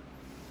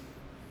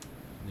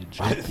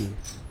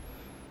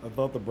 I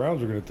thought the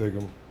Browns were going to take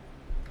him.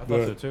 I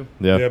thought so too.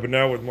 Yeah, but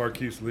now with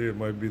Marquise Lee, it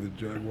might be the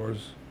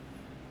Jaguars.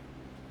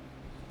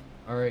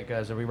 All right,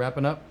 guys, are we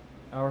wrapping up?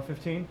 Hour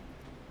 15.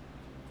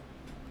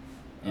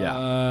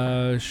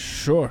 Yeah.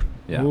 Sure.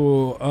 Yeah.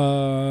 Ooh,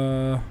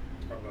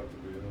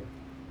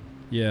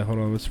 yeah, hold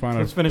on. Let's find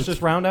Let's finish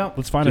this round out.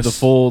 Let's find Do the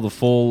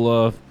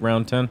full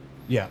round 10?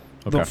 Yeah.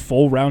 Okay. The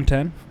full round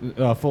 10?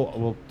 Full.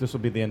 Well, this will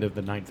be the end of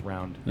the 9th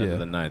round. End of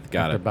the 9th.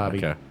 Got After it. Bobby.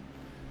 Okay.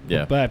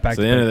 Yeah. Back so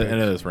to the end back of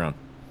picks. this round.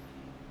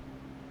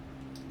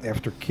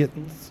 After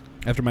kittens.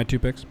 After my 2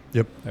 picks?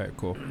 Yep. All right,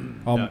 cool.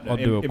 I'll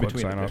do a in quick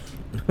between sign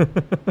the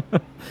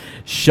off.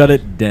 Shut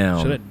it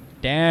down. Shut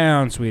it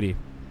down, sweetie.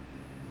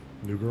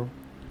 New girl?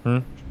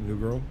 New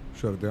girl?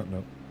 Shut it down?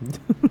 No.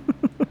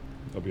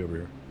 I'll be over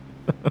here.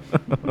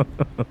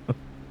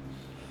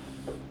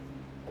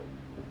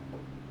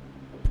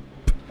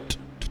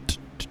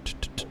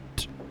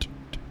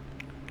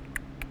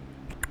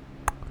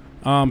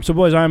 So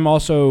boys,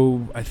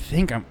 I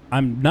think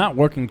I'm not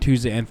working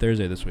Tuesday and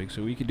Thursday this week,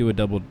 so we could do a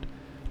double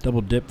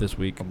dip this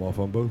week. I'm off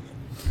on both.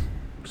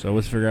 So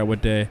let's figure out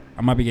what day.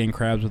 I might be getting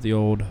crabs with the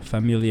old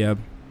Familia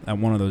at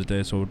one of those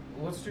days. So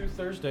Let's do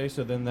Thursday.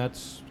 So then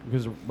that's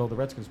because the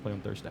Redskins play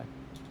on Thursday.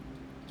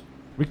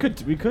 We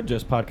could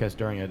just podcast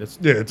during it. It's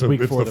It's week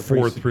the before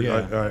fourth.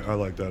 yeah. I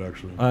like that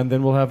actually. And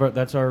then we'll have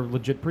that's our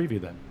legit preview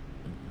then.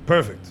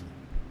 Perfect.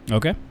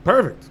 okay,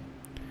 Perfect.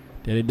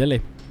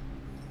 dilly.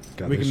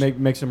 Got We this.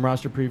 can make some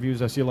roster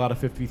previews. I see a lot of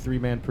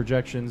 53-man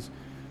projections.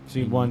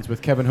 Seen ones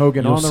with Kevin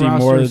Hogan You'll on the see roster.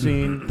 more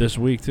Seen this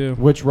week too.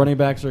 which running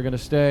backs are going to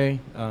stay.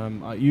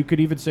 You could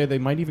even say they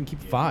might even keep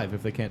 5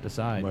 if they can't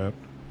decide. Yep.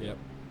 Yep.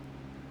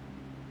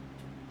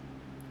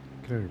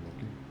 Get out of here,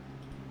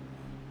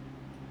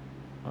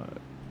 monkey.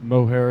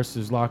 Mo Harris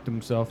has locked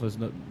himself as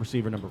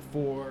receiver number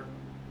 4.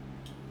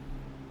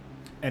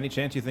 Any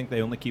chance you think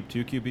they only keep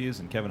 2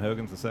 QBs and Kevin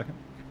Hogan's the second?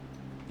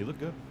 He looked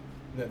good.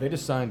 They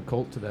just signed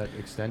Colt to that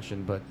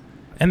extension, but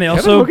And they Kevin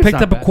also Hogan's picked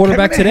not up a bad.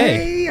 quarterback Kevin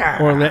today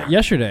Hay-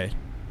 yesterday.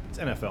 It's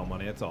NFL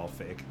money. It's all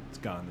fake. It's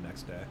gone the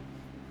next day.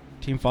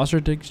 Team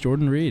Foster takes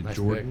Jordan Reed. Nice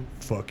Jordan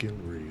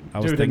fucking Reed. I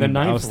was Dude, in thinking. the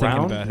I was ninth thinking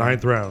round? about him.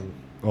 9th round.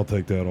 I'll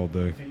take that all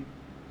day.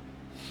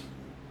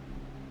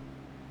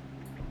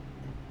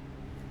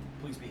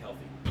 Please be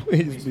healthy.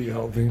 Please be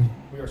healthy.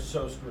 We are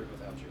so screwed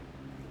without you.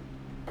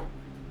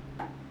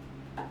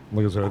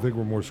 Like I said, I think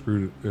we're more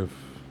screwed if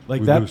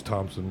Like we that- lose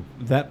Thompson.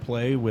 That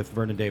play with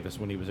Vernon Davis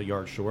when he was a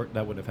yard short,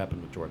 that would have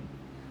happened with Jordan.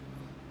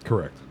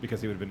 Correct.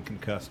 Because he would have been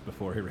concussed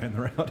before he ran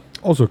the route.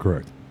 Also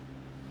correct.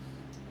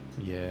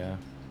 Yeah.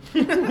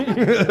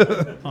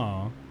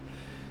 Aw.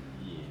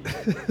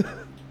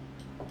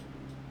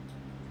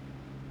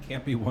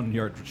 Can't be 1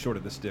 yard short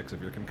of the sticks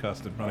if you're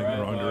concussed and running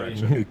the wrong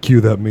direction.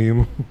 Cue that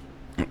meme.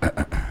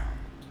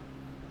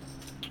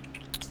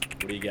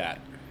 What do you got?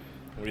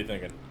 What are you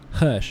thinking?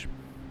 Hush.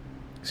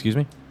 Excuse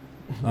me?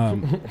 I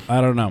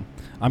don't know.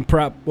 I'm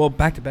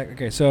back to back.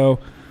 Okay, so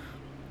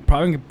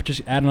probably gonna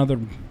just add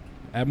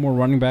more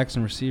running backs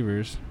and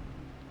receivers.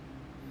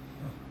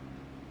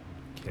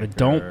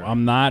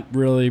 I'm not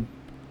really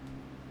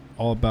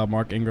all about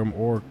Mark Ingram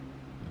or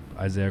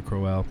Isaiah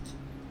Crowell.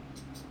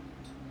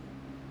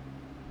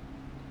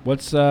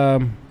 What's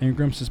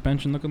Ingram's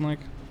suspension looking like?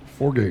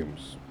 4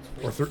 games.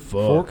 Or Fuck.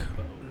 4?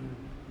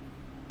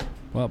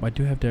 Well, I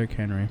do have Derrick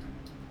Henry.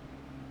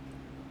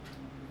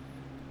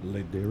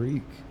 Le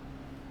Derrick.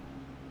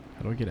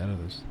 How do I get out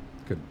of this?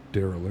 Could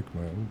derelict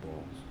my own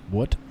balls.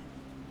 What?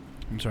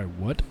 I'm sorry,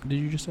 what did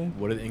you just say?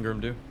 What did Ingram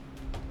do?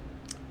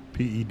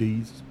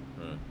 PEDs.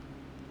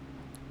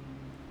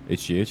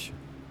 HGH?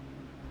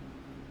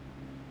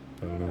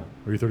 I don't know.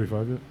 Are you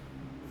 35 yet?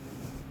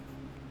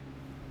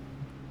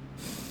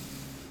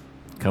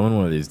 Coming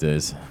one of these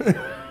days.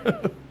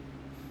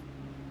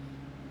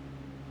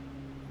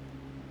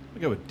 We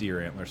go with deer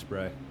antler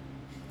spray.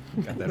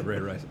 Got that Ray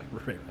Rice.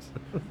 Ray Rice.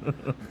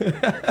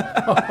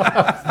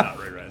 It's not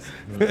Ray Rice.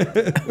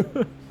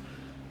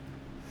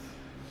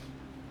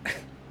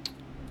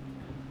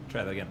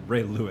 Try that again.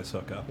 Ray Lewis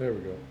hookup. There we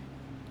go.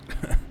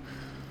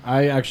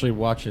 I actually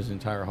watched his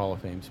entire Hall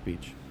of Fame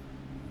speech.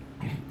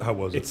 How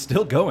was It's it?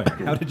 still going.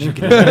 How did you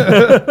get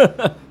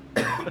it?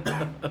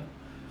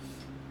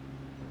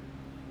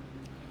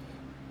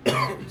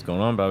 What's going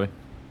on, Bobby?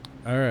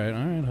 All right,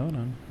 hold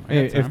on.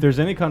 Hey, if there's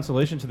any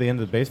consolation to the end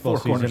of the baseball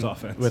Four corners season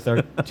offense. with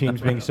our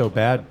teams being so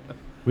bad,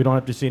 we don't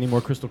have to see any more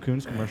Crystal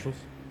Coons commercials.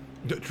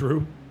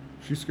 True.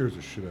 She scares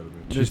the shit out of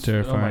me. She's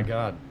terrifying. Oh my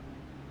god.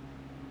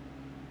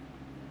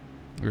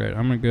 All right,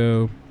 I'm gonna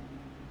go.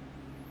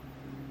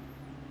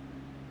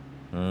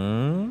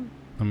 Mm.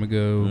 I'm gonna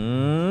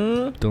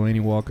go.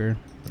 Delaney Walker.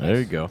 There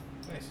you go.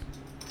 Nice.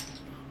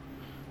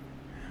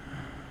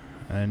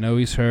 I know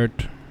he's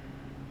hurt,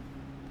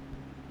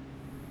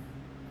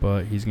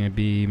 but he's gonna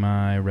be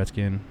my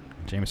Redskin,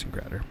 Jamison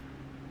Crowder.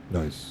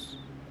 Nice.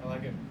 I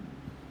like it.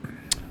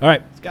 All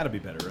right. It's got to be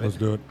better, right? Let's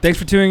do it. Thanks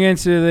for tuning in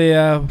to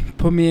the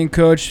Put Me in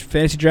Coach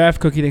Fantasy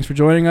Draft. Cookie, thanks for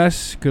joining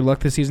us. Good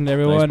luck this season to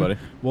everyone. Thanks,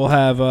 buddy. We'll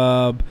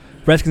have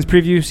Redskins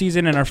preview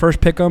season and our first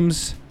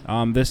pick'ems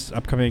this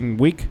upcoming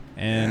week.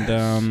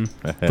 And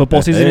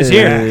football season is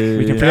here.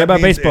 We can forget about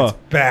baseball. It's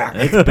back.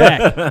 It's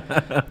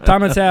back.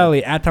 Tom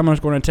Natale at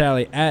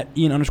Tom_Natale at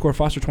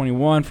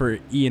Ian_Foster21 for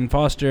Ian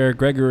Foster.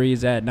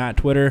 Gregory's at not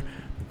Twitter.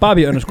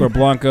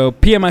 Bobby_Blanco.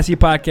 PMIC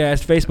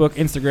Podcast, Facebook,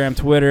 Instagram,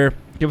 Twitter.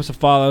 Give us a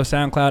follow.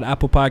 SoundCloud,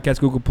 Apple Podcasts,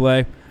 Google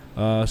Play.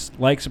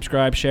 Like,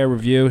 subscribe, share,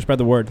 review. Spread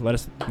the word. Let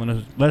us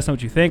know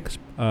what you think.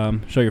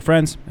 Show your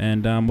friends.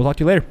 And we'll talk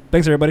to you later.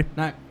 Thanks, everybody.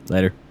 Night.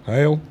 Later.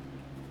 Hail.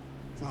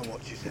 I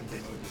watch you send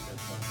it.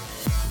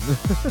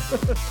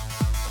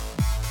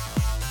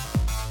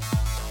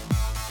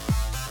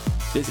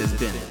 This has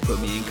been Put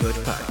Me in Coach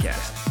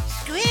Podcast.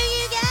 Screw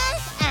you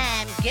guys,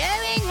 I'm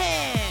going home.